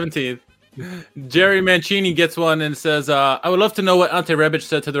get the 17th. Jerry Mancini gets one and says, I would love to know what Ante Rebic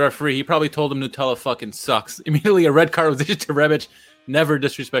said to the referee. He probably told him Nutella fucking sucks. Immediately a red card was issued to Rebic. Never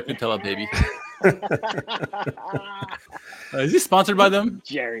disrespect Nutella, baby. Is he sponsored by them?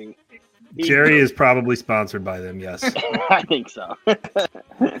 Jerry. Jerry is probably sponsored by them, yes. I think so.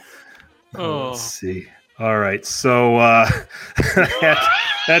 Oh. Let's see. All right, so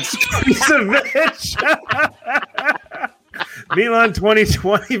that's Krizovic. Milan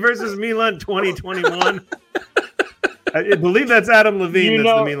 2020 versus Milan 2021. I believe that's Adam Levine.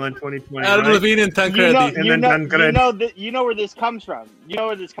 That's the Milan 2020. Adam right? Levine and Tancredi. You know where this comes from.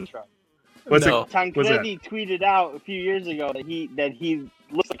 What's No. it? Tancredi tweeted out a few years ago that he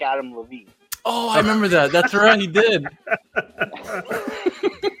looks like Adam Levine. Oh, I remember that. That's right. He did.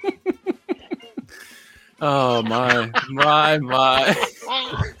 Oh, my.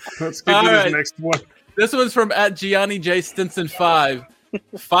 Let's get All to this right. next one. This one's from at Gianni J. Stinson 5.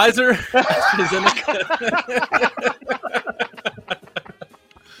 Pfizer.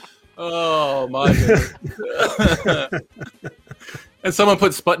 Oh, my goodness. And someone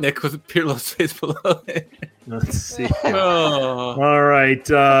put Sputnik with Pirlo's face below it. Let's see. Oh. All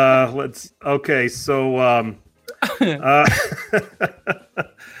right. Okay. So,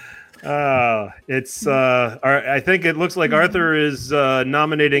 it's. I think it looks like Arthur is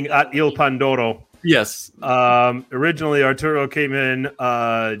nominating at Il Pandoro. Yes. Originally, Arturo came in.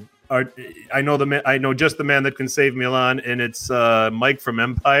 I know just the man that can save Milan, and it's Mike from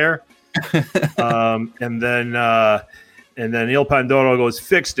Empire. And then Il Pandoro goes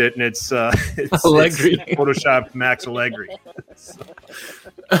fixed it, and it's Allegri. It's Photoshopped Max Allegri.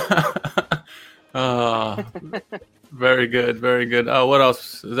 Oh, very good, very good. What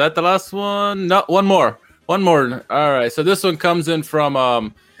else? Is that the last one? No, one more. All right. So this one comes in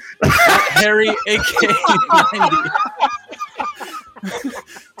from Harry AK90.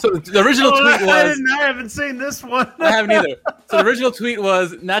 So the original tweet was... I haven't seen this one. I haven't either. So the original tweet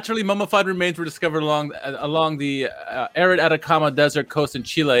was, naturally mummified remains were discovered along the arid Atacama Desert coast in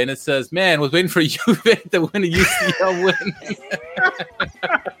Chile. And it says, man, was waiting for Juve to win a UCL win.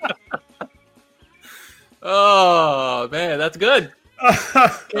 Oh, man, that's good.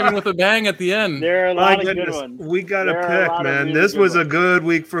 Came in with a bang at the end. There are a lot of good ones. We got to pick, man. Really this was a good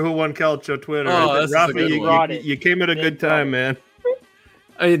week for Who Won Calcio Twitter. Oh, Rafa, you came at a good time, man.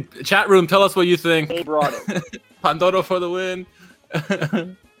 I mean, chat room, tell us what you think. They brought it. Pandoro for the win.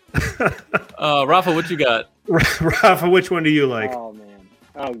 Rafa, what you got? Rafa, which one do you like? Oh, man.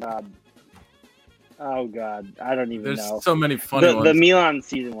 Oh, God. I don't even know. There's so many funny ones. The Milan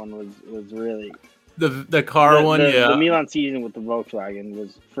season one was really... The car one, yeah. The Milan season with the Volkswagen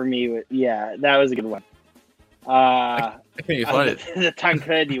was, for me, yeah, that was a good one. I can't even find it. The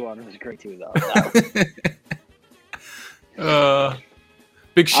Tancredi one was great, too, though.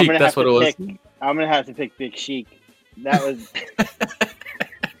 Big Sheik, that's what it was. I'm going to have to pick Big Sheik. That was...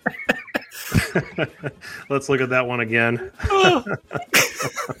 Let's look at that one again.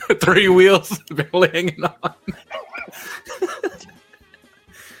 3 wheels barely hanging on.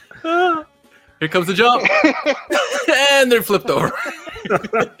 Here comes the jump. And they're flipped over.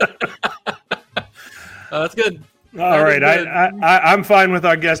 That's good. All right. I'm fine with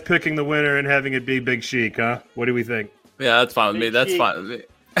our guest picking the winner and having it be Big Sheik, huh? What do we think? Yeah, that's fine with me. Big That's Sheik. fine with me.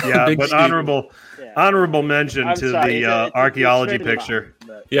 Yeah, Big but Sheik. honorable mention I'm to sorry, the it's archaeology straight in the picture. box,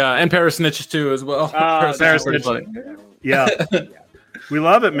 but- Yeah, and Parasnitch too as well. Parasnitch. is funny. Yeah. We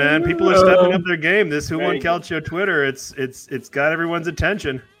love it, man. People are stepping up their game. This Who Won Calcio Twitter, it's got everyone's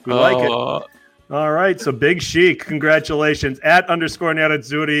attention. We like it. All right, so Big Sheik, congratulations.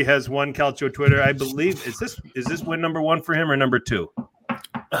 @_Nerazzurri has won Calcio Twitter. I believe is this win number 1 for him or number 2?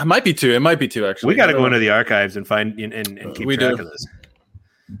 It might be 2. It might be 2 actually. We got to go into the archives and find and keep track of this.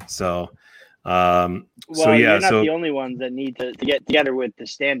 So, you're not the only ones that need to get together with the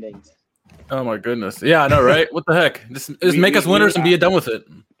standings. Oh my goodness! Yeah, I know, right? What the heck? Just make us winners and be done with it.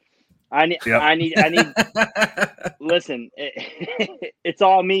 I need. Listen, it's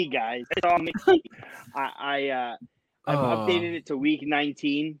all me, guys. It's all me. I've updated it to week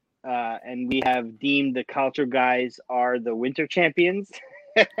 19, and we have deemed the Calcio guys are the winter champions.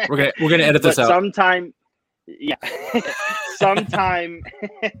 We're gonna edit this out.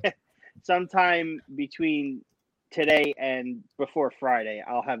 Sometime between today and before Friday,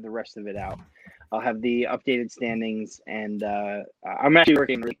 I'll have the rest of it out. I'll have the updated standings, and I'm actually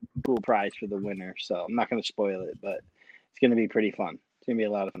working a really cool prize for the winner, so I'm not going to spoil it, but it's going to be pretty fun. It's going to be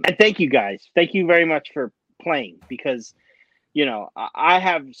a lot of fun. And thank you guys. Thank you very much for playing, because, I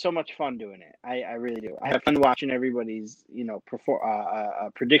have so much fun doing it. I really do. I have fun watching everybody's,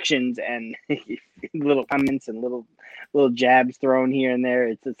 predictions and little comments and little jabs thrown here and there.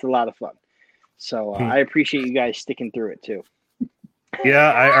 It's a lot of fun. So I appreciate you guys sticking through it too.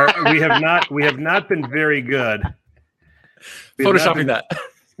 Yeah, we have not been very good. Photoshopping that.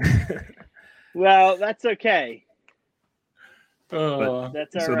 Well, that's okay. That's all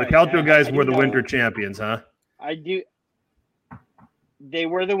right. So the Calcio guys were the winter champions, huh? I do. They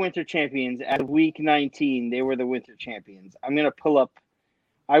were the winter champions at week 19. They were the winter champions. I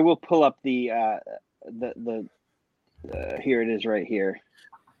will pull up the here it is right here.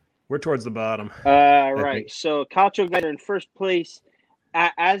 We're towards the bottom. Right. So Calcio guys are in first place.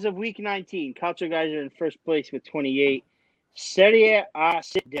 As of week 19, Calcio guys are in first place with 28. Serie A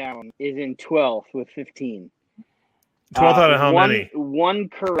sit down is in 12th with 15. 12th out of how many? One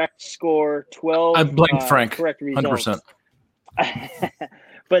correct score, 12 I blanked Frank. Correct results. 100%.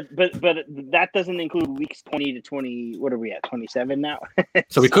 but that doesn't include weeks 20 to 20. What are we at? 27 now.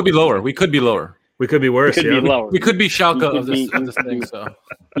 So we could be lower. We could be lower. We could be worse. We could be lower. We could be Schalke of this thing. So.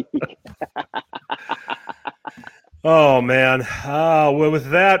 Oh man. Well,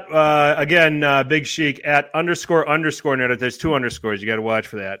 with that, again, Big Sheik @_Nerazzurri. There's 2 underscores. You got to watch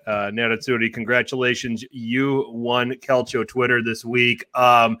for that. Nerazzurri, congratulations. You won Calcio Twitter this week.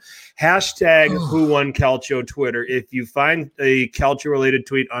 Hashtag Who Won Calcio Twitter. If you find a Calcio related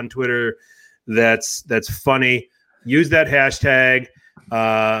tweet on Twitter that's funny, use that hashtag.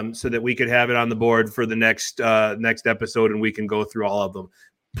 So that we could have it on the board for the next episode, and we can go through all of them.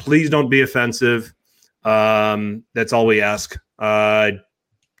 Please don't be offensive. That's all we ask. No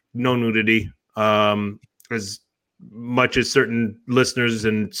nudity. As much as certain listeners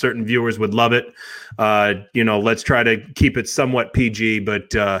and certain viewers would love it, let's try to keep it somewhat PG. But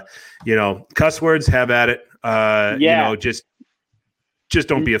cuss words, have at it. Just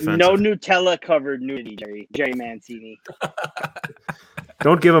don't be offensive. No Nutella covered nudity, Jerry Mancini.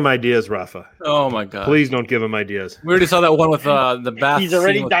 Don't give him ideas, Rafa. Oh my God! Please don't give him ideas. We already saw that one with the bath. He's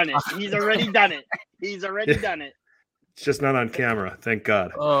already done it. He's already done it. He's already done it. It's just not on camera, thank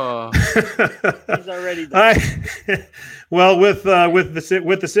God. Oh. He's already done it. Well, with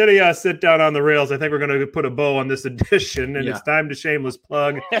the Serie sit down on the rails, I think we're going to put a bow on this edition, and it's time to shameless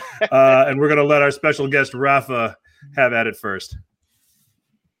plug. And we're going to let our special guest Rafa have at it first.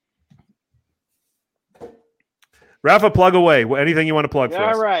 Rafa, plug away. Anything you want to plug for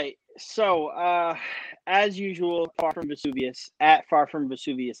us? All right. So, as usual, Far From Vesuvius, @Far From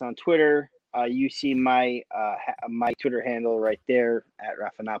Vesuvius on Twitter. You see my Twitter handle right there,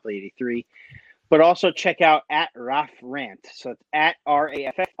 @RafaNapoli83. But also check out @RafRant. So it's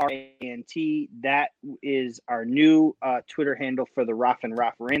 @RAFFRANT. That is our new Twitter handle for the Raf and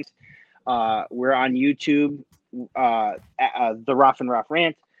Raf Rant. We're on YouTube, the Raf and Raf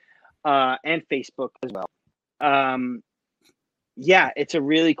Rant, and Facebook as well. It's a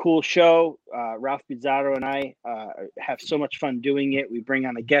really cool show. Ralph Bizzarro and I have so much fun doing it. We bring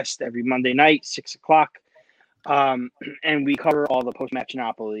on a guest every Monday night, 6:00, and we cover all the post-match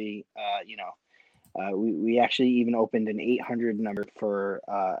Napoli. We actually even opened an 800 number for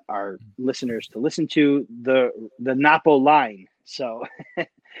our listeners to listen to the Napo line. So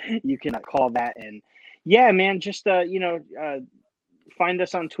you can call that. And yeah, man, just find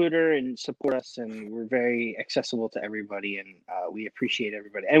us on Twitter and support us, and we're very accessible to everybody, and we appreciate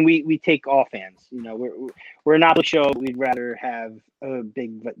everybody, and we take all fans. We're a Napoli show. We'd rather have a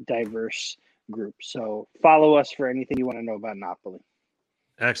big but diverse group. So follow us for anything you want to know about Napoli.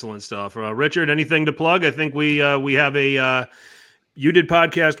 Excellent stuff. Richard, anything to plug? I think we have a you did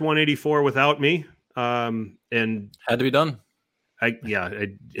podcast 184 without me, and had to be done.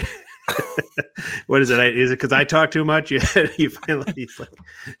 What is it? Is it because I talk too much? You finally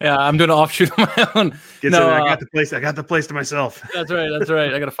yeah, I'm doing an offshoot on my own. I got the place to myself. That's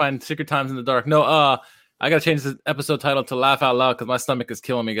right. I got to find secret times in the dark. No, I got to change the episode title to Laugh Out Loud because my stomach is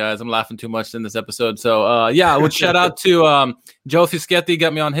killing me, guys. I'm laughing too much in this episode. So, I would shout out to Joe Fischetti,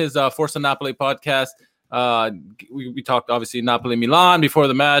 got me on his Forza Napoli podcast. We talked, obviously, Napoli-Milan before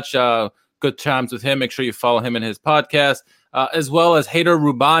the match. Good times with him. Make sure you follow him in his podcast, as well as Hader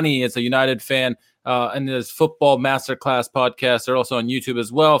Rubani. It's a United fan, and his Football Masterclass podcast. They're also on YouTube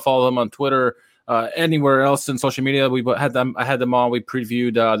as well. Follow them on Twitter, anywhere else in social media. I had them on. We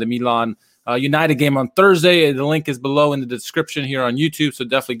previewed the Milan United game on Thursday. The link is below in the description here on YouTube, so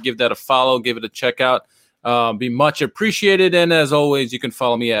definitely give that a follow, give it a check out. Be much appreciated. And as always, you can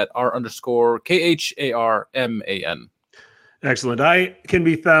follow me at R_KHARMAN. Excellent. I can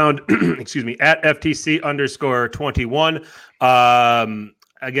be found, at FTC_21.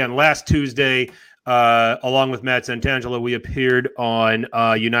 Again, last Tuesday, along with Matt Santangelo, we appeared on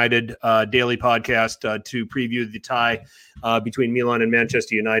United Daily Podcast to preview the tie between Milan and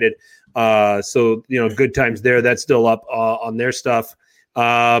Manchester United. So, good times there. That's still up on their stuff.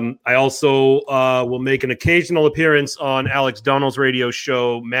 I also will make an occasional appearance on Alex Donald's radio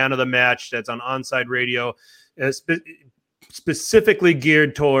show, Man of the Match. That's on Onside Radio, specifically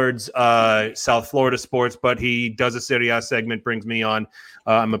geared towards South Florida sports, but he does a Serie A segment, brings me on.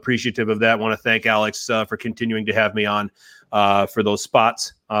 I'm appreciative of that. I want to thank Alex for continuing to have me on for those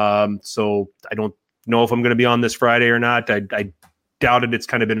spots. So I don't know if I'm going to be on this Friday or not. I doubt it. It's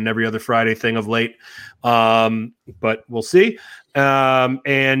kind of been an every other Friday thing of late, but we'll see.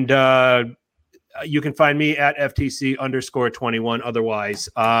 You can find me at FTC_21. Otherwise,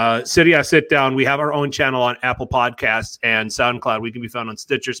 Serie A Sit Down. We have our own channel on Apple Podcasts and SoundCloud. We can be found on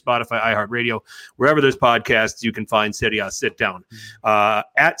Stitcher, Spotify, iHeartRadio, wherever there's podcasts. You can find Serie A Sit Down.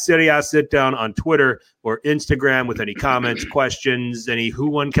 At Serie A Sit Down on Twitter or Instagram with any comments, questions, any Who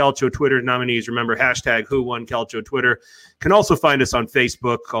Won Calcio Twitter nominees. Remember, hashtag Who Won Calcio Twitter. Can also find us on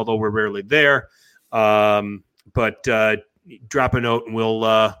Facebook, although we're rarely there. But drop a note and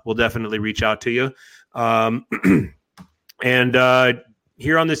we'll definitely reach out to you. And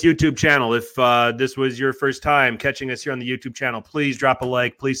here on this YouTube channel, if this was your first time catching us here on the YouTube channel, please drop a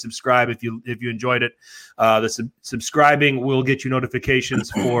like, please subscribe if you enjoyed it. Subscribing will get you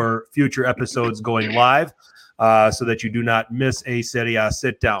notifications for future episodes going live, so that you do not miss a Serie A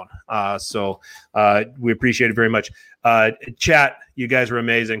Sit Down. So we appreciate it very much. Chat, you guys were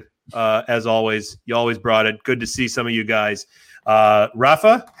amazing. As always, you always brought it. Good to see some of you guys.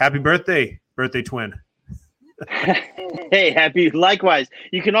 Rafa, happy birthday twin. Hey, happy likewise.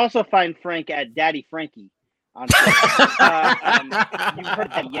 You can also find Frank at Daddy Frankie on Twitter. You've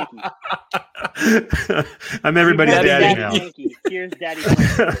heard that Yankee. I'm everybody's daddy now. Yankee. Here's Daddy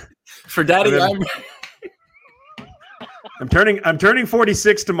Frankie. For Daddy, I'm turning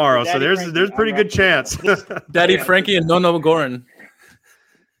 46 tomorrow, so there's a pretty good chance. Daddy Frankie and Nono Goran.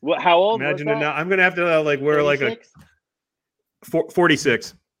 What? How old? Imagine it now. I'm gonna have to wear 46? Like a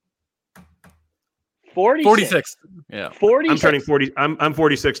 46. 46. Yeah. 46. I'm turning 40. I'm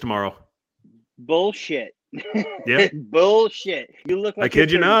 46 tomorrow. Bullshit. Yeah. Bullshit. You look like I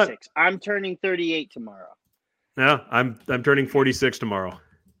kid you not. I'm turning 38 tomorrow. Yeah, I'm turning 46 tomorrow.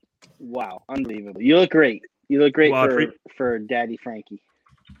 Wow, unbelievable. You look great. You look great for Daddy Frankie.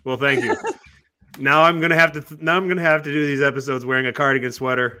 Well, thank you. Now I'm gonna have to do these episodes wearing a cardigan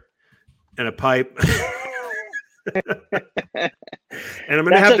sweater and a pipe. And I'm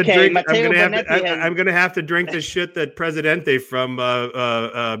gonna have to drink. I'm gonna have to drink the shit that Presidente from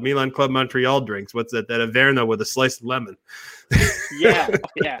Milan Club Montreal drinks. What's that? That Averna with a slice of lemon. Yeah.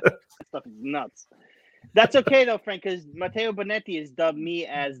 That stuff is nuts. That's okay though, Frank, because Matteo Bonetti has dubbed me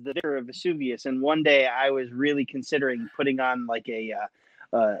as the vicar of Vesuvius, and one day I was really considering putting on like a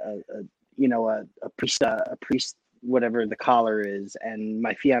priest, whatever the collar is, and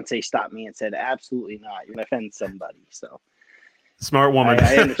my fiance stopped me and said, "Absolutely not! You're gonna offend somebody." So smart woman.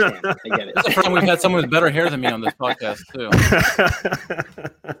 I understand. I get it. That's the first time we've had someone with better hair than me on this podcast too.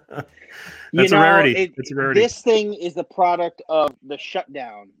 That's a rarity. It's a rarity. This thing is the product of the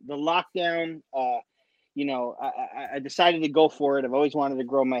shutdown, the lockdown. I decided to go for it. I've always wanted to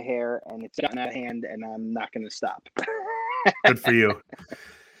grow my hair, and it's gotten out of hand, and I'm not going to stop. Good for you.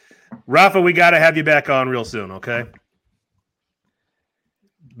 Rafa, we got to have you back on real soon, okay?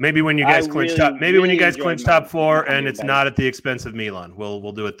 Maybe when you guys clinch top 4 and it's not at the expense of Milan.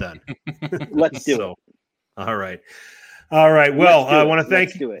 We'll do it then. Let's do it. All right. Well, I want to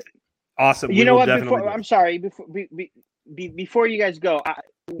thank you. Let's do it. Awesome. You know what? I'm sorry. Before you guys go,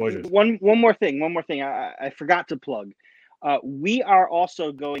 one more thing. I forgot to plug. We are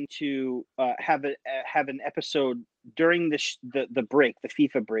also going to have an episode during the break, the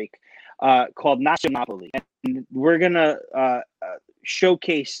FIFA break, called Nazionale, and we're gonna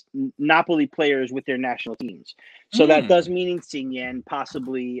showcase Napoli players with their national teams. So that does mean Insigne and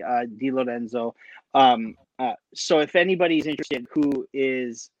possibly Di Lorenzo. So if anybody's interested who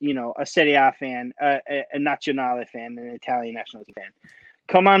is, a Serie A fan, a Nazionale fan, an Italian national team fan,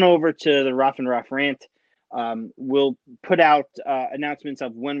 come on over to the Rough and Rough Rant. We'll put out announcements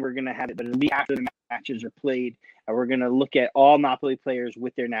of when we're going to have it, but it'll be after the matches are played. And we're going to look at all Napoli players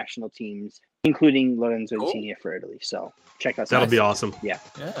with their national teams, including Lorenzo Insigne for Italy. So check us out. That'll be awesome. Yeah.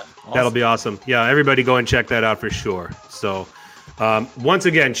 Awesome. That'll be awesome. Yeah, everybody go and check that out for sure. So once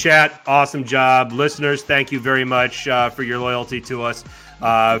again, chat, awesome job. Listeners, thank you very much for your loyalty to us.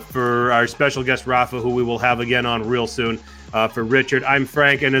 For our special guest, Rafa, who we will have again on real soon. For Richard, I'm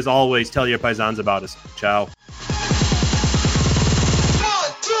Frank, and as always, tell your paisans about us. Ciao.